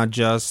that they're not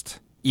just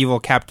evil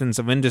captains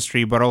of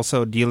industry, but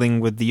also dealing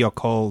with the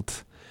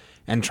occult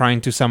and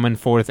trying to summon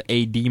forth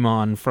a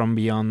demon from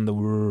beyond the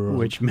world.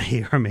 Which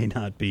may or may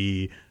not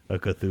be a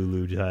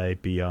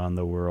Cthulhu-type beyond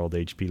the world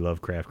H.P.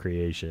 Lovecraft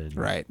creation.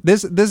 Right.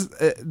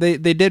 They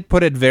did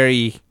put it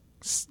very,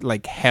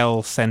 like,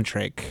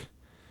 hell-centric.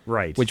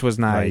 Right. Which was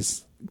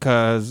nice.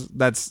 Because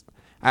that's...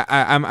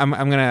 I'm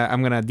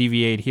gonna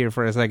deviate here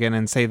for a second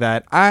and say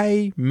that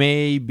I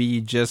may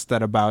be just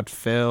at about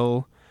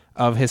fill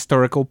of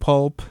historical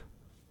pulp.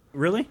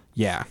 Really?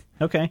 Yeah.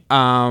 Okay.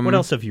 What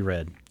else have you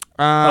read?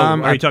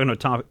 Are you talking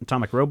about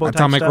Atomic Robo?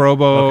 Atomic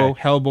Robo,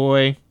 okay.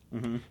 Hellboy.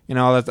 Mm-hmm. You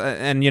know,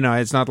 and you know,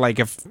 it's not like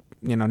if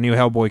new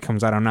Hellboy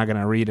comes out, I'm not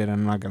gonna read it and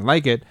I'm not gonna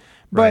like it.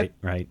 But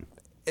right.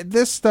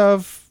 This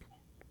stuff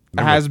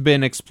has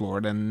been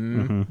explored,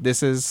 and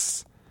this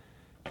is,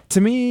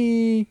 to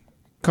me,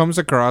 comes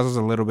across as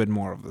a little bit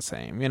more of the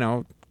same. You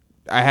know,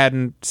 I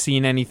hadn't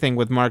seen anything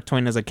with Mark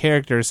Twain as a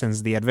character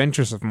since The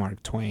Adventures of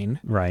Mark Twain,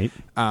 right?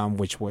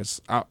 Which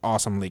was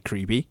awesomely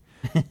creepy.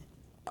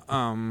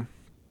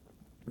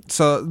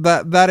 So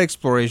that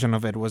exploration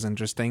of it was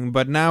interesting.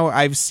 But now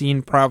I've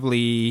seen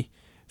probably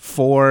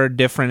 4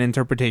 different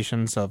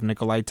interpretations of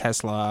Nikola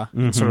Tesla.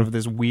 Sort of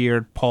this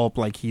weird pulp,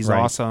 like he's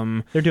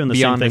awesome. They're doing the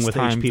same thing with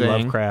H.P.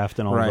 Lovecraft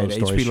and all those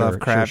stories. H.P.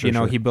 Lovecraft.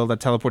 Sure. He built a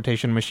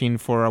teleportation machine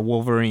for a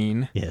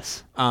Wolverine.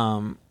 Yes.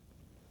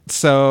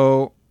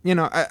 So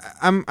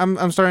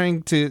I'm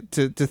starting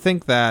to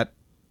think that,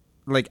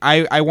 like,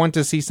 I want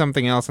to see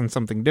something else and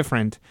something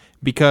different,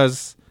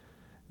 because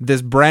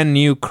this brand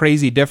new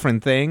crazy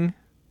different thing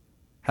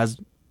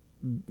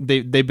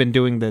they've been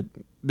doing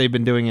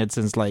it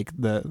since like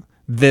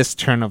this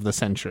turn of the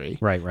century.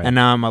 Right. And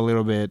now I'm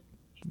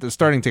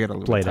starting to get a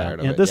little bit tired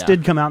of it. This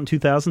did come out in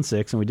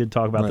 2006, and we did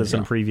talk about this in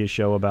a previous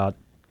show about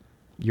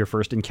your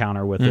first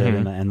encounter with it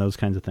and those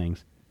kinds of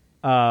things.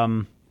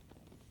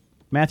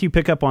 Matthew,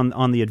 pick up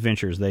on the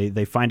adventures.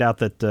 They find out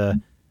that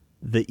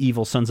the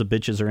evil sons of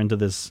bitches are into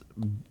this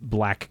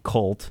black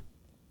cult.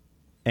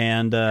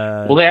 And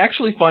they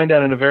actually find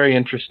out in a very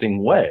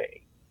interesting way.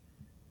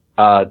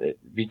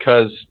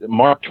 Because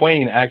Mark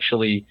Twain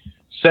actually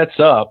sets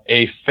up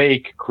a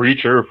fake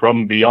creature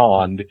from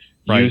beyond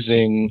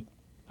using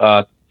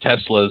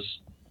Tesla's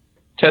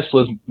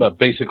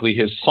basically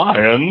his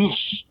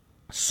science.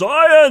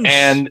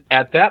 And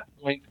at that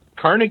point,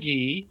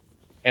 Carnegie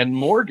and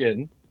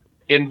Morgan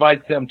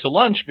invite them to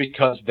lunch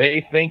because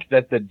they think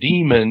that the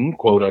demon,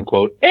 quote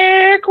unquote,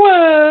 air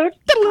quote,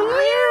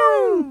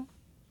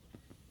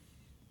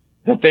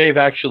 that they've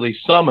actually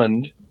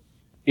summoned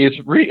is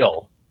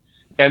real.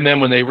 And then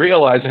when they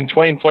realize, and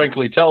Twain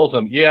frankly tells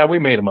them, yeah, we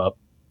made him up.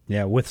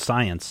 Yeah, with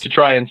science. To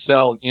try and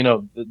sell,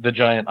 the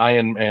giant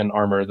Iron Man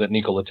armor that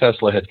Nikola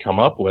Tesla had come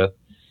up with.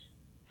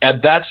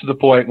 And that's the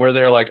point where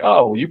they're like,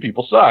 oh, you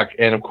people suck.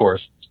 And of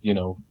course,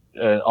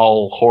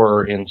 all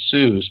horror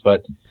ensues.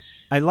 But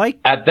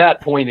at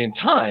that point in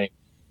time,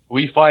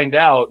 we find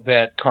out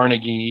that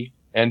Carnegie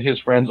and his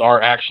friends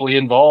are actually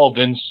involved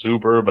in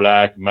super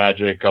black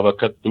magic of a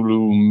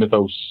Cthulhu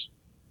mythos.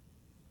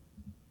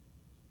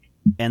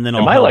 And then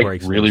all hell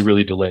breaks loose.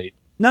 Really delayed?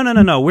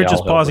 No. We're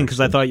just pausing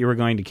because I thought you were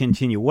going to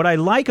continue. What I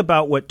like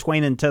about what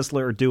Twain and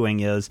Tesla are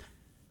doing is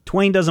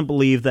Twain doesn't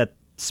believe that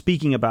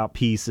speaking about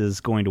peace is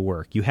going to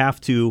work. You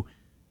have to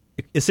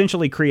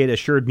essentially create a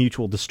assured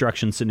mutual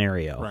destruction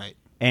scenario. Right.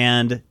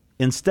 And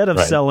instead of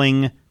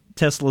selling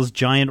Tesla's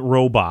giant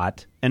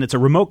robot, and it's a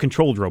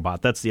remote-controlled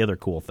robot, that's the other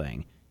cool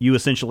thing. You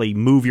essentially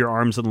move your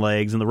arms and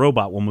legs, and the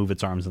robot will move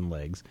its arms and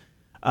legs.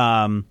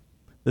 The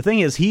thing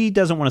is, he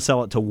doesn't want to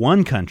sell it to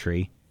one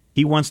country.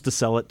 He wants to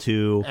sell it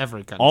to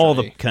every country. all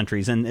the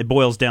countries, and it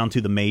boils down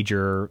to the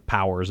major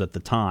powers at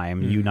the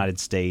time, United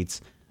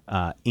States,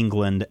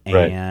 England,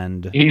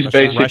 and he's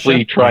Russia.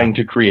 basically trying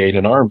to create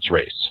an arms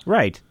race.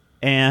 Right.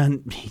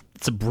 And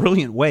it's a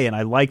brilliant way, and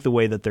I like the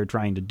way that they're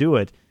trying to do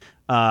it.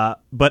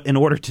 But in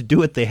order to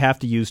do it, they have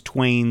to use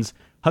Twain's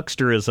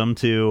hucksterism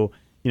to,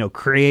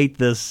 create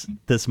this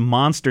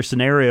monster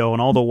scenario,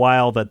 and all the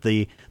while that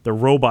the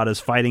robot is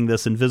fighting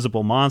this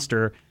invisible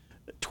monster,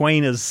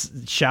 Twain is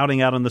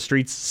shouting out on the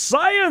streets,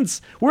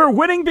 "Science! We're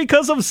winning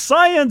because of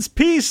science!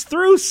 Peace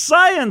through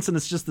science!" And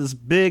it's just this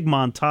big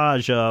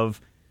montage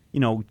of,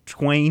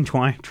 Twain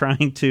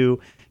trying to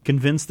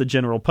convince the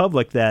general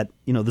public that,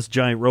 this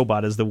giant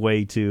robot is the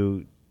way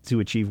to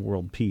achieve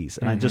world peace.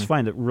 And I just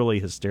find it really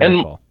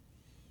hysterical.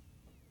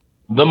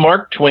 And the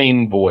Mark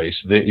Twain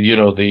voice, that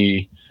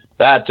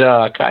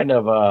kind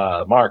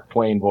of Mark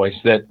Twain voice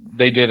that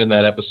they did in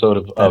that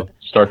episode of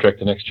Star Trek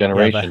The Next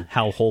Generation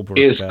Hal Holbrook,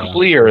 is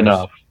clear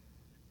enough.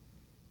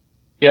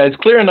 Yeah, it's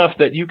clear enough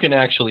that you can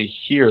actually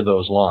hear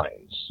those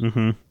lines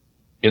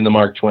in the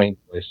Mark Twain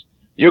voice.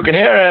 You can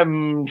hear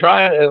him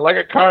trying like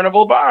a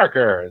carnival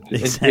barker.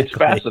 It's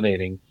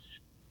fascinating.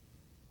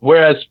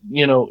 Whereas,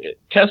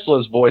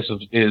 Tesla's voice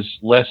is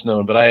less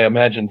known, but I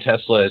imagine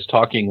Tesla is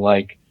talking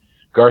like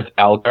Garth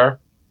Algar.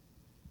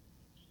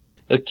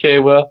 Okay,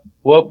 well,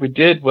 what we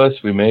did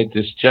was we made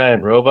this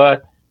giant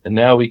robot, and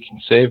now we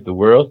can save the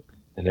world,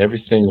 and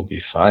everything will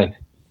be fine.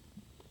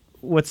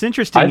 What's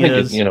interesting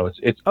is...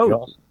 it's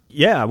awesome.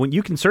 Yeah, when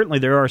you can certainly...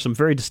 There are some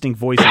very distinct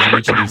voices in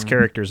each of these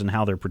characters and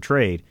how they're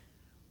portrayed.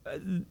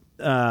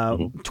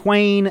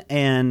 Twain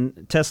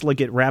and Tesla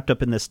get wrapped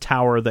up in this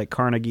tower that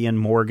Carnegie and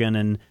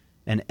Morgan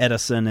and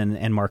Edison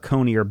and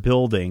Marconi are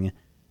building,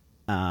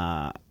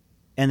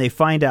 and they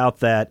find out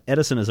that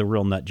Edison is a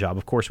real nut job.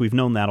 Of course, we've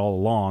known that all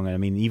along. I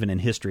mean, even in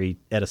history,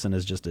 Edison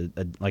is just,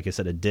 like I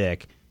said, a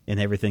dick in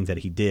everything that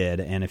he did.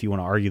 And if you want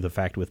to argue the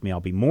fact with me,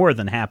 I'll be more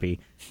than happy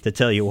to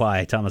tell you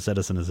why Thomas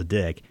Edison is a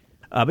dick.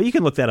 But you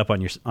can look that up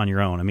on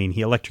your own. I mean,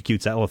 he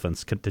electrocutes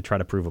elephants to try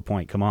to prove a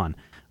point. Come on.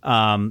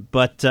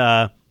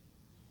 But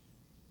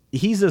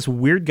he's this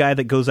weird guy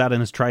that goes out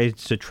and has tried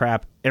to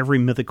trap every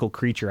mythical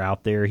creature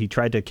out there. He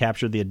tried to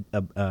capture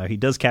he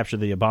does capture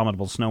the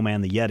abominable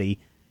snowman, the Yeti,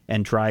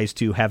 and tries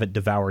to have it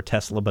devour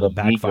Tesla, but it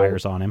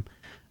backfires on him.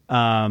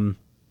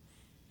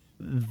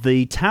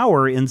 The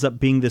tower ends up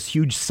being this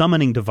huge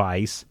summoning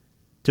device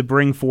to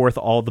bring forth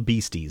all the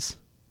beasties,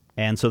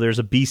 and so there's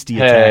a beastie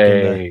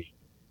attack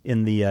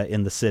in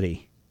the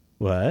city.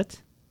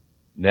 What?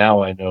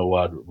 Now I know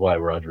why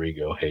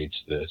Rodrigo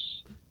hates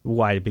this.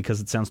 Why? Because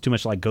it sounds too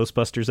much like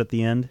Ghostbusters at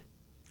the end?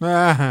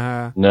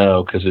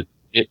 No, because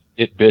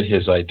it bit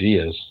his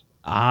ideas.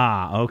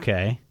 Ah,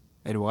 okay.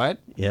 And what?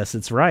 Yes,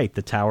 it's right.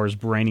 The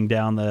tower's raining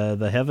down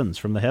the heavens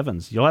from the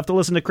heavens. You'll have to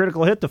listen to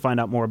Critical Hit to find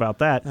out more about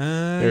that.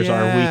 There's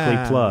our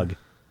weekly plug.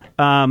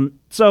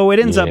 So it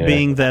ends up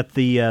being that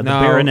the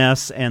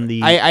Baroness and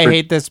the... I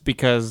hate this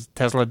because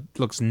Tesla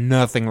looks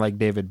nothing like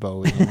David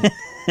Bowie.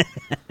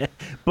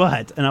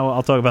 But, and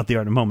I'll talk about the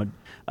art in a moment,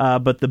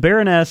 but the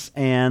Baroness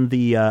and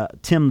the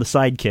Tim, the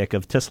sidekick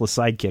of Tesla's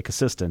sidekick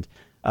assistant,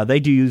 they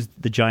do use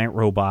the giant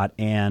robot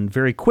and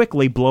very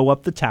quickly blow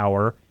up the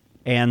tower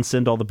and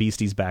send all the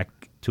beasties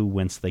back to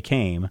whence they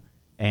came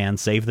and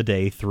save the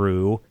day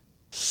through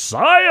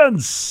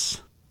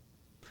science!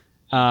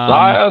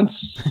 Science!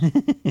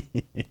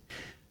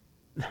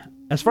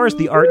 As far as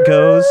the art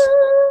goes...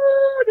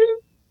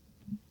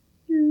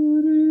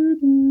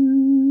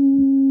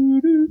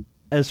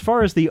 I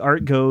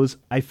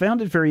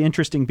found it very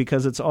interesting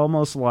because it's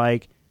almost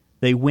like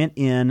they went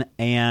in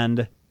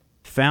and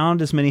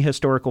found as many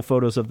historical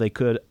photos as they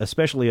could,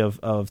 especially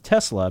of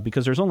Tesla,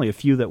 because there's only a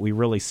few that we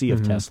really see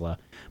of Tesla.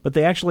 But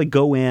they actually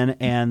go in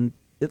and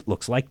it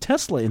looks like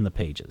Tesla in the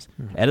pages.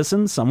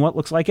 Edison somewhat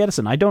looks like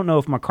Edison. I don't know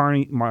if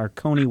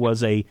Marconi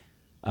was a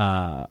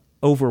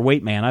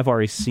overweight man. I've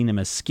already seen him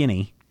as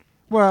skinny.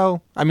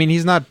 Well, I mean,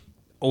 he's not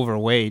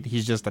overweight.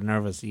 He's just a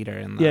nervous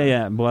eater.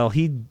 Yeah. Well,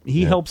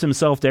 he helps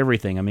himself to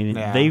everything. I mean,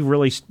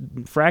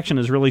 Fraction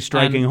is really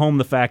striking home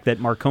the fact that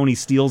Marconi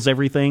steals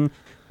everything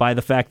by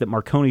the fact that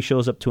Marconi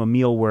shows up to a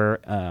meal where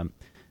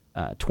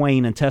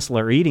Twain and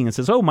Tesla are eating and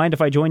says, "Oh, mind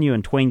if I join you?"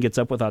 And Twain gets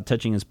up without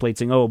touching his plate,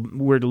 saying, "Oh,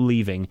 we're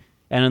leaving."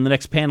 And in the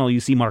next panel, you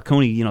see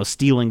Marconi,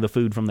 stealing the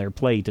food from their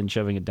plate and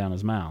shoving it down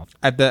his mouth.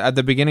 At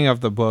the beginning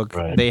of the book,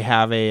 they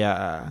have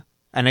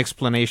an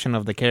explanation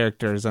of the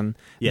characters, and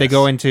they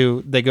go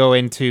into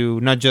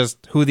not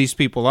just who these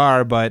people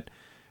are, but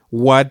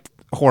what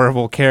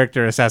horrible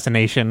character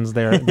assassinations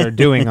they're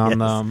doing on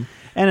them.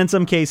 And in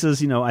some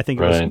cases, I think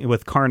it was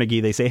with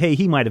Carnegie, they say, "Hey,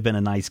 he might have been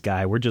a nice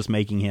guy. We're just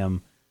making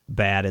him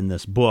bad in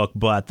this book,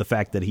 but the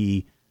fact that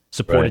he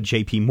supported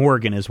J.P.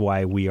 Morgan is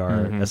why we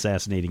are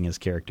assassinating his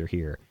character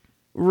here."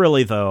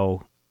 Really,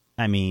 though,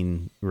 I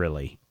mean,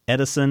 really,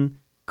 Edison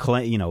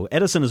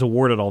is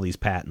awarded all these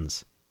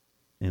patents,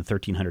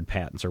 1,300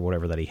 patents or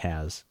whatever that he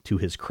has to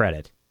his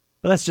credit.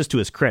 But that's just to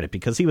his credit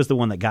because he was the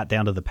one that got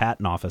down to the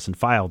patent office and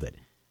filed it.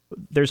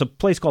 There's a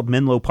place called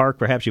Menlo Park,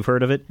 perhaps you've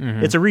heard of it.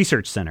 It's a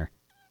research center.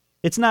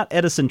 It's not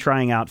Edison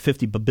trying out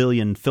 50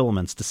 billion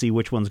filaments to see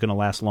which one's going to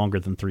last longer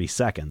than 3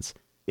 seconds.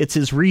 It's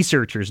his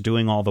researchers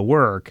doing all the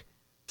work,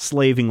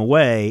 slaving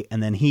away,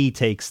 and then he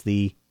takes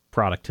the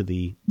product to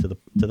the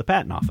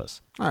patent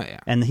office. Oh yeah,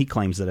 and he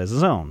claims it as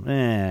his own.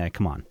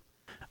 Come on.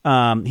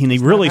 He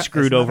really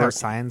screwed over. How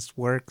science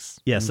works.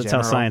 Yes, that's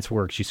how science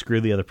works. You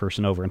screw the other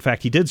person over. In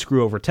fact, he did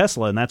screw over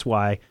Tesla, and that's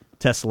why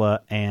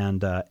Tesla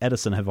and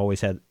Edison have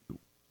always had,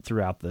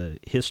 throughout the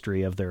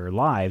history of their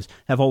lives,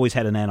 have always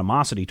had an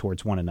animosity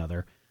towards one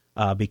another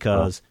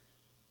because,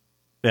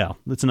 well,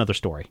 that's another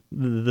story.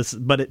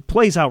 But it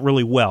plays out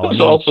really well. There's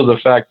also the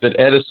fact that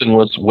Edison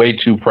was way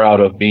too proud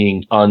of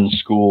being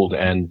unschooled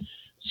and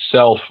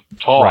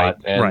self-taught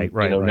and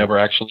never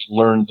actually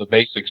learned the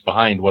basics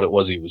behind what it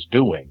was he was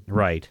doing.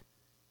 Right.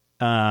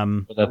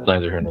 But that's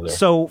neither here nor there.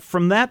 So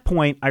from that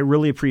point, I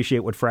really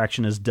appreciate what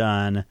Fraction has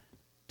done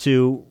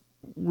to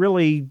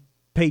really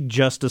pay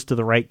justice to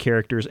the right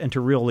characters and to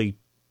really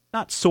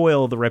not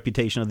soil the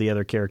reputation of the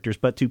other characters,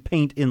 but to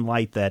paint in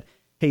light that,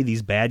 hey,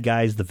 these bad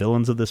guys, the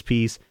villains of this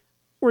piece,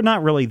 were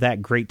not really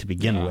that great to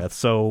begin with.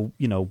 So,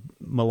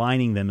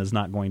 maligning them is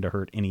not going to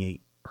hurt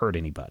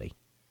anybody.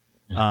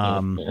 I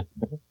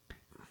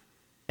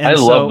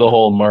love the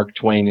whole Mark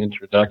Twain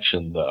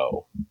introduction,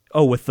 though.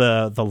 Oh, with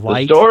the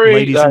light, the story,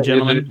 ladies and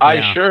gentlemen? I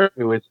assure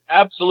you, it's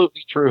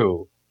absolutely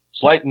true.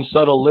 Slight and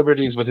subtle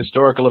liberties with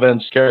historical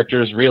events,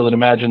 characters, real and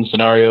imagined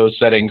scenarios,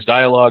 settings,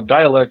 dialogue,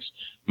 dialects,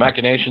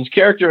 machinations,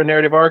 character and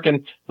narrative arc,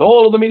 and the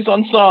whole of the mise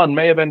en scène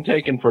may have been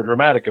taken for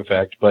dramatic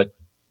effect, but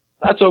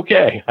that's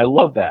okay. I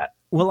love that.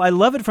 Well, I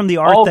love it from the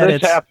art all that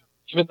this happened,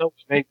 even though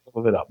we made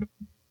some of it up.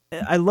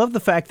 I love the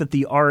fact that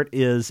the art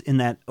is in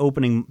that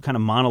opening kind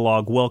of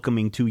monologue,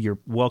 welcome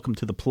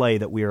to the play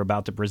that we are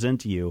about to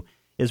present to you,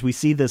 is we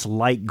see this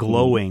light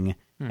glowing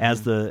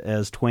as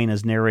Twain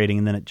is narrating,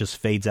 and then it just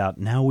fades out.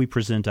 Now we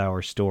present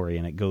our story,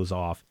 and it goes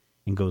off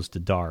and goes to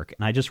dark.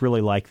 And I just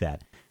really like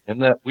that.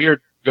 And that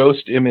weird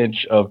ghost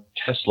image of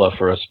Tesla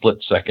for a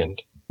split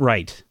second.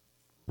 Right.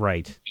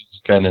 It's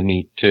kind of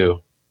neat,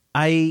 too.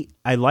 I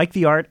like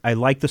the art. I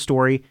like the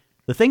story.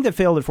 The thing that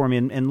failed it for me,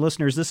 and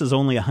listeners, this is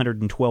only a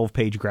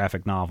 112-page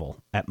graphic novel,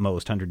 at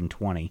most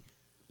 120.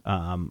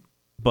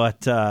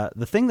 But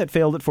the thing that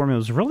failed it for me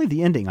was really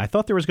the ending. I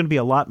thought there was going to be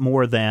a lot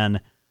more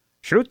than,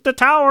 shoot the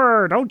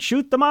tower, don't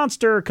shoot the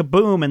monster,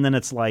 kaboom, and then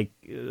it's like,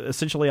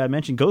 essentially I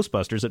mentioned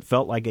Ghostbusters. It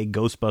felt like a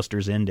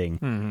Ghostbusters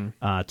ending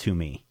to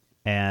me.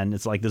 And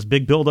it's like this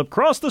big build-up,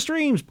 cross the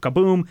streams,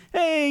 kaboom,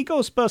 hey,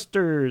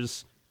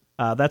 Ghostbusters.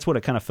 That's what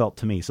it kind of felt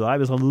to me. So I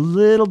was a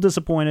little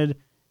disappointed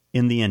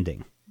in the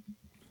ending.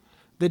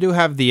 They do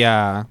have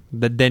the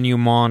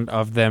denouement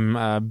of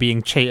them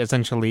being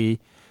essentially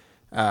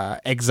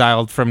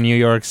exiled from New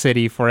York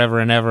City forever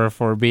and ever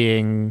for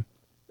being...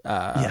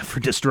 for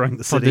destroying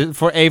the city.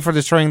 For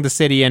destroying the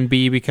city, and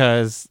B,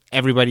 because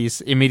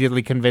everybody's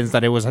immediately convinced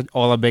that it was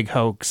all a big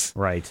hoax.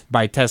 Right.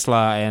 By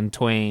Tesla and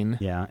Twain.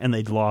 Yeah, and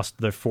they'd lost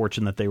the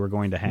fortune that they were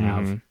going to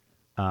have.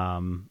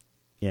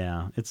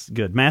 Yeah, it's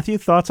good. Matthew,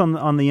 thoughts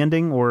on the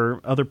ending or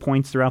other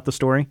points throughout the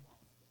story?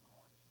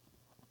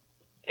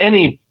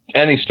 Any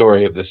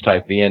story of this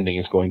type, the ending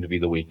is going to be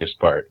the weakest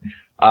part.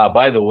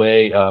 By the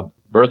way,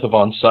 Bertha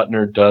von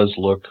Suttner does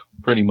look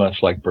pretty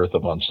much like Bertha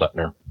von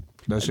Suttner.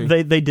 Does she?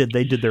 They did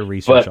their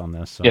research on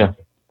this. So. Yeah,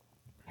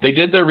 they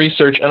did their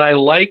research, and I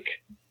like.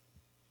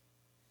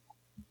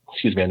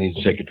 Excuse me, I need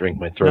to take a drink.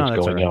 My throat's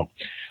going out.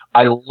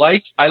 I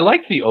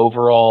like the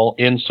overall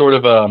in sort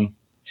of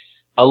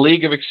a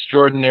League of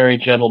Extraordinary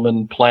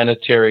Gentlemen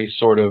planetary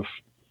sort of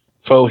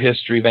faux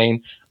history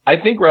vein. I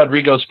think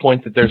Rodrigo's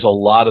point that there's a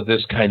lot of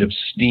this kind of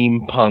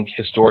steampunk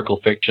historical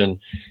fiction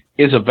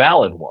is a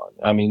valid one.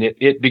 I mean,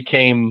 it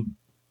became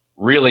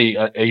really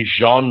a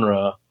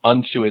genre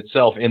unto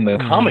itself in the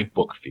comic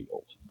book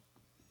field,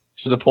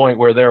 to the point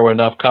where there were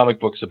enough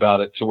comic books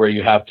about it to where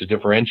you have to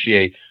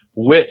differentiate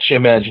which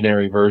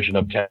imaginary version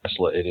of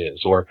Tesla it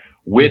is, or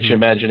which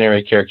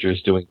imaginary character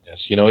is doing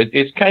this.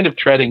 It's kind of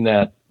treading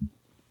that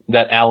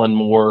Alan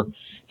Moore,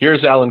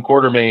 here's Alan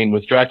Quatermain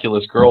with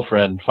Dracula's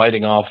girlfriend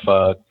fighting off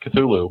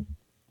Cthulhu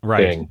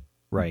thing.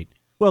 Right.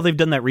 Well, they've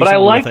done that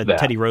recently with that.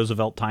 Teddy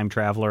Roosevelt time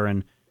traveler,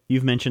 and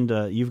you've mentioned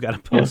you've got a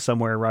post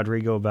somewhere,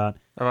 Rodrigo, about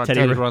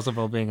Teddy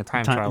Roosevelt being a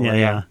time traveler.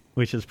 Yeah,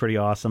 which is pretty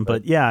awesome.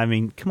 But yeah, I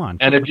mean, come on.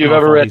 And if you've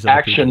ever read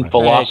Action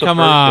Philosophers,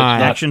 come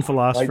on, Action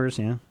Philosophers,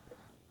 yeah.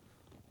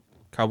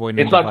 Cowboy Ninja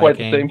it's not quite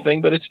Viking. the same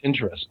thing, but it's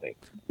interesting.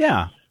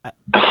 Yeah.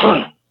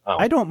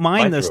 I don't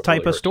mind this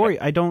type of story.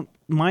 I don't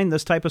mind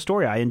this type of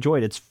story. I enjoy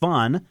it. It's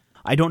fun.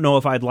 I don't know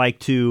if I'd like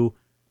to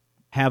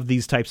have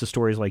these types of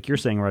stories, like you're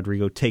saying,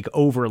 Rodrigo, take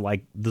over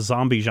like the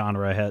zombie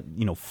genre had,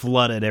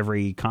 flooded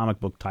every comic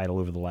book title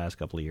over the last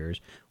couple of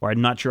years. Or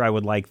I'm not sure I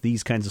would like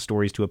these kinds of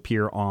stories to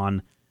appear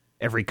on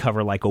every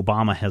cover like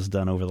Obama has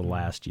done over the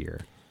last year.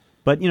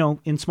 But,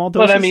 in small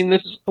doses. But I mean,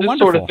 this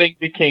sort of thing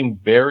became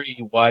very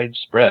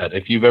widespread.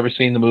 If you've ever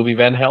seen the movie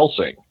Van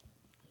Helsing,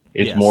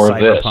 it's more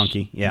of this.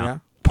 Cyberpunky, yeah.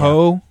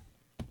 Poe?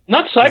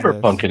 Not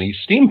cyberpunky,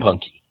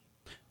 steampunky.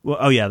 Well,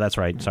 oh yeah, that's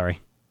right.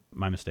 Sorry.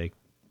 My mistake.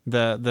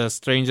 The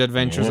Strange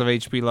Adventures of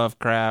H.P.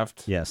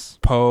 Lovecraft. Yes.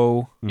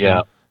 Poe.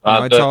 Yeah.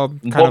 It's all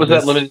kind what of was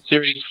this... that limited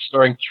series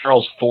starring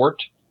Charles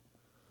Fort?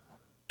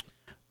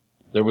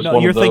 There was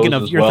one you're of those thinking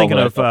of as you're well, thinking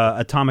but of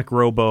Atomic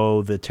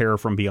Robo, The Terror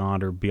from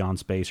Beyond, or Beyond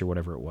Space, or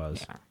whatever it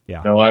was.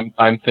 Yeah. No,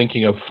 I'm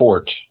thinking of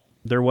Fort.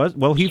 There was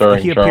he Starring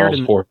appeared Charles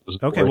in Fort.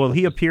 okay. Well,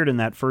 he appeared in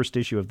that first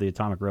issue of the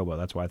Atomic Robo.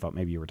 That's why I thought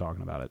maybe you were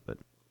talking about it. But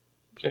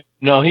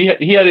no, he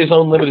had his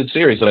own limited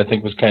series that I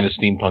think was kind of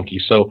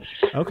steampunky. So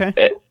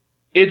okay,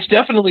 it's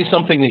definitely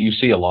something that you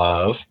see a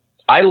lot of.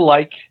 I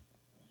like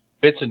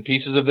bits and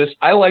pieces of this.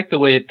 I like the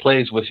way it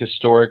plays with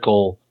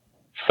historical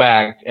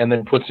fact and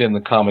then puts in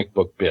the comic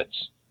book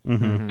bits.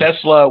 Mm-hmm.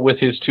 Tesla with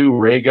his 2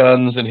 ray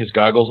guns and his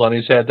goggles on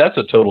his head, that's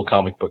a total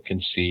comic book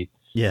conceit.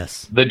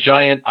 Yes. The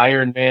giant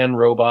Iron Man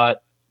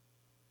robot,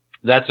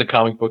 that's a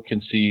comic book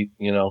conceit,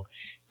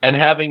 and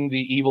having the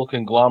evil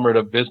conglomerate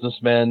of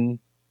businessmen,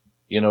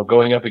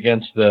 going up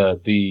against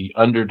the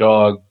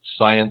underdog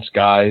science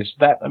guys,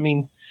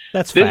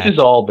 that's this fact. is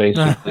all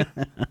basically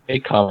a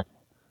comic.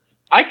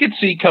 I could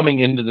see coming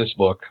into this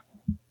book,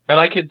 and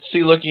I could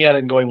see looking at it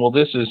and going, well,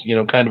 this is,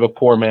 kind of a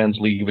poor man's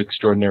League of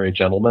Extraordinary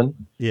Gentlemen.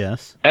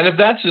 Yes. And if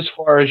that's as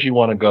far as you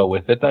want to go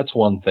with it, that's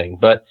one thing.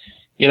 But,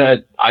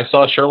 I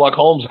saw Sherlock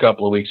Holmes a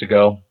couple of weeks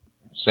ago.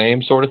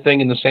 Same sort of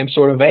thing in the same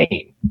sort of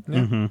vein.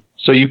 Mm-hmm.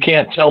 So you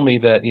can't tell me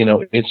that,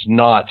 it's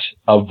not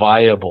a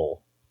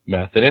viable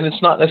method. And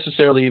it's not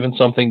necessarily even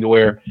something to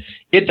where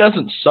it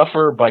doesn't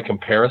suffer by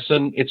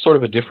comparison. It's sort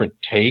of a different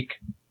take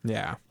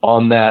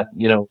on that,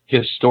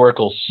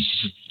 historical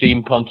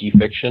steampunky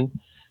fiction.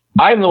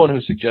 I'm the one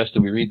who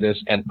suggested we read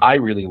this, and I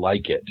really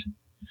like it.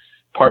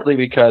 Partly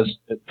because,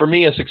 for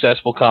me, a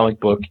successful comic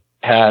book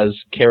has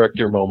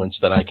character moments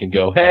that I can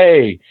go,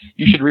 hey,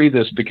 you should read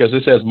this because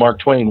this has Mark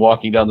Twain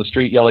walking down the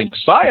street yelling,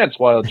 science,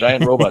 while a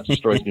giant robot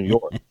destroys New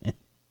York.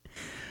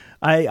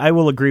 I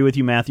will agree with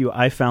you, Matthew.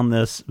 I found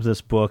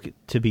this book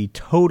to be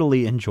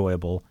totally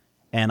enjoyable,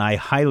 and I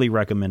highly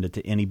recommend it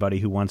to anybody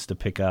who wants to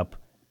pick up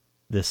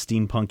this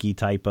steampunky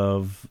type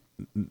of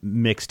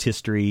mixed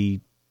history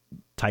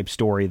type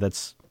story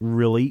that's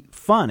really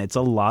fun. It's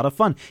a lot of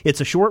fun. It's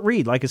a short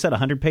read. Like I said,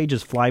 100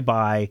 pages fly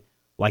by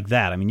like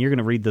that. I mean, you're going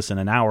to read this in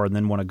an hour and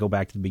then want to go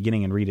back to the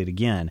beginning and read it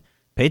again.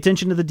 Pay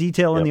attention to the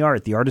detail in the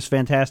art. The art is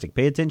fantastic.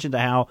 Pay attention to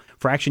how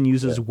Fraction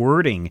uses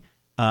wording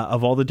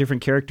of all the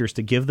different characters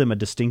to give them a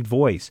distinct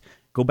voice.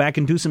 Go back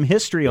and do some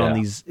history on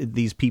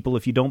these people.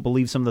 If you don't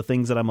believe some of the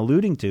things that I'm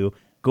alluding to,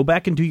 go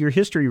back and do your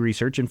history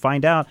research and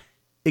find out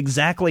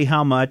exactly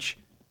how much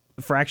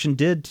Fraction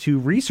did to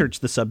research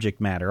the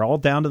subject matter, all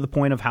down to the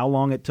point of how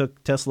long it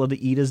took Tesla to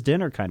eat his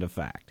dinner kind of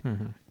fact.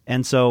 Mm-hmm.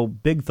 And so,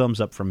 big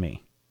thumbs up from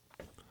me.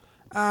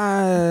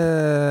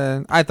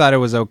 I thought it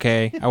was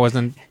okay. I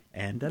wasn't...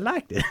 And I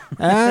liked it.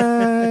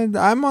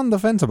 I'm on the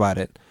fence about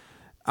it.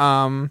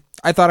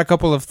 I thought a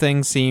couple of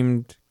things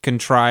seemed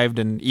contrived,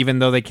 and even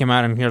though they came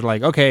out and here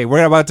like, okay,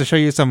 we're about to show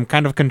you some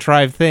kind of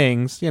contrived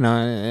things,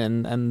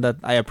 and that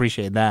I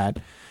appreciate that.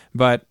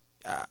 But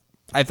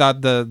I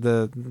thought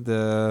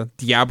the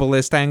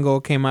Diabolist angle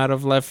came out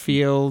of left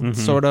field,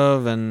 sort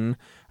of, and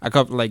a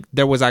couple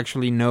there was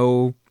actually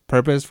no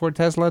purpose for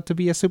Tesla to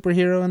be a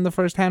superhero in the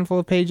first handful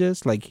of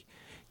pages.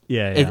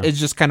 It's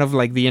just kind of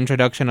like the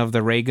introduction of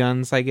the ray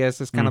guns, I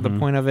guess, is kind of the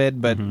point of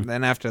it. But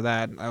then after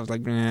that, I was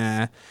like,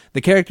 nah.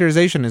 The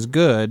characterization is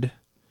good,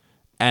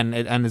 and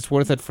it's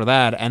worth it for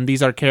that. And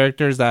these are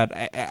characters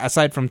that,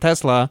 aside from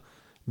Tesla,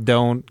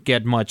 don't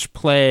get much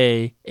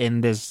play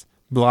in this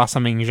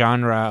blossoming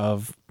genre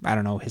of, I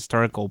don't know,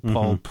 historical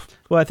pulp.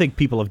 Well, I think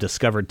people have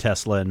discovered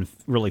Tesla and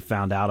really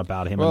found out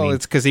about him. Well,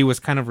 it's because he was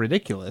kind of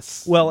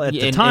ridiculous. Well, at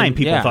the time,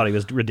 people thought he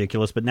was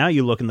ridiculous, but now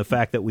you look in the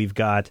fact that we've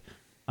got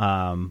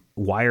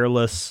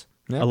wireless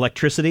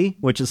electricity,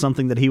 which is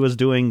something that he was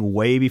doing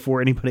way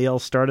before anybody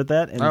else started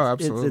that. And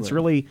absolutely. It's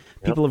really,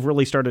 people have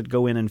really started to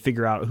go in and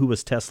figure out who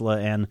was Tesla.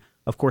 And,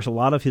 of course, a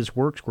lot of his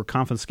works were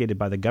confiscated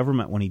by the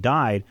government when he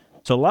died.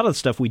 So a lot of the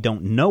stuff we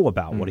don't know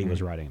about what he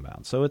was writing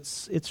about. So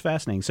it's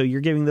fascinating. So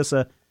you're giving this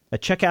a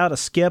check out, a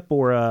skip,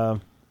 or a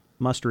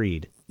must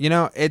read?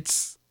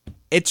 It's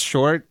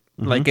short.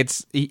 Like,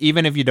 it's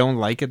even if you don't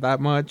like it that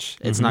much,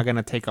 it's not going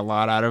to take a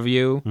lot out of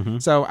you.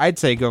 So I'd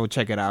say go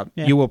check it out.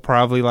 Yeah. You will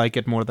probably like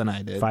it more than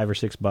I did. $5 or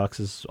 $6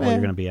 is all you're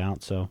going to be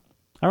out. So,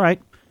 all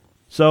right.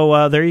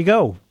 So there you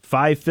go.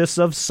 5/5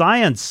 of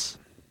science.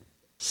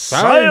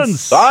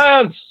 Science!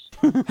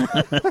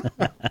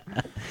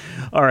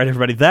 All right,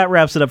 everybody. That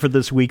wraps it up for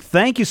this week.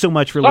 Thank you so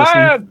much for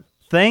listening.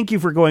 Thank you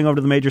for going over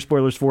to the Major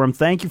Spoilers Forum.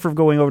 Thank you for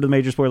going over to the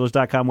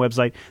MajorSpoilers.com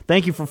website.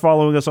 Thank you for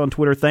following us on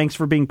Twitter. Thanks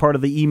for being part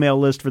of the email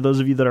list for those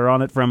of you that are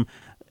on it from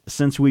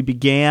since we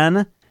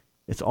began.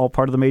 It's all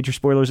part of the Major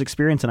Spoilers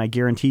experience, and I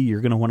guarantee you're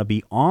going to want to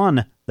be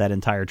on that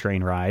entire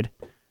train ride.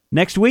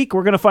 Next week,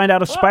 we're going to find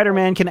out if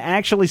Spider-Man can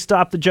actually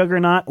stop the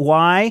Juggernaut.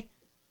 Why?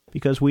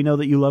 Because we know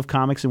that you love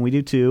comics, and we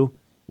do too.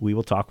 We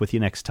will talk with you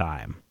next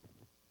time.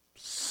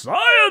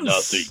 Science!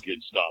 Nothing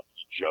can stop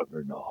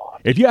Juggernaut.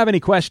 If you have any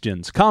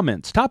questions,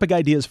 comments, topic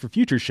ideas for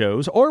future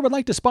shows, or would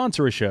like to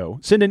sponsor a show,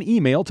 send an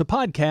email to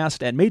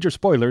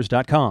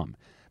podcast@majorspoilers.com.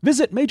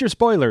 Visit Major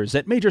Spoilers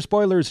at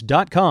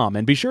Majorspoilers.com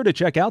and be sure to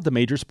check out the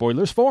Major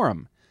Spoilers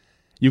Forum.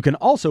 You can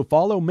also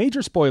follow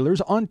Major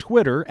Spoilers on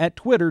Twitter at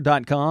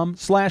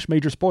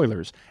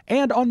twitter.com/majorspoilers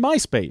and on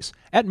MySpace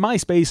at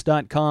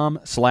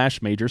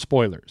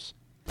myspace.com/majorspoilers.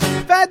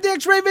 If I had the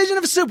X-ray vision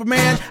of a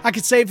Superman, I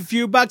could save a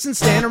few bucks and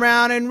stand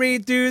around and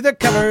read through the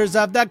covers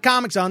of the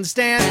comics on the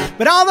stand.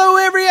 But although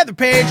every other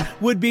page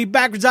would be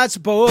backwards, I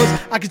suppose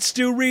I could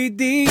still read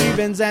the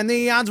evens and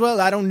the odds. Well,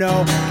 I don't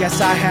know.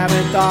 Guess I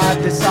haven't thought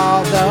this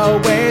all the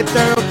way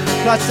through.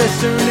 Plus, as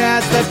soon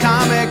as the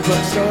comic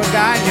book store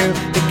guy knew,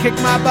 he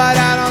kicked my butt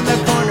out on the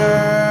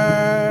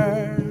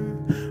corner.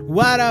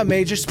 What a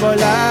major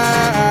spoiler!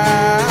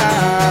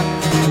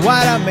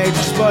 What a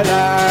major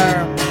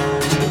spoiler!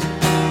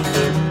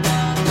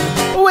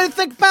 What do you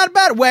think about a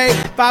better way?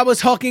 If I was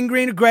hulking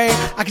green or gray,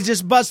 I could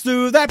just bust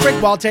through that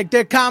brick wall, take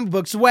their comic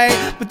books away.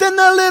 But then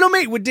the little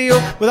meat would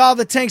deal with all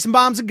the tanks and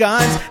bombs and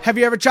guns. Have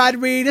you ever tried to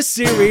read a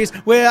series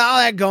with all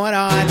that going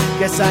on?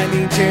 Guess I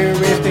need to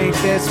rethink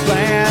this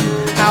plan.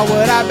 How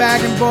would I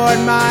bag and board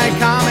my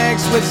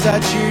comics with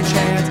such huge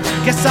hands?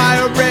 Guess I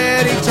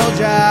already told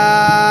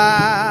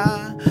ya.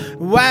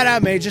 What a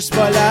major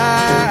spoiler.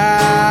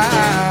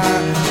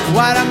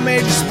 What a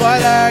major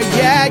spoiler.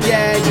 Yeah,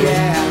 yeah,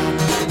 yeah.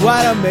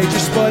 What a major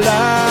spoiler.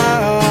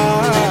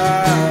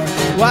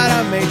 What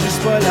a major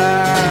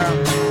spoiler.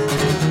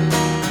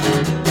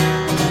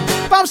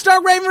 If I'm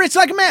Stark Raven rich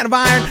like a man of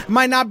iron, I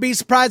might not be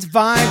surprised to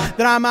find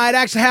that I might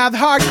actually have the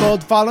heart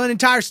cold to follow an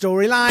entire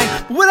storyline.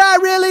 But would I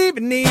really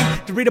even need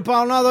to read up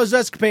on all those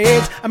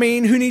escapades? I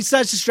mean, who needs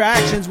such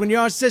distractions when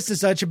your sister's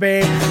such a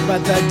babe?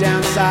 But the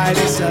downside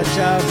is such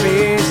a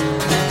beast,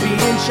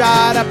 being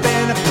shot up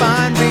in a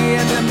fun bee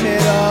in the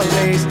Middle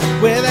East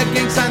with a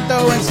gang sign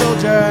throwing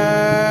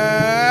soldier.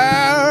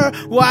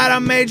 What a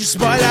major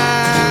spoiler.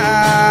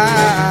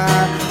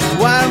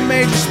 What a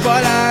major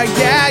spoiler.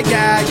 Yeah,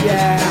 yeah,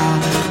 yeah.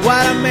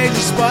 What a major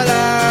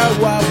spoiler.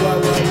 Whoa, whoa,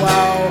 whoa,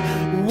 whoa.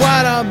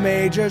 What a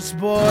major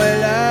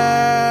spoiler.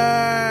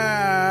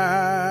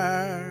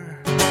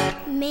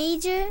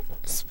 Major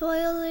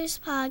Spoilers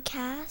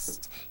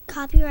Podcast.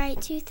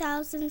 Copyright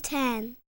 2010.